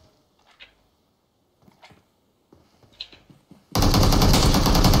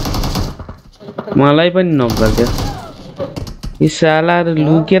मलाई पनि नक गर्दियो यी सालाहरु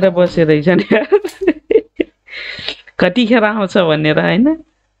लुकेर बसेर रहेछन् यार कतिखेर आउँछ भनेर हैन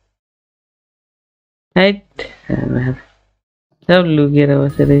हैट सब लुकेर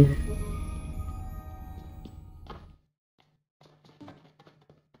बसेर रहेछ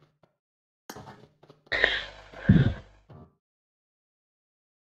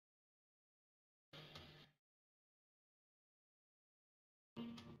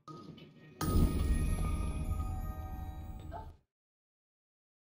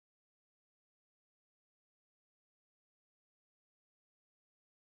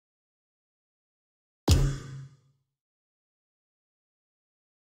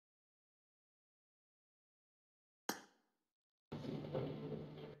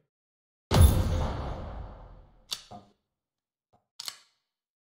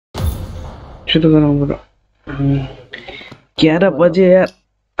शुरू गरौँ ब्रो 11 बजे यार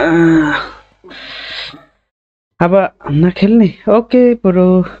अब नखेल्ने ओके ब्रो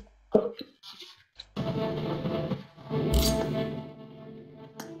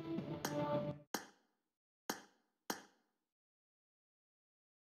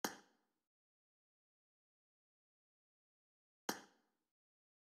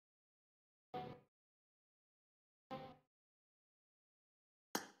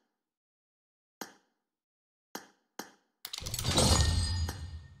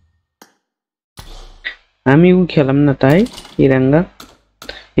हामी उ खेलौँ न त है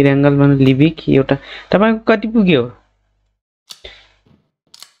इराङ्गल भने लिभिक एउटा तपाईको कति पुग्यो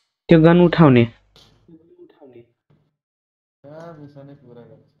त्यो गन उठाउने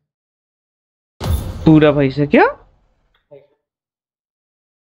पुरा भइसक्यो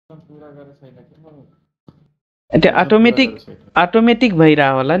त्यो अटोमेटिक भइरा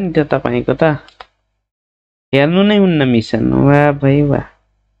होला नि त्यो तपाईको त हेर्नु नै हुन्न मिसन वाह भाइ वाह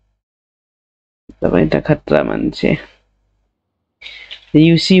तपाई त खतरा मान्छे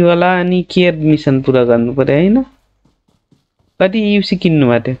युसी वाला अनि केयर मिसन पुरा गर्नु पर्यो हैन कति युसी किन्नु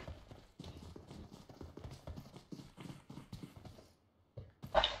भएको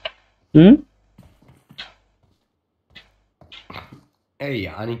थियो এই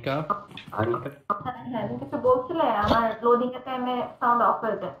আনিকা কিছু বলছিলে আমার লোডিং এর টাইমে সাউন্ড অফ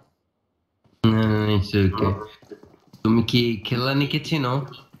হয়ে যায় ইটস ওকে তুমি কি খেলানিকে চিনো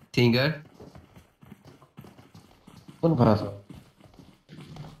সিঙ্গার কোন ভাষা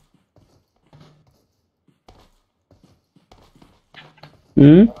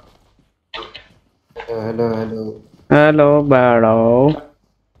हेलो बाडो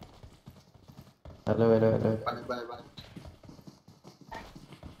हेलो बाय बाय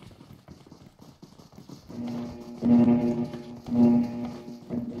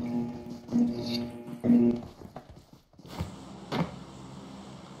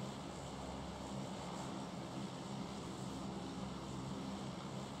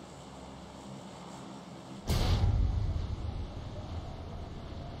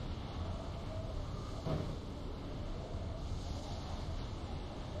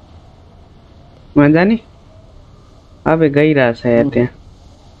मजा नहीं अबे गइरहेछ यार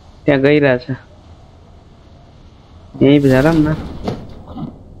त्यहाँ गइरहेछ यही बजारम ना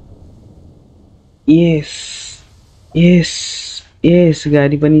यस यस यस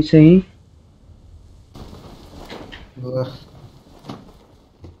गाडी पनि छ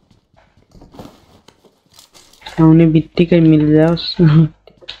है आउने बित्तिकै मिल जाओस्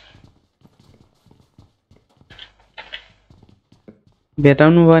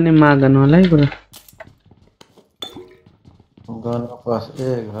भेटाउनु भयो भने मागन होला है ब्रो गन को पास ए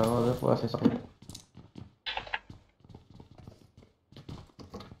घर में पास है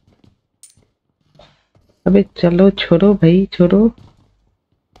अबे चलो छोड़ो भाई छोड़ो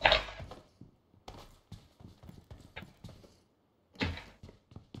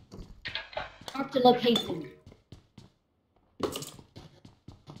Marked a location.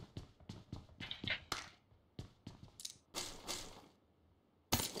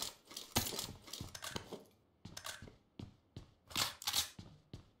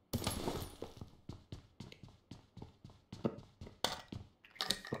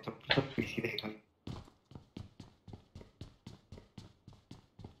 पीछे देखा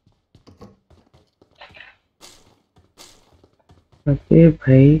अबे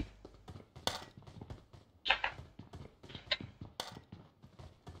भाई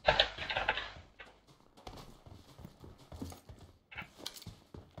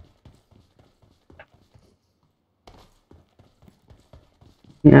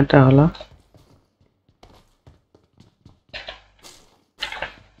यहाँटा होला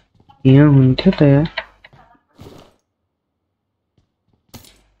यहाँ हुन्थ्यो त यार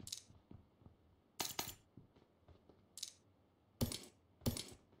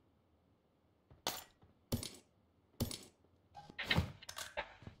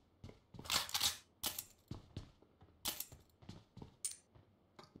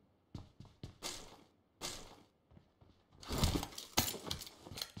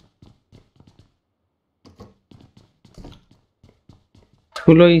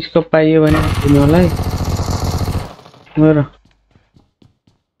ठुलो स्कोप पाइयो भने दिनु होला है र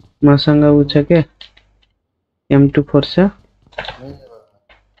मसँग उ छ के M24 छ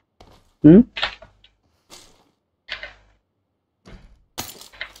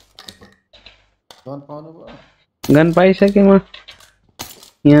गन पाइसके म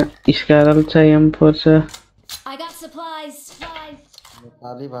यहाँ स्कारल छ M4 छ I got supplies.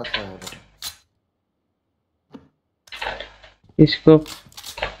 नेपाली भाषा है स्कोप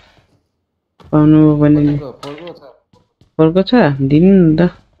पाउनु भने फर्को छ दिनु नि त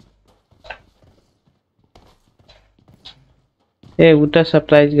ए उता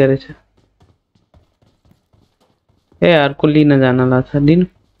सरप्राइज गरेछ ए अर्को लिन जान लाग्छ दिनु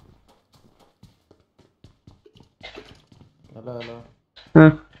हेलो हेलो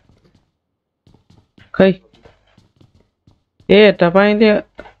खै ए तपाईले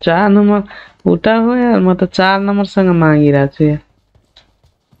 4 नम्बर उता हो यार म त 4 नम्बर सँग मागिरहेको छु यार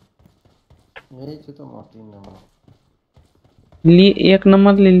यही छु त म 3 नम्बर ली 1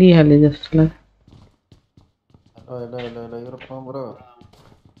 नम्बरले लिहाले जस्तो लाग्छ hello hello hello Europe bro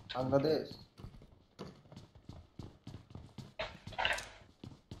Bangladesh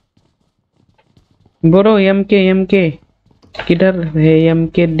bro MK किधर है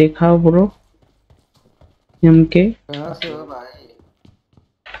एमके दिखाओ ब्रो एमके कहाँ से हो भाई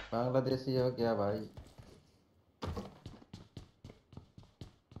बांग्लादेशी हो क्या भाई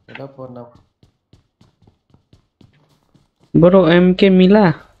मेरा फोन नंबर ब्रो एमके मिला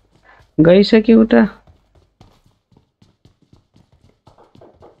गई सके उठा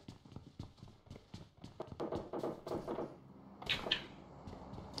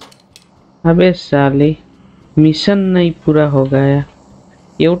अबे साले मिशन नहीं पूरा हो गया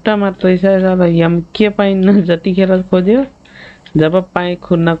एउटा मात्रै छ साला एमके पाइन जतिखेर खोज्यो जब पाए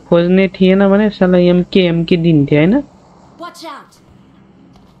खुन्न खोज्ने थिएन भने साला एमके दिन्थ्यो हैन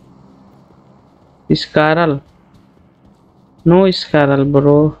स्कारल नो स्कारल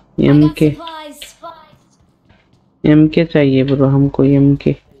ब्रो एमके चाहिए ब्रो हमको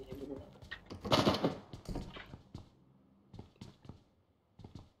एमके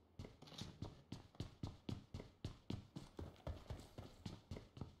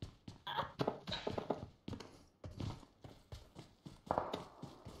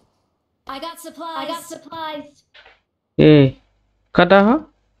I got supplies. ए कता हो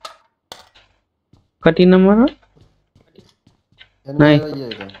कति नम्बर हो नहीं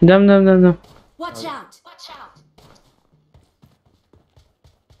जम Watch out.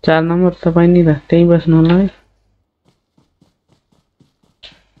 4 नम्बर तपाई नि र त्यही बस्नु होला है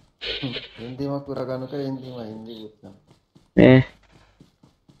हिन्दीमा कुरा गर्नुकै हिन्दीमा हिन्दी बुझ्छ ए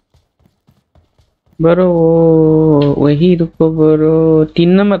बरो वही रुको बरो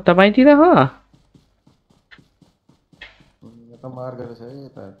 3 नम्बर तपाईतिर हो त मार गरेछ है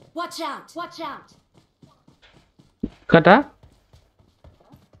त Watch out. कता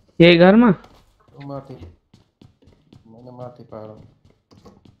यही घरमा माथि मैंने माथि पारो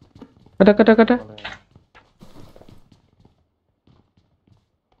कता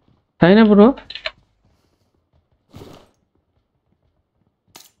छैन ब्रो।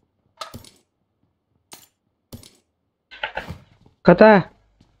 कता?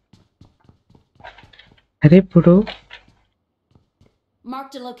 अरे ब्रो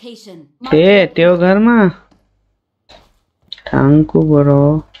Marked a location. ए त्यो घरमा ठाङको ब्रो।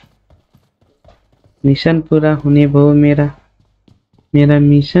 मिशन पूरा हुने भयो मेरा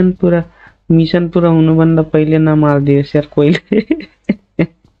मिशन पूरा हुनुभन्दा पहिले नमार्दियो यार कोइले।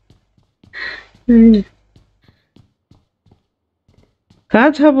 कहाँ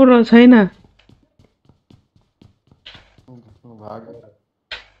छ ब्रो? छैन।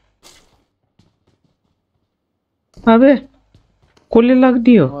 अबे कसले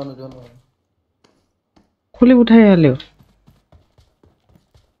लगिदियो? कसले उठाइहाल्यो?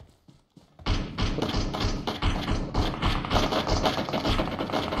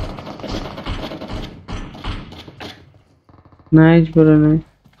 Nice bro nice.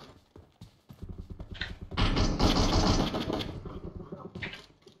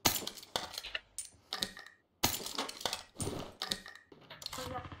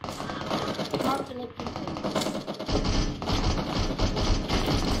 Marked a location.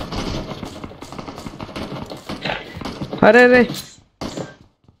 अरे रे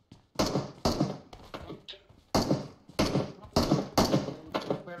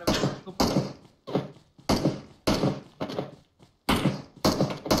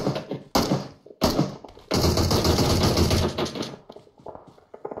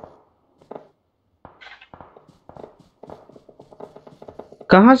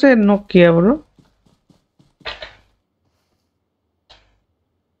कहाँ से नॉक किया ब्रो?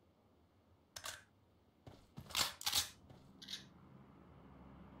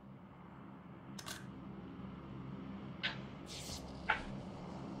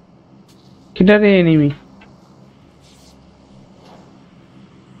 किधर है enemy?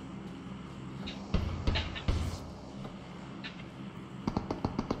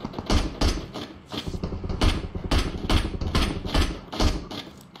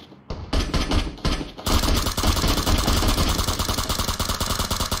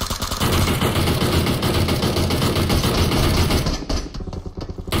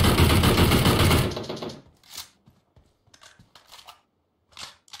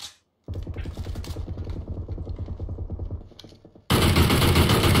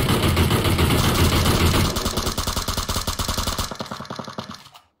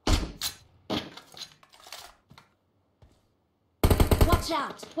 Watch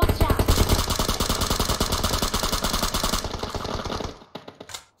out! Watch out!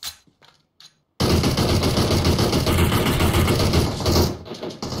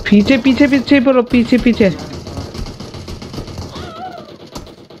 पीछे पीछे पीछे ब्रो, पीछे पीछे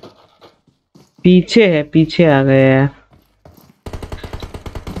पीछे है, पीछे आ गए हैं,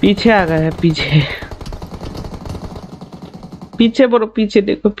 पीछे आ गए हैं, पीछे पीछे ब्रो, पीछे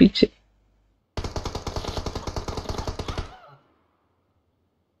देखो पीछे।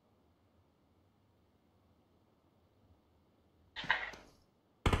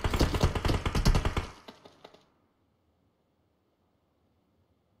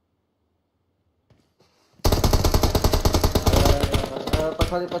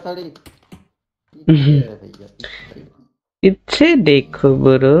 पछाड़ी पीछे देखो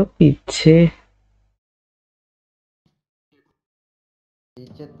ब्रो, पीछे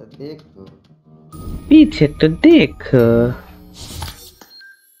पीछे तो देखो, पीछे तो देखो।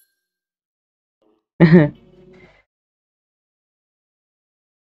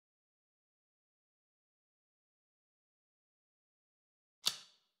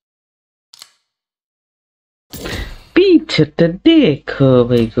 पीछे तो देखो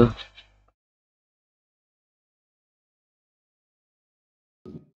भाई को।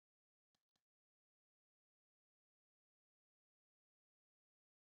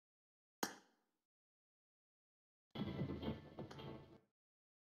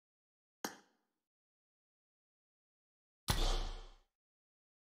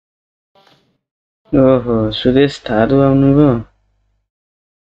 ओहो सुरेश थारू आउनुभयो।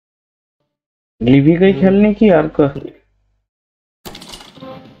 लिभीकै खेल्ने कि अर्को?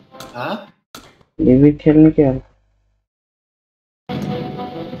 लिभी खेल्ने कि अर्को?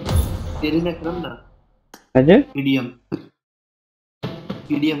 तेरी में खेलम ना। हजुर मीडियम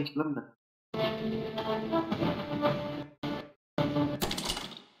खेलम ना।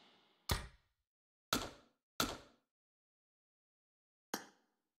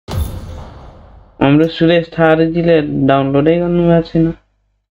 हाम्रो सुरेश थारूजीले डाउनलोडै गर्नु भएको छैन।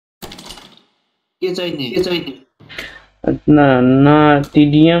 के चाहिए? न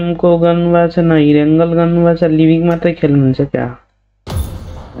टिडिएम को गर्नु भएको छ, न इरेंगल गर्नु भएको छ, लिभिङ मात्रै खेल्नुहुन्छ क्या?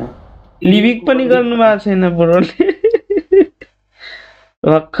 लिभिक पनि गर्नु भएको छैन ब्रोले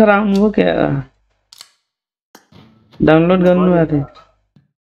भर्खर आउनुभयो क्या डाउनलोड गर्नु भएको थियो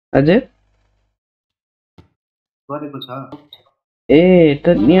अझै गरेको छ ए त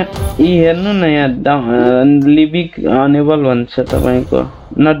यहाँ हेर्नु न यहाँ लिभिक अनेबल भन्छ तपाईको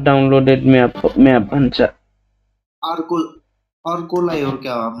नट डाउनलोडेड म्याप भन्छ अर्कोलाई हो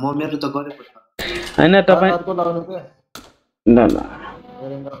क्या म मेरो त गरेको छ हैन तपाई अर्को लाउनु के ल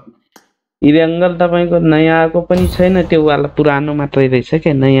इरेंगल तपाईको नयाँ आएको पनि छैन त्यो वाला पुरानो मात्रै रहेछ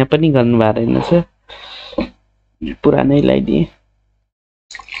के नयाँ पनि गर्नु भएको रहेनछ पुरानै लगाइदिए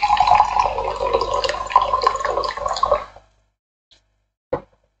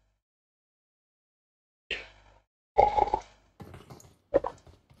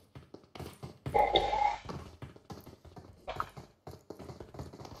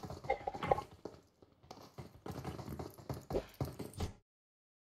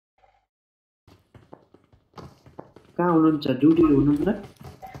कहाँ हुनुहुन्छ ड्युटी हुनुहुन्छ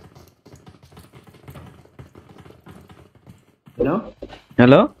हेलो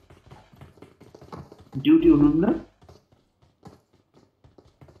हेलो ड्युटी हुनुहुन्छ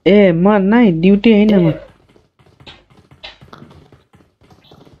ए म नै ड्युटी हैन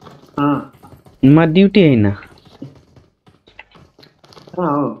म ड्युटी हैन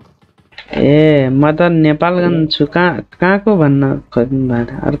हो ए म त नेपालगञ्ज छु कहाँको भन्न खोज्नु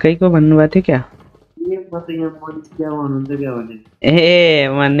भएको अर्कैको भन्नुभएको थियो क्या ए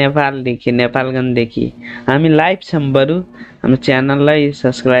म नेपालदेखि नेपालगञ्जदेखि हामी लाइभ छौँ बरु हाम्रो च्यानललाई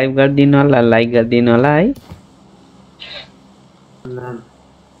सब्स्क्राइब गरिदिनु होला लाइक गरिदिनु होला है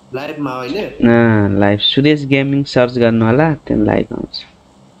लाइभमा अहिले लाइभ सुरेश गेमिङ सर्च गर्नु होला त्यहाँ लाइभ आउँछ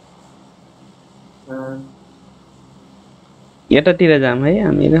यतातिर जाम है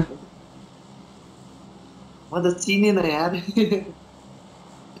हामीहरू म त चिनेन यार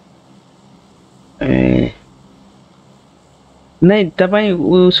नै तपाईँ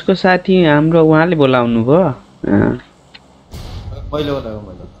उसको साथी हाम्रो उहाँले बोलाउनु भयो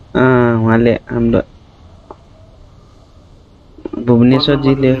उहाँले हाम्रो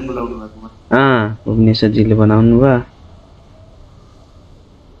भुवनेश्वरजीले भुवनेश्वरजीले बनाउनु भयो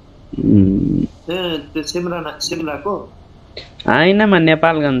त्यो सिमराको होइन म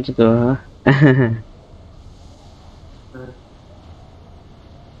नेपालगञ्जको हो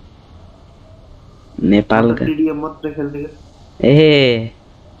नेपालका ए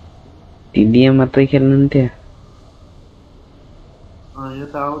टिडिएम मात्रै खेल्नुहुन्थ्यो यो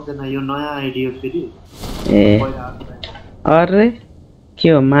त आउँदैन यो नयाँ आइडी हो फेरि ए अरे के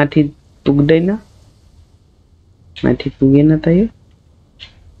हो माथि पुग्दैन माथि पुगेन त यो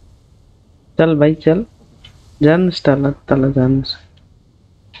चल भाइ चल जानुहोस् तल तल जानुहोस्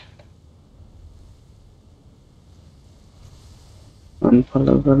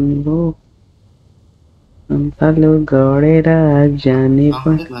अनफलो गर्नुभयो अनफलो गरेर जाने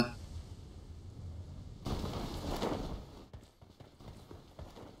पनि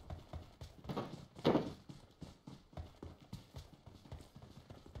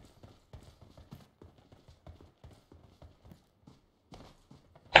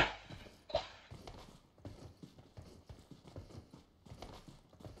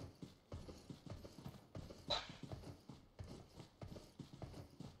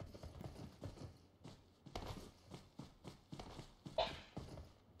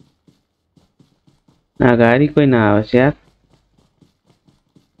अगाडि कोही नआओस् यार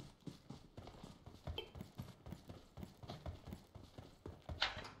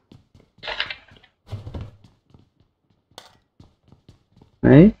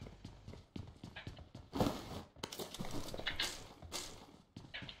है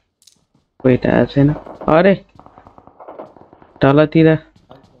कोही त आएको छैन अरे तलतिर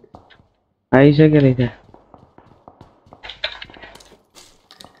आइसक्यो रहेछ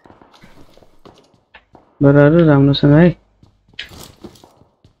बराबर राम्रोसँग है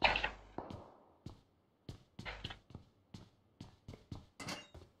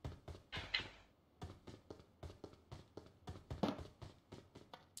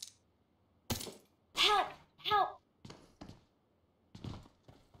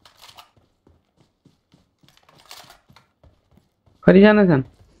कति जाना छन्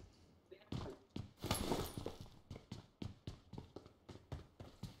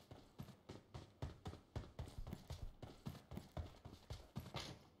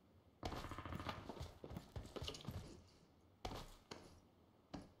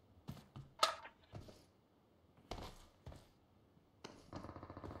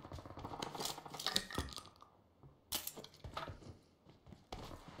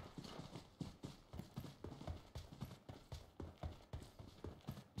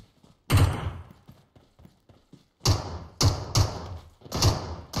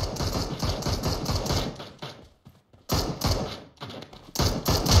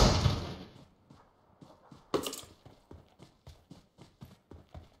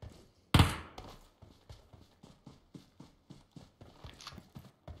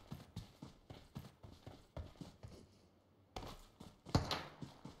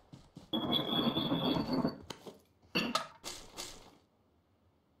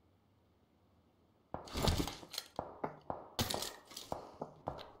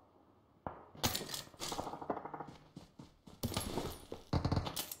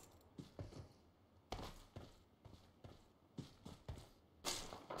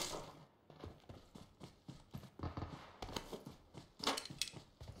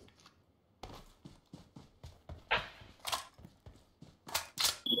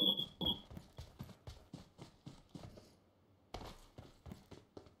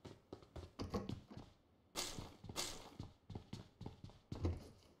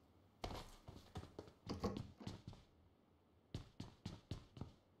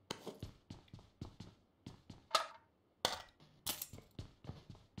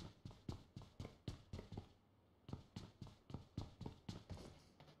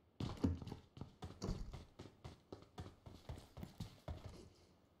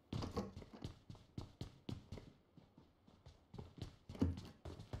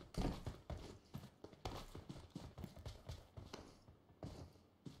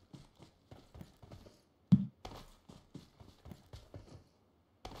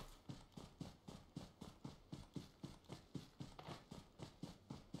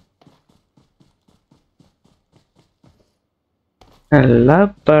Hello,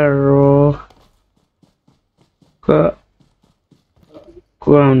 bro.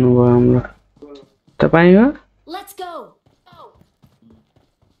 को आउनुभयो हाम्रो तपाईँ हो Let's go.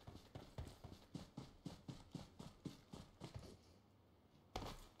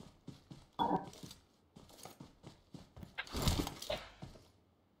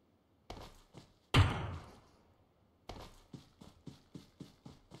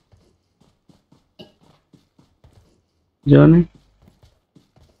 जोन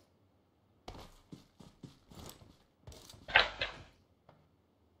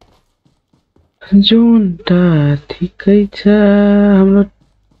जोन त ठिकै छ हाम्रो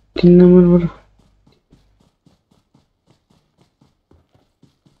 3 नम्बरबाट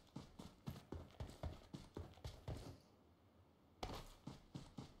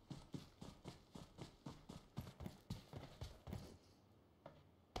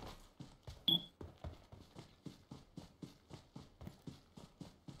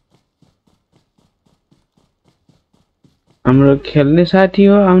हाम्रो खेल्ने साथी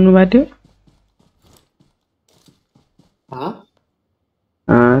हो आउनु बाट्यो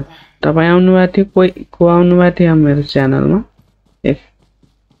तपाईँ आउनु बाट्यो को आउनु बाट्यो मेरो च्यानलमा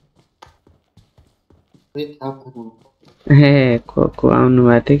हे को आउनु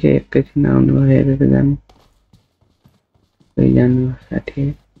बाट्यो के एकैछिन आउनु भयो हेरेर जानु कोही जानु साथी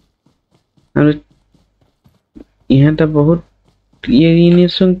हाम्रो यहाँ त बहुत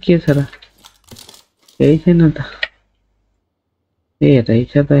यिनीसँग के छ र केही छैन त ए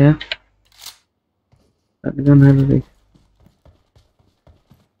रहेछ त यहाँ शटगनहरु रहेछ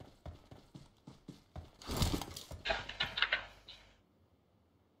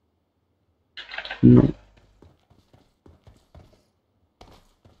No.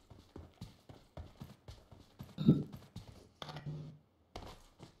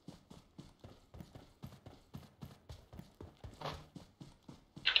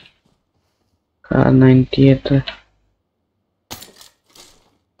 Car 98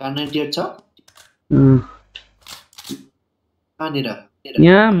 Car 98 छ कहाँनिर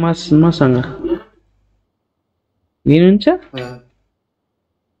यहाँ मसँग लिनुहुन्छ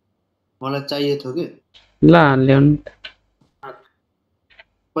मलाई चाहिएको थियो के ल ल्याउनु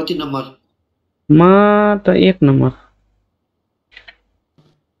कति नम्बर म त 1 number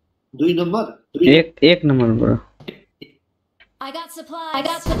 2 number 1 number bro I got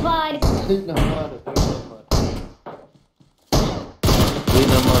supplies. 3 number 2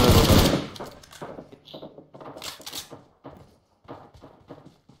 number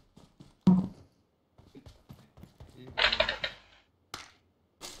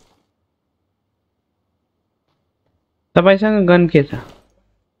तपाईसँग गन के छ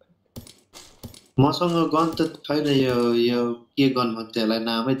मसँग गन त छैन यो के गन भन्छ त्यसलाई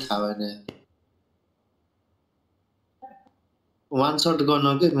नामै थाहा भएन वान शट गन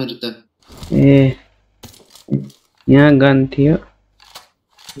हो के मेरो त ए यहाँ गन थियो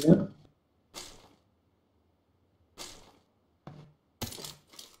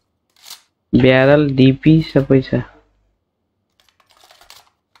ब्यारल डीपी सबै छ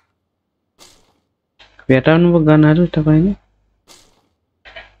भेटाउनु भयो गनहरु तपाईले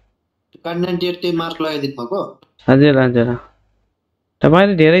कार 98 त्यही मार्क लगाइदिनु भएको हजुर हजुर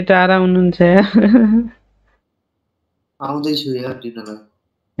तपाईले धेरै टाढा हुनुहुन्छ आउँदै छु यार दिनलाई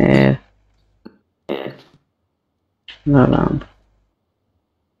ए ल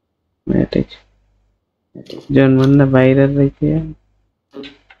मेटेक जोन भन्दा बाहिर रहेछ यार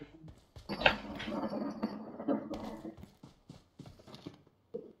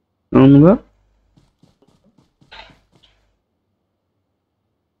आउनुभयो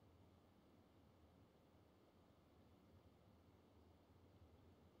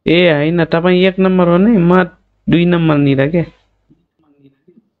ए हैन तपाई 1 नम्बर हो नि म 2 नम्बर निरा के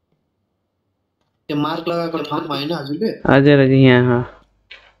त्यो मार्क लगाएको ठाउँमा हैन हजुरले हजुर हजुर यहाँ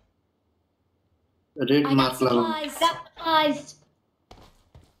रेड मार्क लगाउनु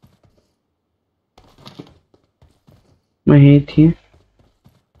म यही थिएँ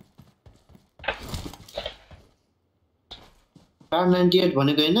कार 98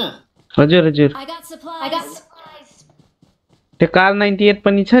 भनेको हैन हजुर हजुर I got supplies. त्यो कार 98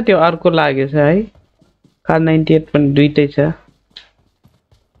 पनि छ त्यो अर्को लागेछ है कार 98 पनि दुईटै छ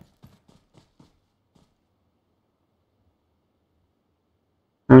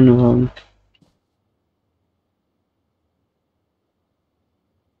अनुभव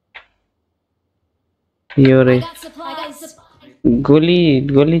यो रे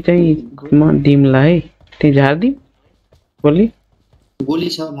गोली चाहिँ म दिमला है त्यही झार्दिम गोली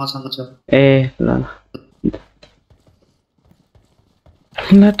छ मसँग छ ए ल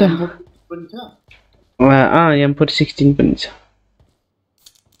ल त पनि छ M416 पनि छ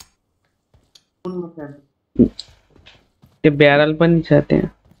कुनमा फ्यान त्यो ब्यारल पनि छ त्यहाँ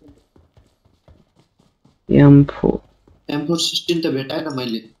M4 M416 त भेटाएन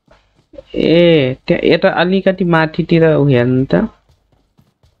मैले ए त्यहाँ यता अलिकति माथितिर हेर्नु त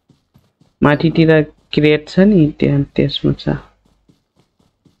माथितिर क्रेट छ नि त्यहाँ त्यसमा छ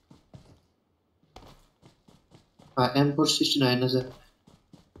M416 हैन सर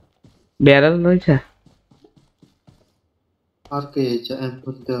ब्यारल रहेछ अर्कै छ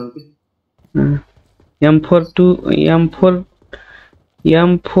M4 त हो कि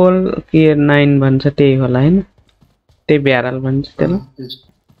M4 के 9 भन्छ त्यही होला हैन त्यही ब्यारल भन्छ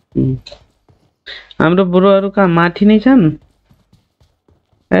त्यसलाई हाम्रो ब्रोहरु कहाँ माथि नै छन्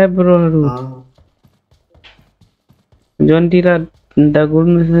ए ब्रोहरु जोनतिर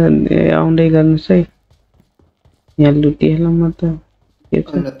दगुर्नु आउँदै गर्नुस् है यहाँ लुटिहालौँ म त के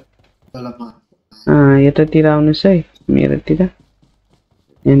छ यतातिर आउनुस् है मेरोतिर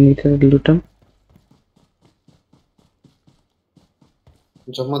यहाँनिर लुटौँ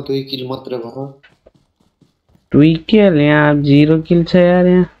जम्मा 2 किल मात्र भयो 2 किल यहाँ 0 किल छ यार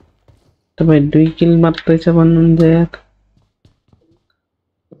यहाँ तपाईं 2 किल मात्रै छ भन्नुहुन्छ यार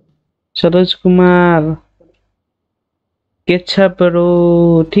सरोज कुमार के छ ब्रो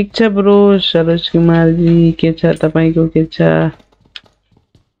ठीक छ ब्रो सरोज कुमार जी के छ तपाईको के छ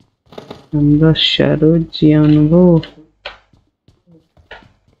हाम्रो सरोज जी आउनुभयो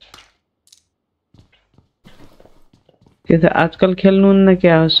के छ आजकल खेल्नुहुन्न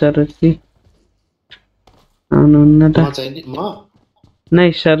क्या हो सरोज जी आउनुहुन्न त नै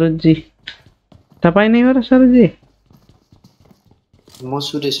सरोज जी तपाई नै हो र सरोज जी म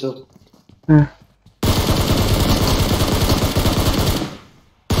सुरेश हो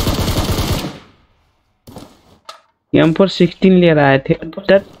M416 लिएर आए थे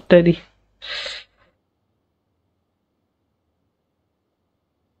टट्टरी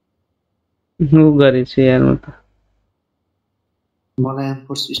नु गरेछ यार म त मलाई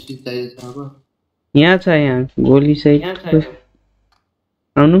M416 चाहिएको छ अब यहाँ छ यहाँ गोली सहित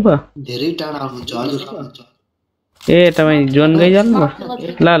आउनु भयो धेरै टाढा आउनुहुन्छ हजुर ए तपाई जोन गइहाल्नु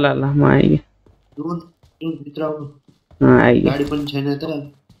भयो ल ल ल म आइगे जोन भित्र आउनु आइगे गाडी पनि छैन त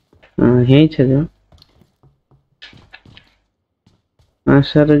यही छ जोन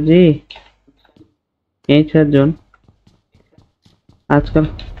सर जी यही छ जोन आजकल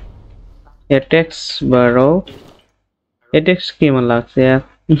एटेक्स बढो एटेक्स केमा लाग्छ यार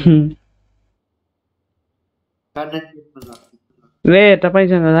रे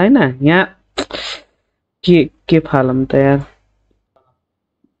तपाईसँग हैन यहाँ के फालम त यार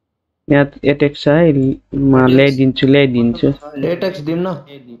यहाँ एटेक्स छ है म ल्याइदिन्छु एटेक्स दिम न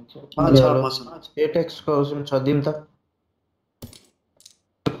एटेक्स को छ दिम त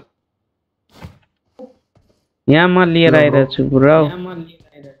यहाँ म लिएर आइरहेको छु ब्रो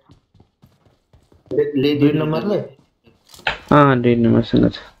 2 नम्बरले 2 नम्बरसँग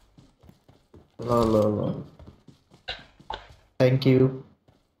छ ल थ्यांक यू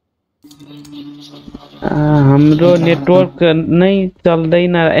हाम्रो नेटवर्क नै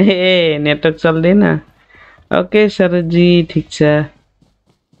चल्दैन ए नेटवर्क चल्दैन ओके सर जी ठीक छ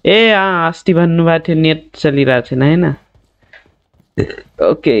ए अस्ति भन्नुभएको थियो नेट चलिरहेको छैन हैन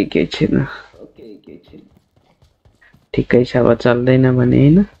ओके के छैन ठिकै छ अब चल्दैन भने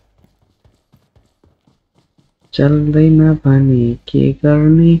हैन चल्दैन भने के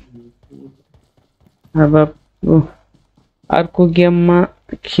गर्ने अब अर्को गेममा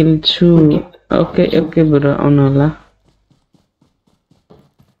खेल्छु ओके ब्रो आउनु होला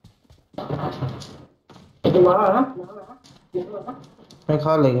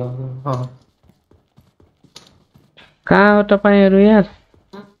खा लेगा कहाँ हो तपाईहरु यार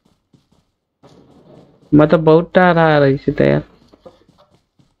म त बहुत टाढा रहेछु त यार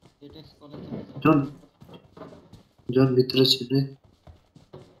जोन भित्र छिने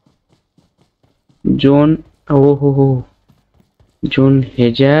जोन ओहो जोन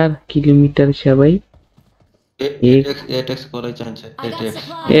 1000 किलोमिटर छ भाइ एटेक्स कोले चाहिन्छ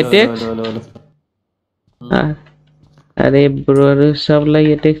एटेक्स अरे ब्रो सबलाई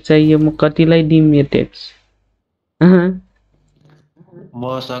एटेक्स चाहिए म कतिलाई दिम एटेक्स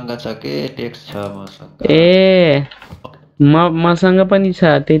मसँग छ के एटेक्स छ मसँग ए मसँग पनि छ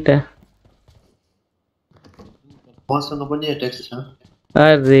त्यही त मसँग पनि एटेक्स छ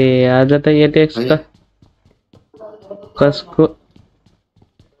अरे आज त एटेक्स त कसको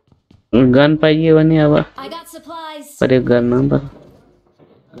गन पाइयो भने अब प्रयोग गर्न पर्छ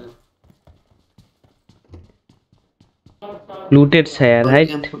लुटेड छ यार हाइट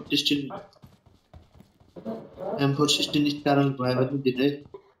M416 स्टारल भयो भने दिदै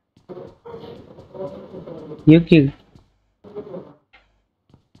यो के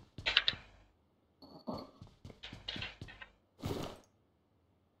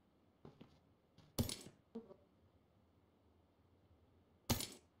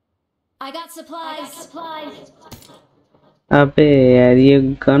I got supplies. अबे यार ये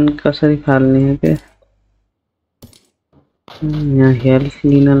गन कसरी फाल्ने है के यहाँ हेल्थ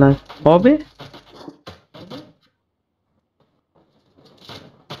लिन लाग अबे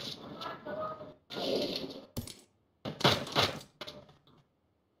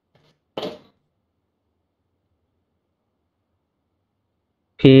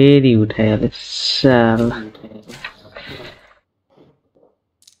फेरि उठायो साला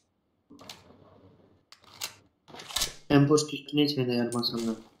एम्पो स्टिक नै छैन यार मसँग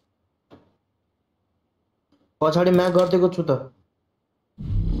पछाडी म्याक गर्दिएको छु त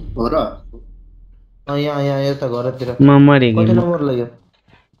हो र यहाँ यहाँ यता घरतिर म मरि कति गएँ नम्बर लाग्यो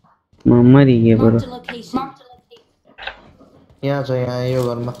म मरि गएँ बरु यहाँ छ यहाँ यो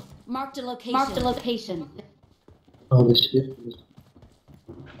घरमा Marked a location.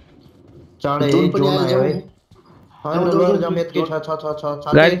 चाँडै जोन आयो है हैन लर जाम यतकै छ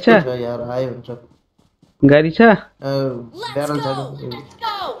गाडी छ यार आयो हुन्छ गाडी छ ब्यारल छ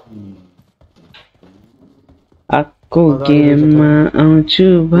आको गेममा आउँछु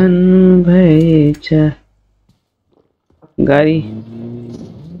भन्नु भएछ गाडी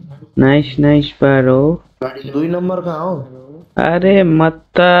नाइस बारो 2 नम्बर कहाँ हो अरे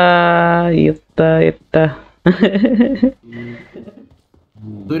मत यता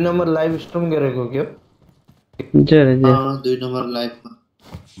 2 नम्बर लाइभ स्ट्रिम गरेको के जरा 2 नम्बर लाइभमा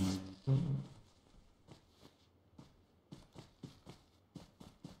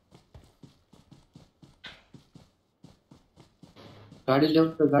गाडी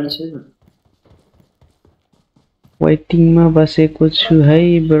ल्याउनु त गाडी छैन वेटिङमा बसेको छु है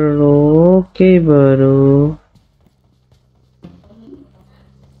ब्रो के ब्रो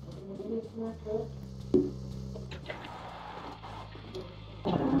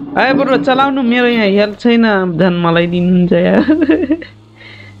आए ब्रो चलाउनु मेरो यहाँ हेल्थ छैन धन मलाई दिनुहुन्छ यार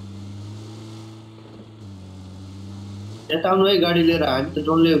यता आउनु है गाडी लिएर हामी त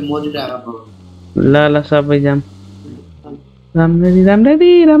डोनले मरिरहेको ल सबै जाम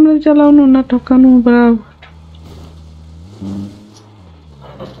राम्ररी चलाउनु नठोक्कानु ब्रो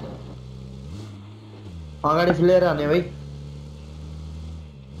अगाडि फ्लेयर हाने भाइ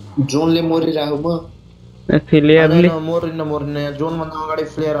जोनले मरिरहेको म फ्लेयरले मरिन जोन भन्दा अगाडि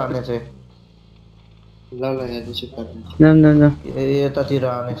फ्लेयर हाने छ ल यहाँ चाहिँ काट्नु जाम यतातिर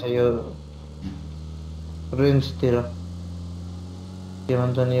हाने छ यो रेन्जतिर के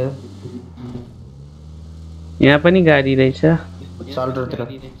भन्छ नि यो यहाँ पनि गाडी रहेछ साल्टरतिर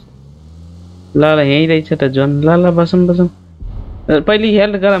ल यही रहेछ त जोन ल बसौँ पहिले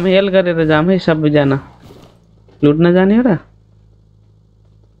हेल्थ गरेर जाम है सबैजना लुट्न जाने हो र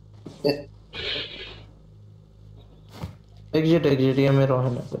एग्जिट यहाँ मेरो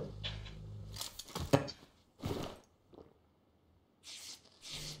हैन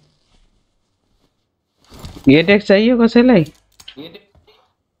गेटेक्स चाहियो कसैलाई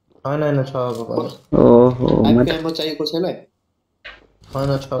हैन छ अब ओहो आइपिएम चाहियो कसैलाई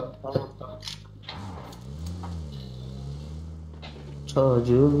हैन छ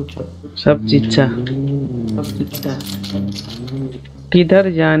सब चीज छ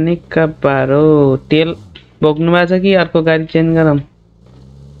किधर जाने का बारो तेल बोक्नु भएको छ कि अर्को गाडी चेन्ज गरौँ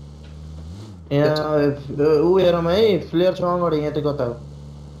यहाँ उ हेरौँ है फ्लेयर छ अगाडि यहाँ त कता हो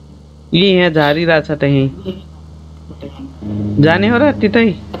यहाँ झारिरहेछ त यहीँ जाने हो र त्यतै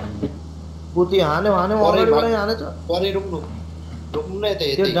पुती हान्यो अगाडिबाट हाने छ परे रोक्नु न यता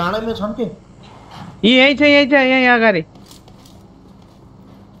त्यो डाँडामा छन् के यही छ यही अगाडि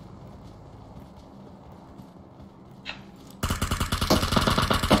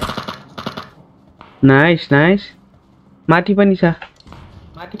नाइस माथि पनि छ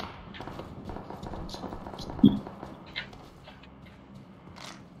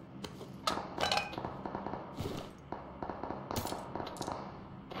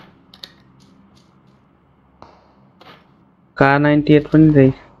कार 98 पनि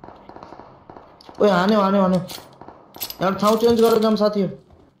रहेछ ओए हान्यो यार ठाउँ चेन्ज गरेर जाम साथी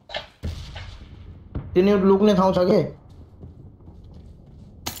तिनीहरु लुक्ने ठाउँ छ के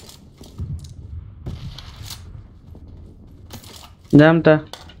जाम त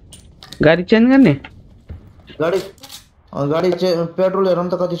गाडी चेन्ज गर्ने गाडी पेट्रोल हेरौँ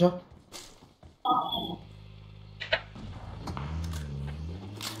त कति छ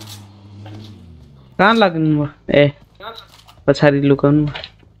कहाँ लाग्नु ए पछाडि लुकाउनु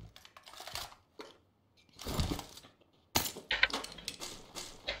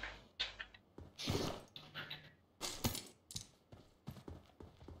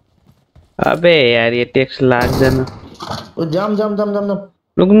अबे यार ये टैक्स लाग्दैन ओ जाम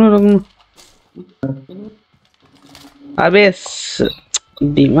रुक्नु अबे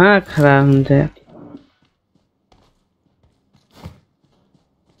दिमाग खराब हुन्छ यार।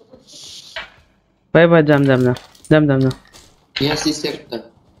 भाइ भाइ जाम जाम जाम जाम जाम जाम यहाँ सिस्टम त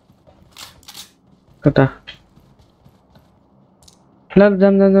कता ल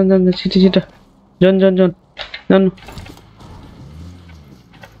जाम जाम जाम जाम छिटो छिटो John John John John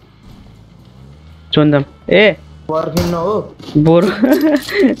John जाम ए पर्खिन्न हो बोर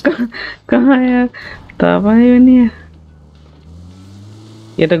कहाँ यार तपाईँ पनि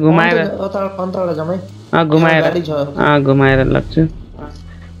यो त घुमाएर अन्तबाट जम्मै घुमाएर गाडी छ घुमाएर लाग्छु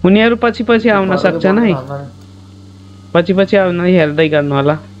उनीहरू पछि पछि आउन सक्छन् है पछि पछि आउन हेर्दै गर्नु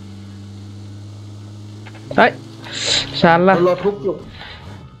होला है साला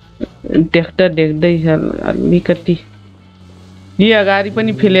देख्दा देख्दै अलिकति यी अगाडि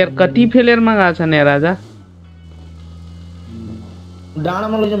पनि फेलियर कति फेलियरमा गएको छ नि राजा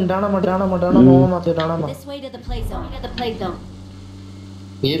डाँडामा लैजाउँ डाँडामा माथि डाँडामा This way to the play zone. To the play zone.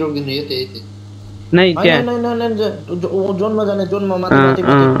 यही रोकिनु यतै नहीं क्या जोनमा जाने जोनमा माथि माथि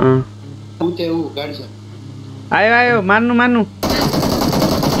ऊ त्यो ऊ गाडी छ आयो आयो मान्नु मान्नु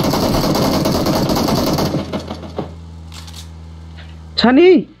छ नि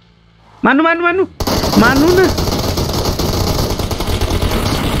मान्नु मान्नु मान्नु मान्नु न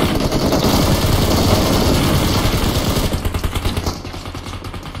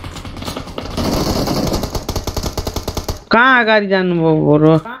कहाँ अगाडि जानुभयो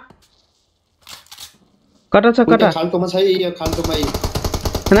बोरो कता छ कता खाल्टोमा छ यो खाल्टोमा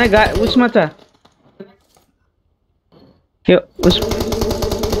नै उसमा छ यो उस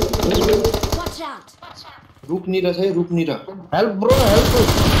रुकनिर छ रुकनिर हेल्प ब्रो हेल्प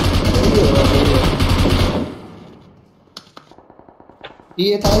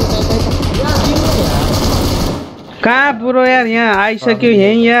कहाँ ब्रो यार यहाँ आइसक्यो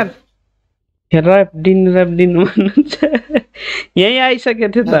यही यार रैप दिन भन्नुहुन्छ यही आइसक्यो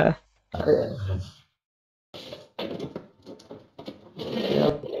थियो त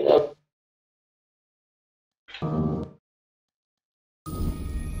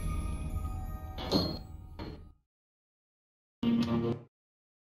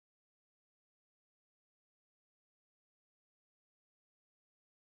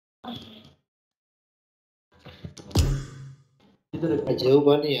जेउ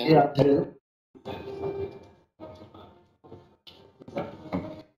पनि यार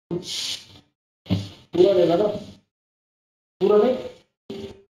पूरा ले ला पूरा नहीं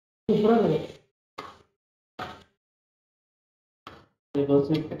पूरा ले देखो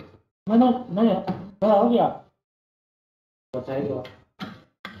से नहीं हो गया बताइए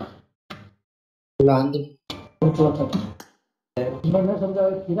लांद मैंने समझा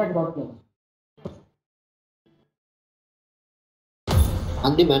सीधा की बात कर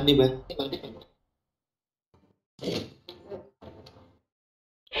आंधी माननी मैं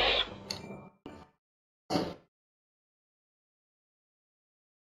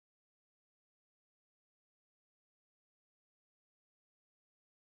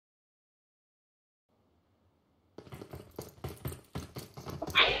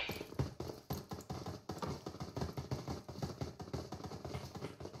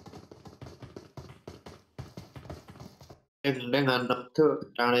dengan dokter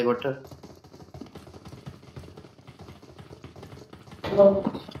tanai water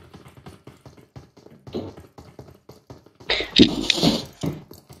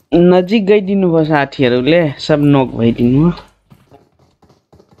नजिक गइदिनु भयो साथीहरुले सब नोक भइदिनु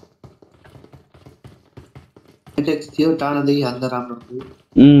त्यो टाढादेखि हान्दा राम्रो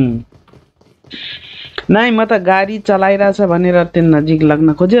नाइ म त गाडी चलाइराछ भनेर त्यो नजिक लाग्न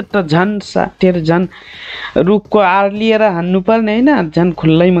खोजे त झन् साथीहरु झन् रुखको आर लिएर हान्नु पर्ने हैन झन्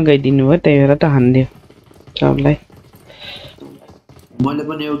खुल्लैमा गइदिनु भयो त्यही भएर त हान्दियो सबलाई मैले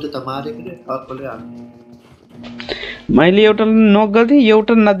पनि एउटा त मारेको रे अर्कोले हान्नु मैले एउटा नोक गल्थे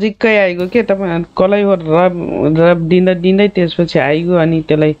एउटा नजिककै आइगयो के तपाई कलै रब दिँदा दिँदै त्यसपछि आइगयो अनि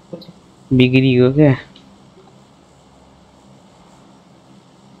त्यसलाई बिग्रियो के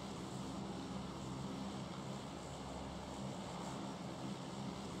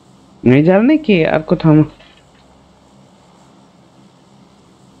नहीं जाने कि अर्को ठाउँमा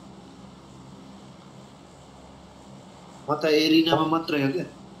म त एरिनामा मात्र हो के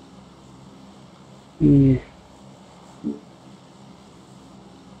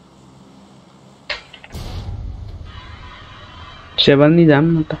सेवन नहीं जाम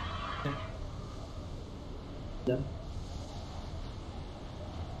न त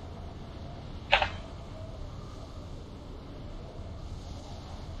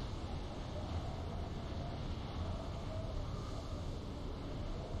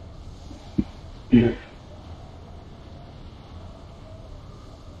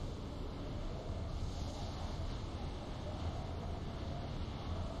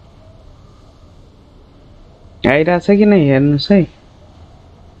आइरहेछ कि नै हेर्नुहोस् है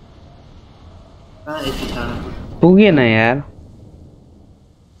कहाँ यति टाढा पुगेन यार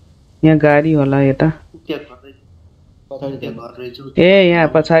यहाँ गाडी होला यता त्यहाँ घर रहेछ त्यहाँ घर रहेछ ए यहाँ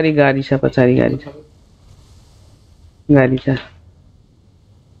पछाडि गाडी छ पछाडि गाडी छ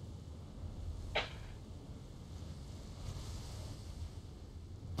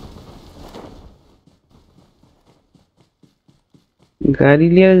गाडी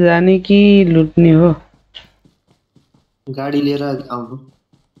लिएर जाने कि लुट्ने हो गाडी लिएर आउनु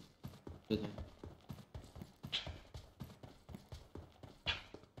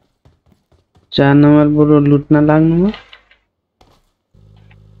 4 नम्बर बरु लुट्न लाग्नु हो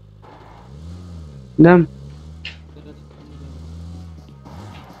दाम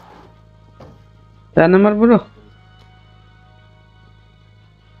 4 नम्बर बरु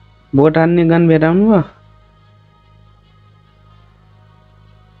बोट हान्ने गन भेटाउनु भयो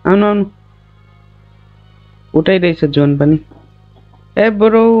आउनु आउनु उठाइरहेछ जोन पनि ए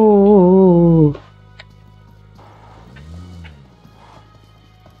ब्रो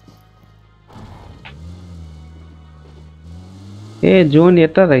ए जोन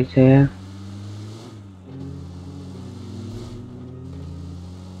यता रहेछ यार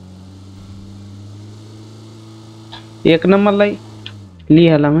एक नम्बरलाई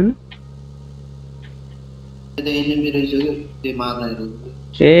लिइहाल मन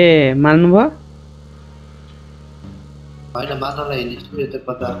ए मार्नु भयो होइन मार्नलाई हिँड्छु यो त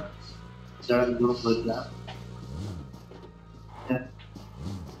कता जडा ग्रुप भइला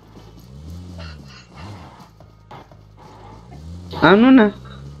आउनु न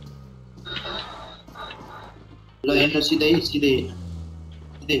ल हेर्नु सिधै सिधै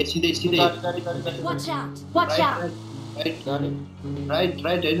सिधै सिधै Watch out! Watch out! Right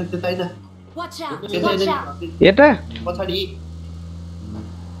right हैन त्यता हैन Watch out! Watch out! यता पछाडी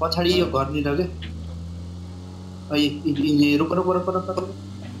पछाडी यो घर नि लगे ए रुक रुक रुक रुक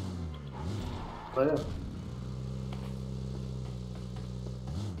भयो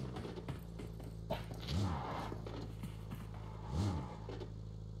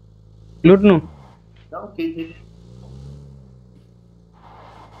लुट्नु जाऊ के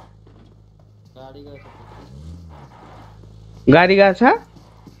गाडी गएको छ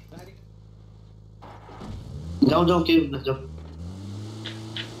जाऊ जाऊ के हुन्न जाऊ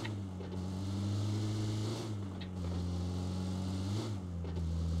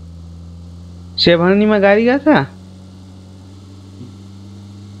सेभनीमा गाडी गएको छ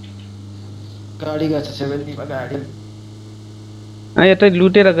गाडी गएको छ 70 मा गाडी यतै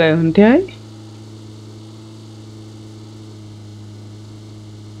लुटेर गए हुन्थ्यो है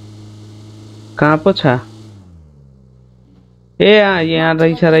कहाँ पो छ ए यहाँ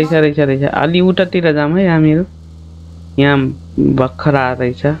रहेछ अलि उतातिर जाऊँ है हामीहरू यहाँ भर्खर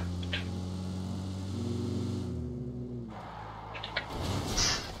रहेछ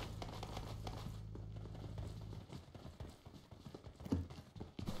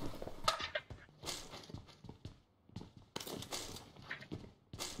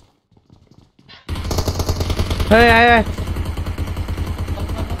आए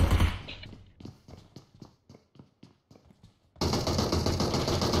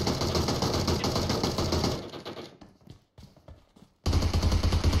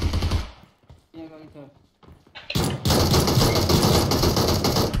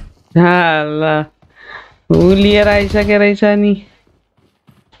ला ऊ लिएर आइसके रहेछ नि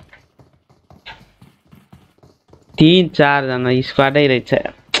 3-4 जना स्क्वाडै रहेछ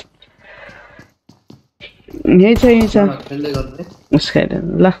यही छ उसकै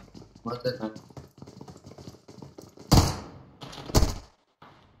ल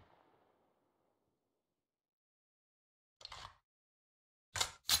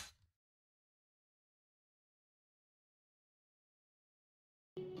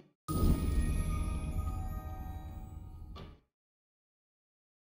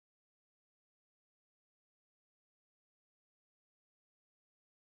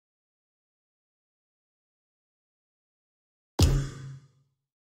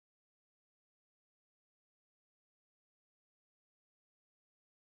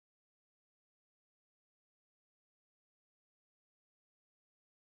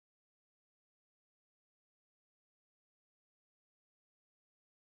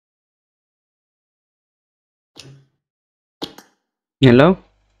हेलो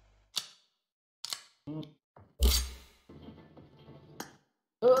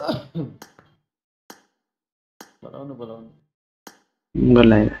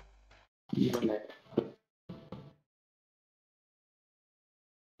बोलाए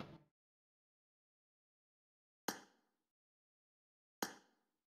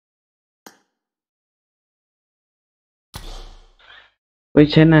कोही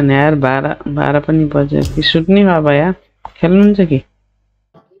छैन नि यार 12 पनि बज्यो कि सुत्ने बाबा यार खेल्नुहुन्छ कि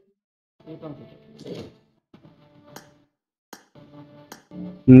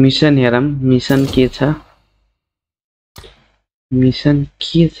मिसन हेरौँ मिसन के छ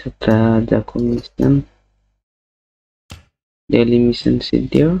त आजको मिसन डेली मिसन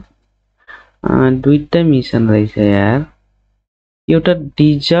सिद्धियो दुईटा मिसन रहेछ यार एउटा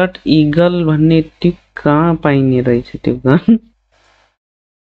डिजर्ट इगल भन्ने त्यो कहाँ पाइने रहेछ त्यो गन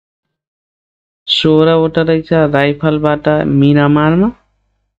 16 वटा रहेछ राइफलबाट मिरामारमा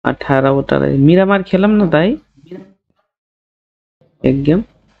 18 वटा रहेछ मिरामार खेलौँ न त है एक गेम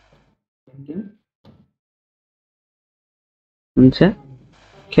हुन्छ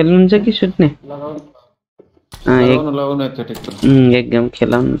खेल्नुहुन्छ कि सुत्ने एक गेम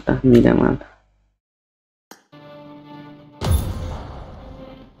खेलौँ न त मिरामार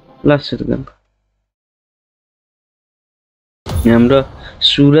ल सुरु गर्नु हाम्रो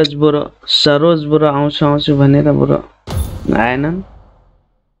सूरज बरो सरोज बरो आउँछु भनेर बरो आएनन्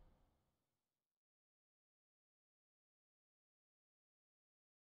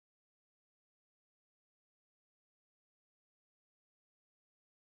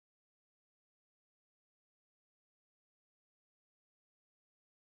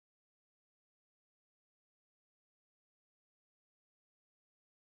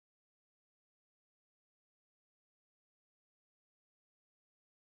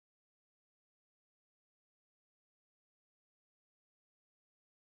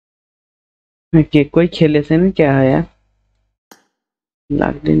के कोही खेले छैन क्या हो यार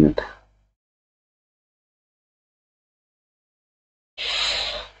लाग्दैन त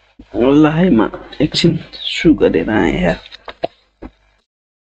ल है म एकछिन सु गरेर आएँ यार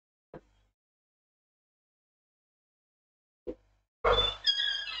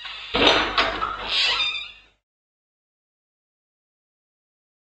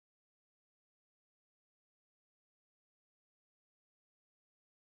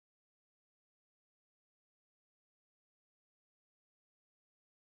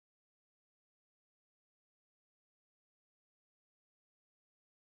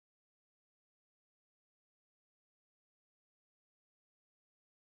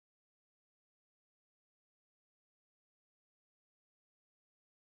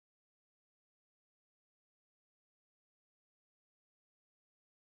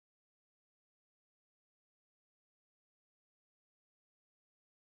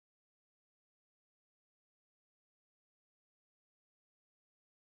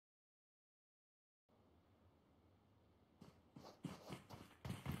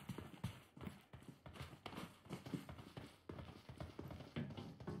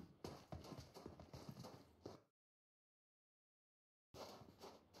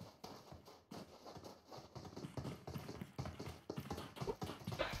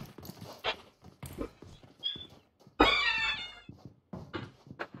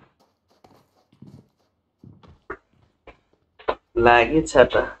लागेछ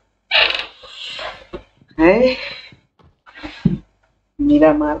त है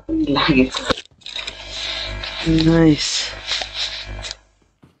मिरामार पनि लागेछ नाइस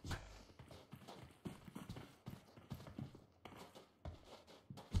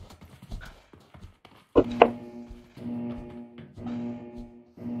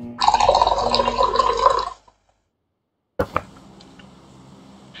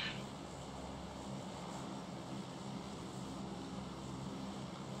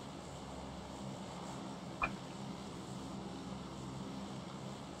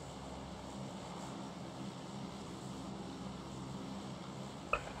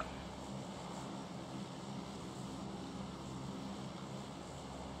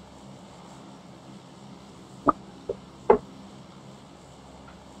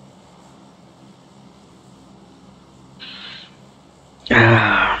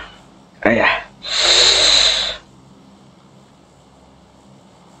आया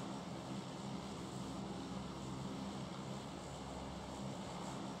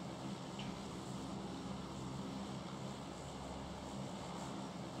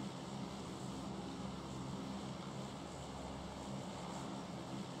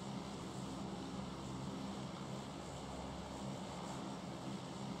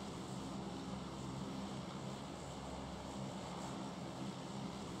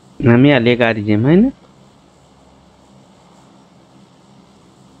हामी हाले गाडी जिम हैन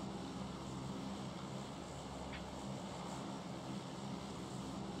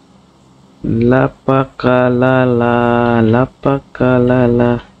लापकाला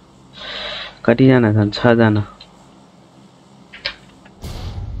कतिजना छन् 6 जना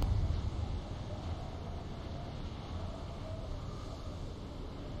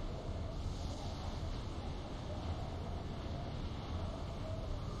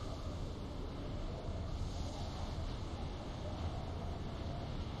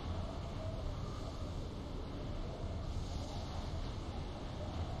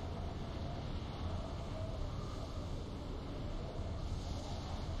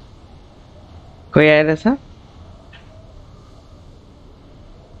कोही आइरहेछ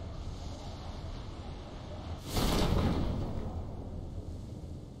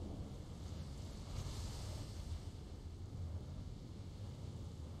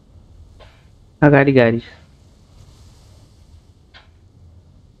अगाडि गाडी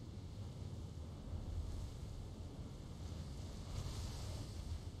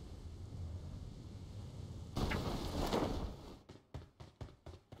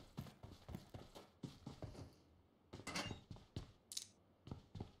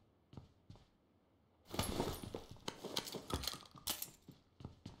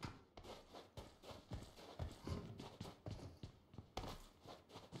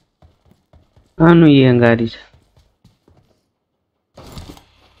आउनु यहाँ गाडी छ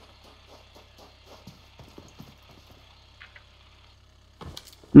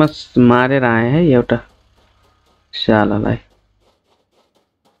मस्त मारेर आए है एउटा शालालाई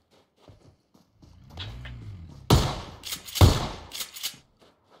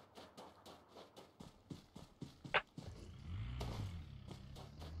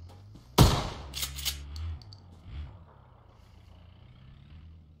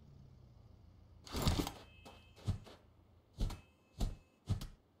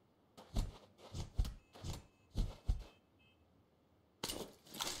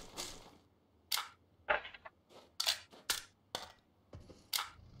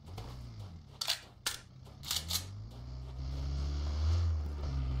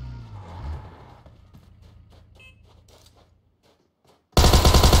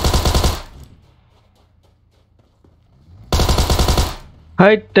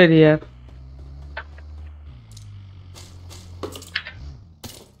हट यार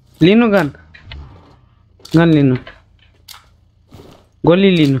लिनु गन लिनु गोली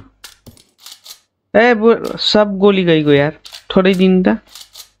लिनु ए सब गोली गइगयो यार थोरै दिन त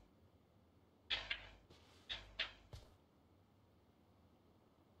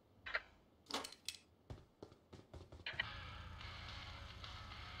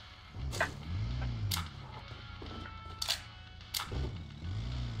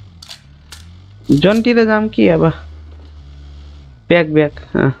जनतिर जाम कि अब ब्याक ब्याक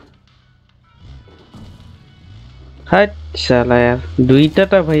हट साला यार दुईटा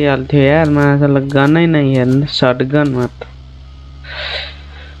त भइहाल्थ्यो यार माछाला गनै नै हेर्नु शटगन मात्र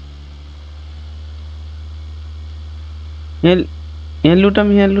यहाँ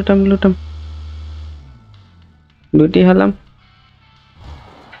लुटम लुटिहालम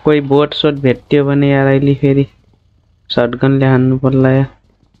कोही बोट सोट भेट्यो भने यार अहिले फेरि शटगनले हान्नु पर्ला यार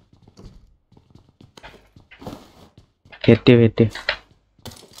भेट्यो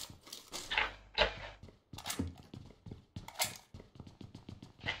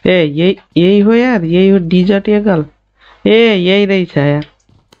ए यही हो यार यही हो डिजर्ट एगल ए यही रहेछ यार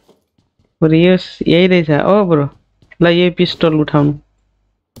ब्रो यही रहेछ ओ ब्रो ल यही पिस्टल उठाउनु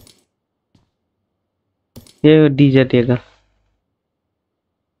यही हो डिजर्ट एगल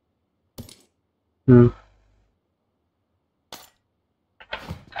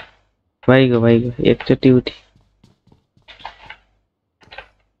भाइगो एकचोटि उठी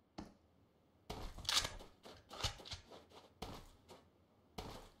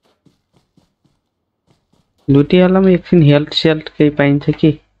लुटिहालमा एकछिन हेल्थ सेल्थ केही पाइन्छ कि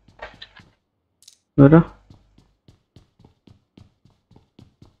र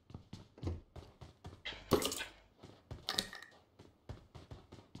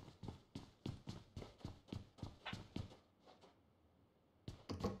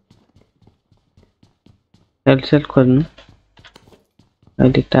हेल्थ सेल्थ खोज्नु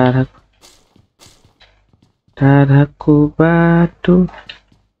अहिले टाढाको बाटो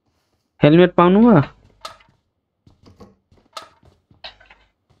हेलमेट पाउनु भयो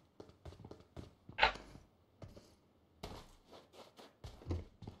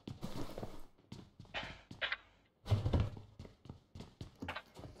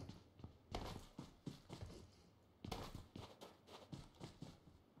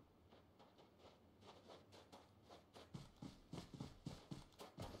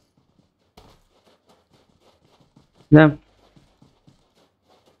जाम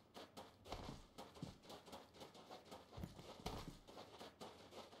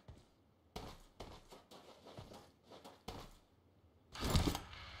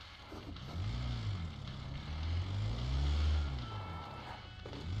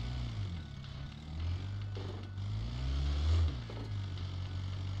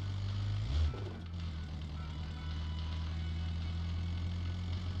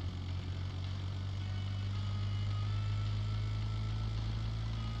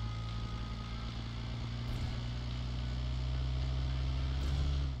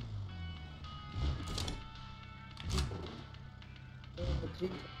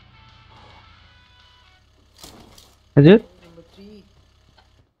हजुर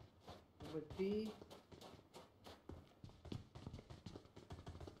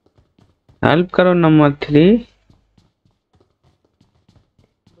हेल्प करो नंबर 3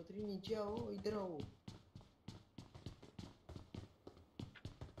 नीचे आओ इधर आओ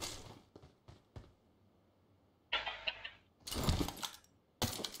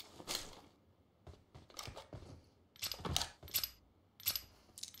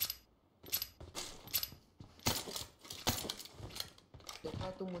देखा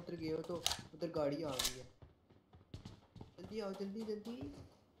तुम उधर गए हो तो उधर गाड़ी आ गई है जल्दी आओ जल्दी जल्दी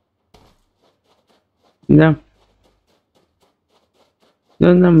जम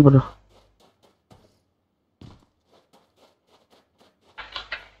जम ब्रो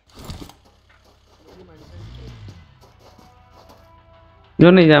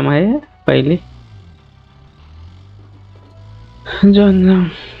जो नहीं जाम है पहले जो जाम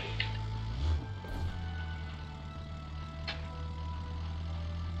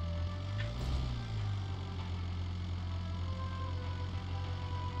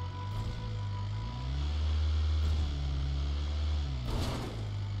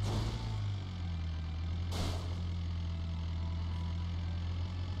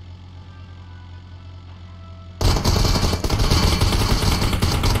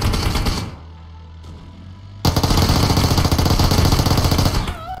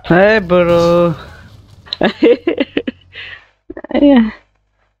Hey bro. Yeah.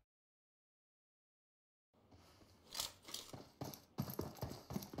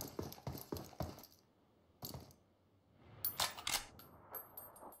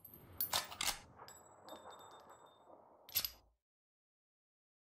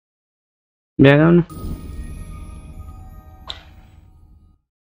 Biarkan.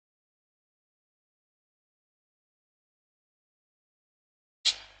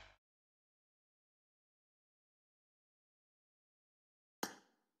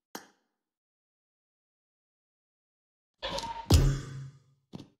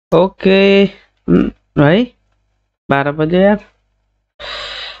 Okay भाई 12 बजे यार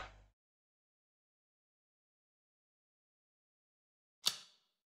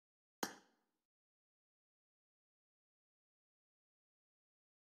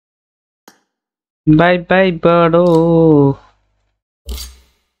बाय बाय बड़ो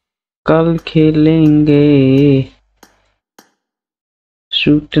कल खेलेंगे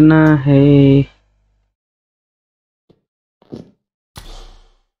छूटना है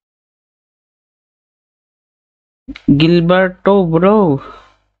गिलबर्टो ब्रो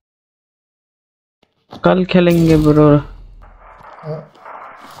कल खेलेंगे ब्रो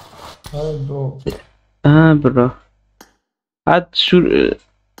हाँ ब्रो आज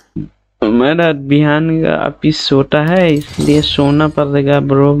मेरा बिहान का ऑफिस छोटा है इसलिए सोना पड़ेगा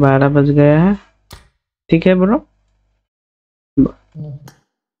ब्रो 12 बज गया है ठीक है bro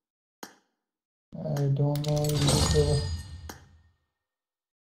I don't know you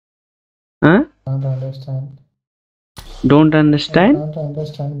हाँ can't understand. Don't I understand can't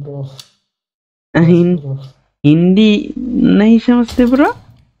understand, bro. Yes, bro. Hindi नहीं समझते ब्रो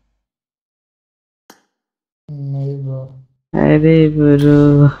नहीं bro. अरे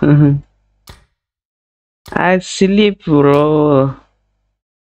bro I sleep bro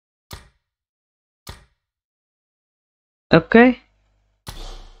okay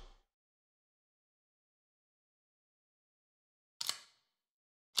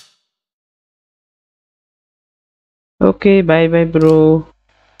okay bye bye bro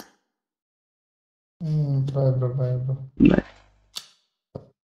Bye bro, bye bro. bye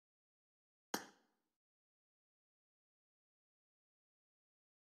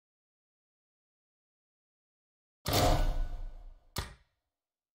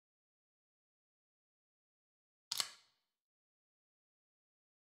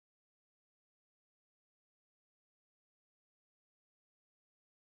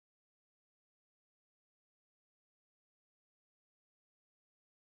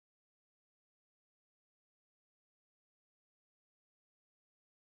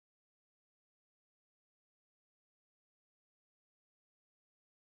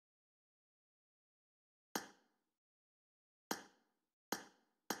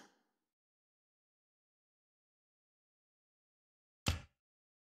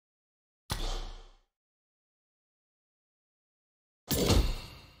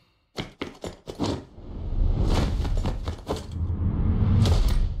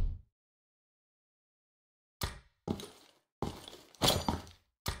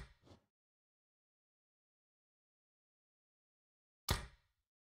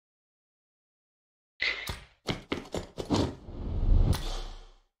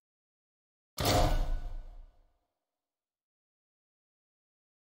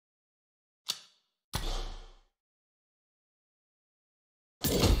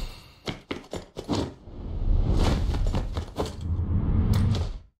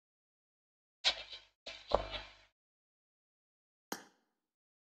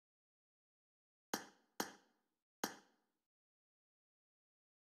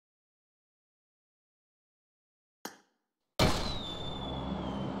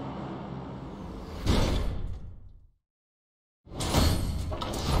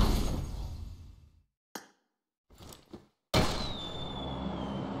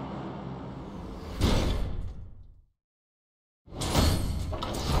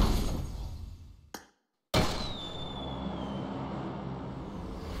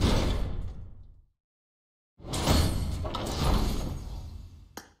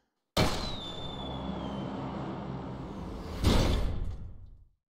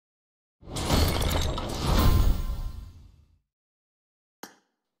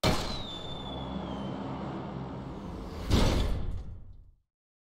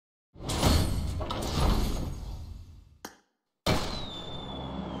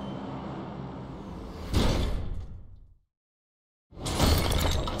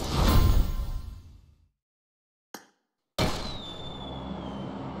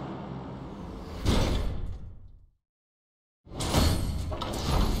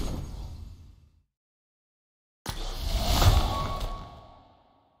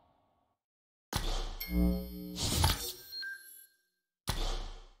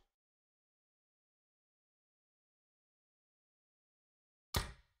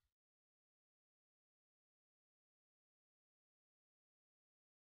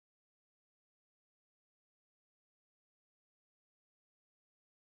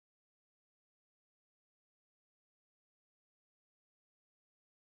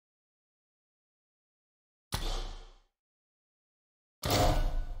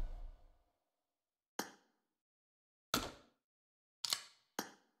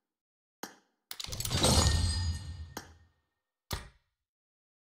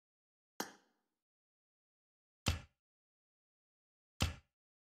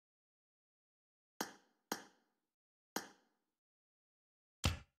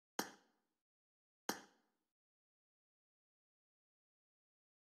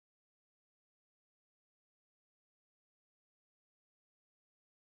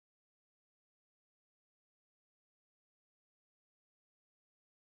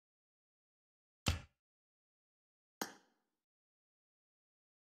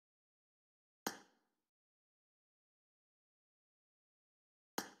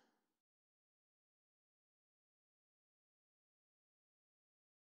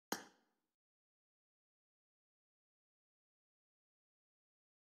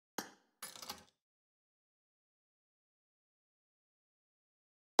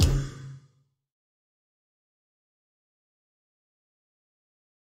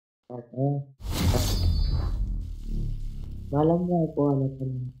Malam nggak aku ada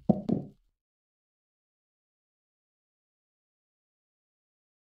teman.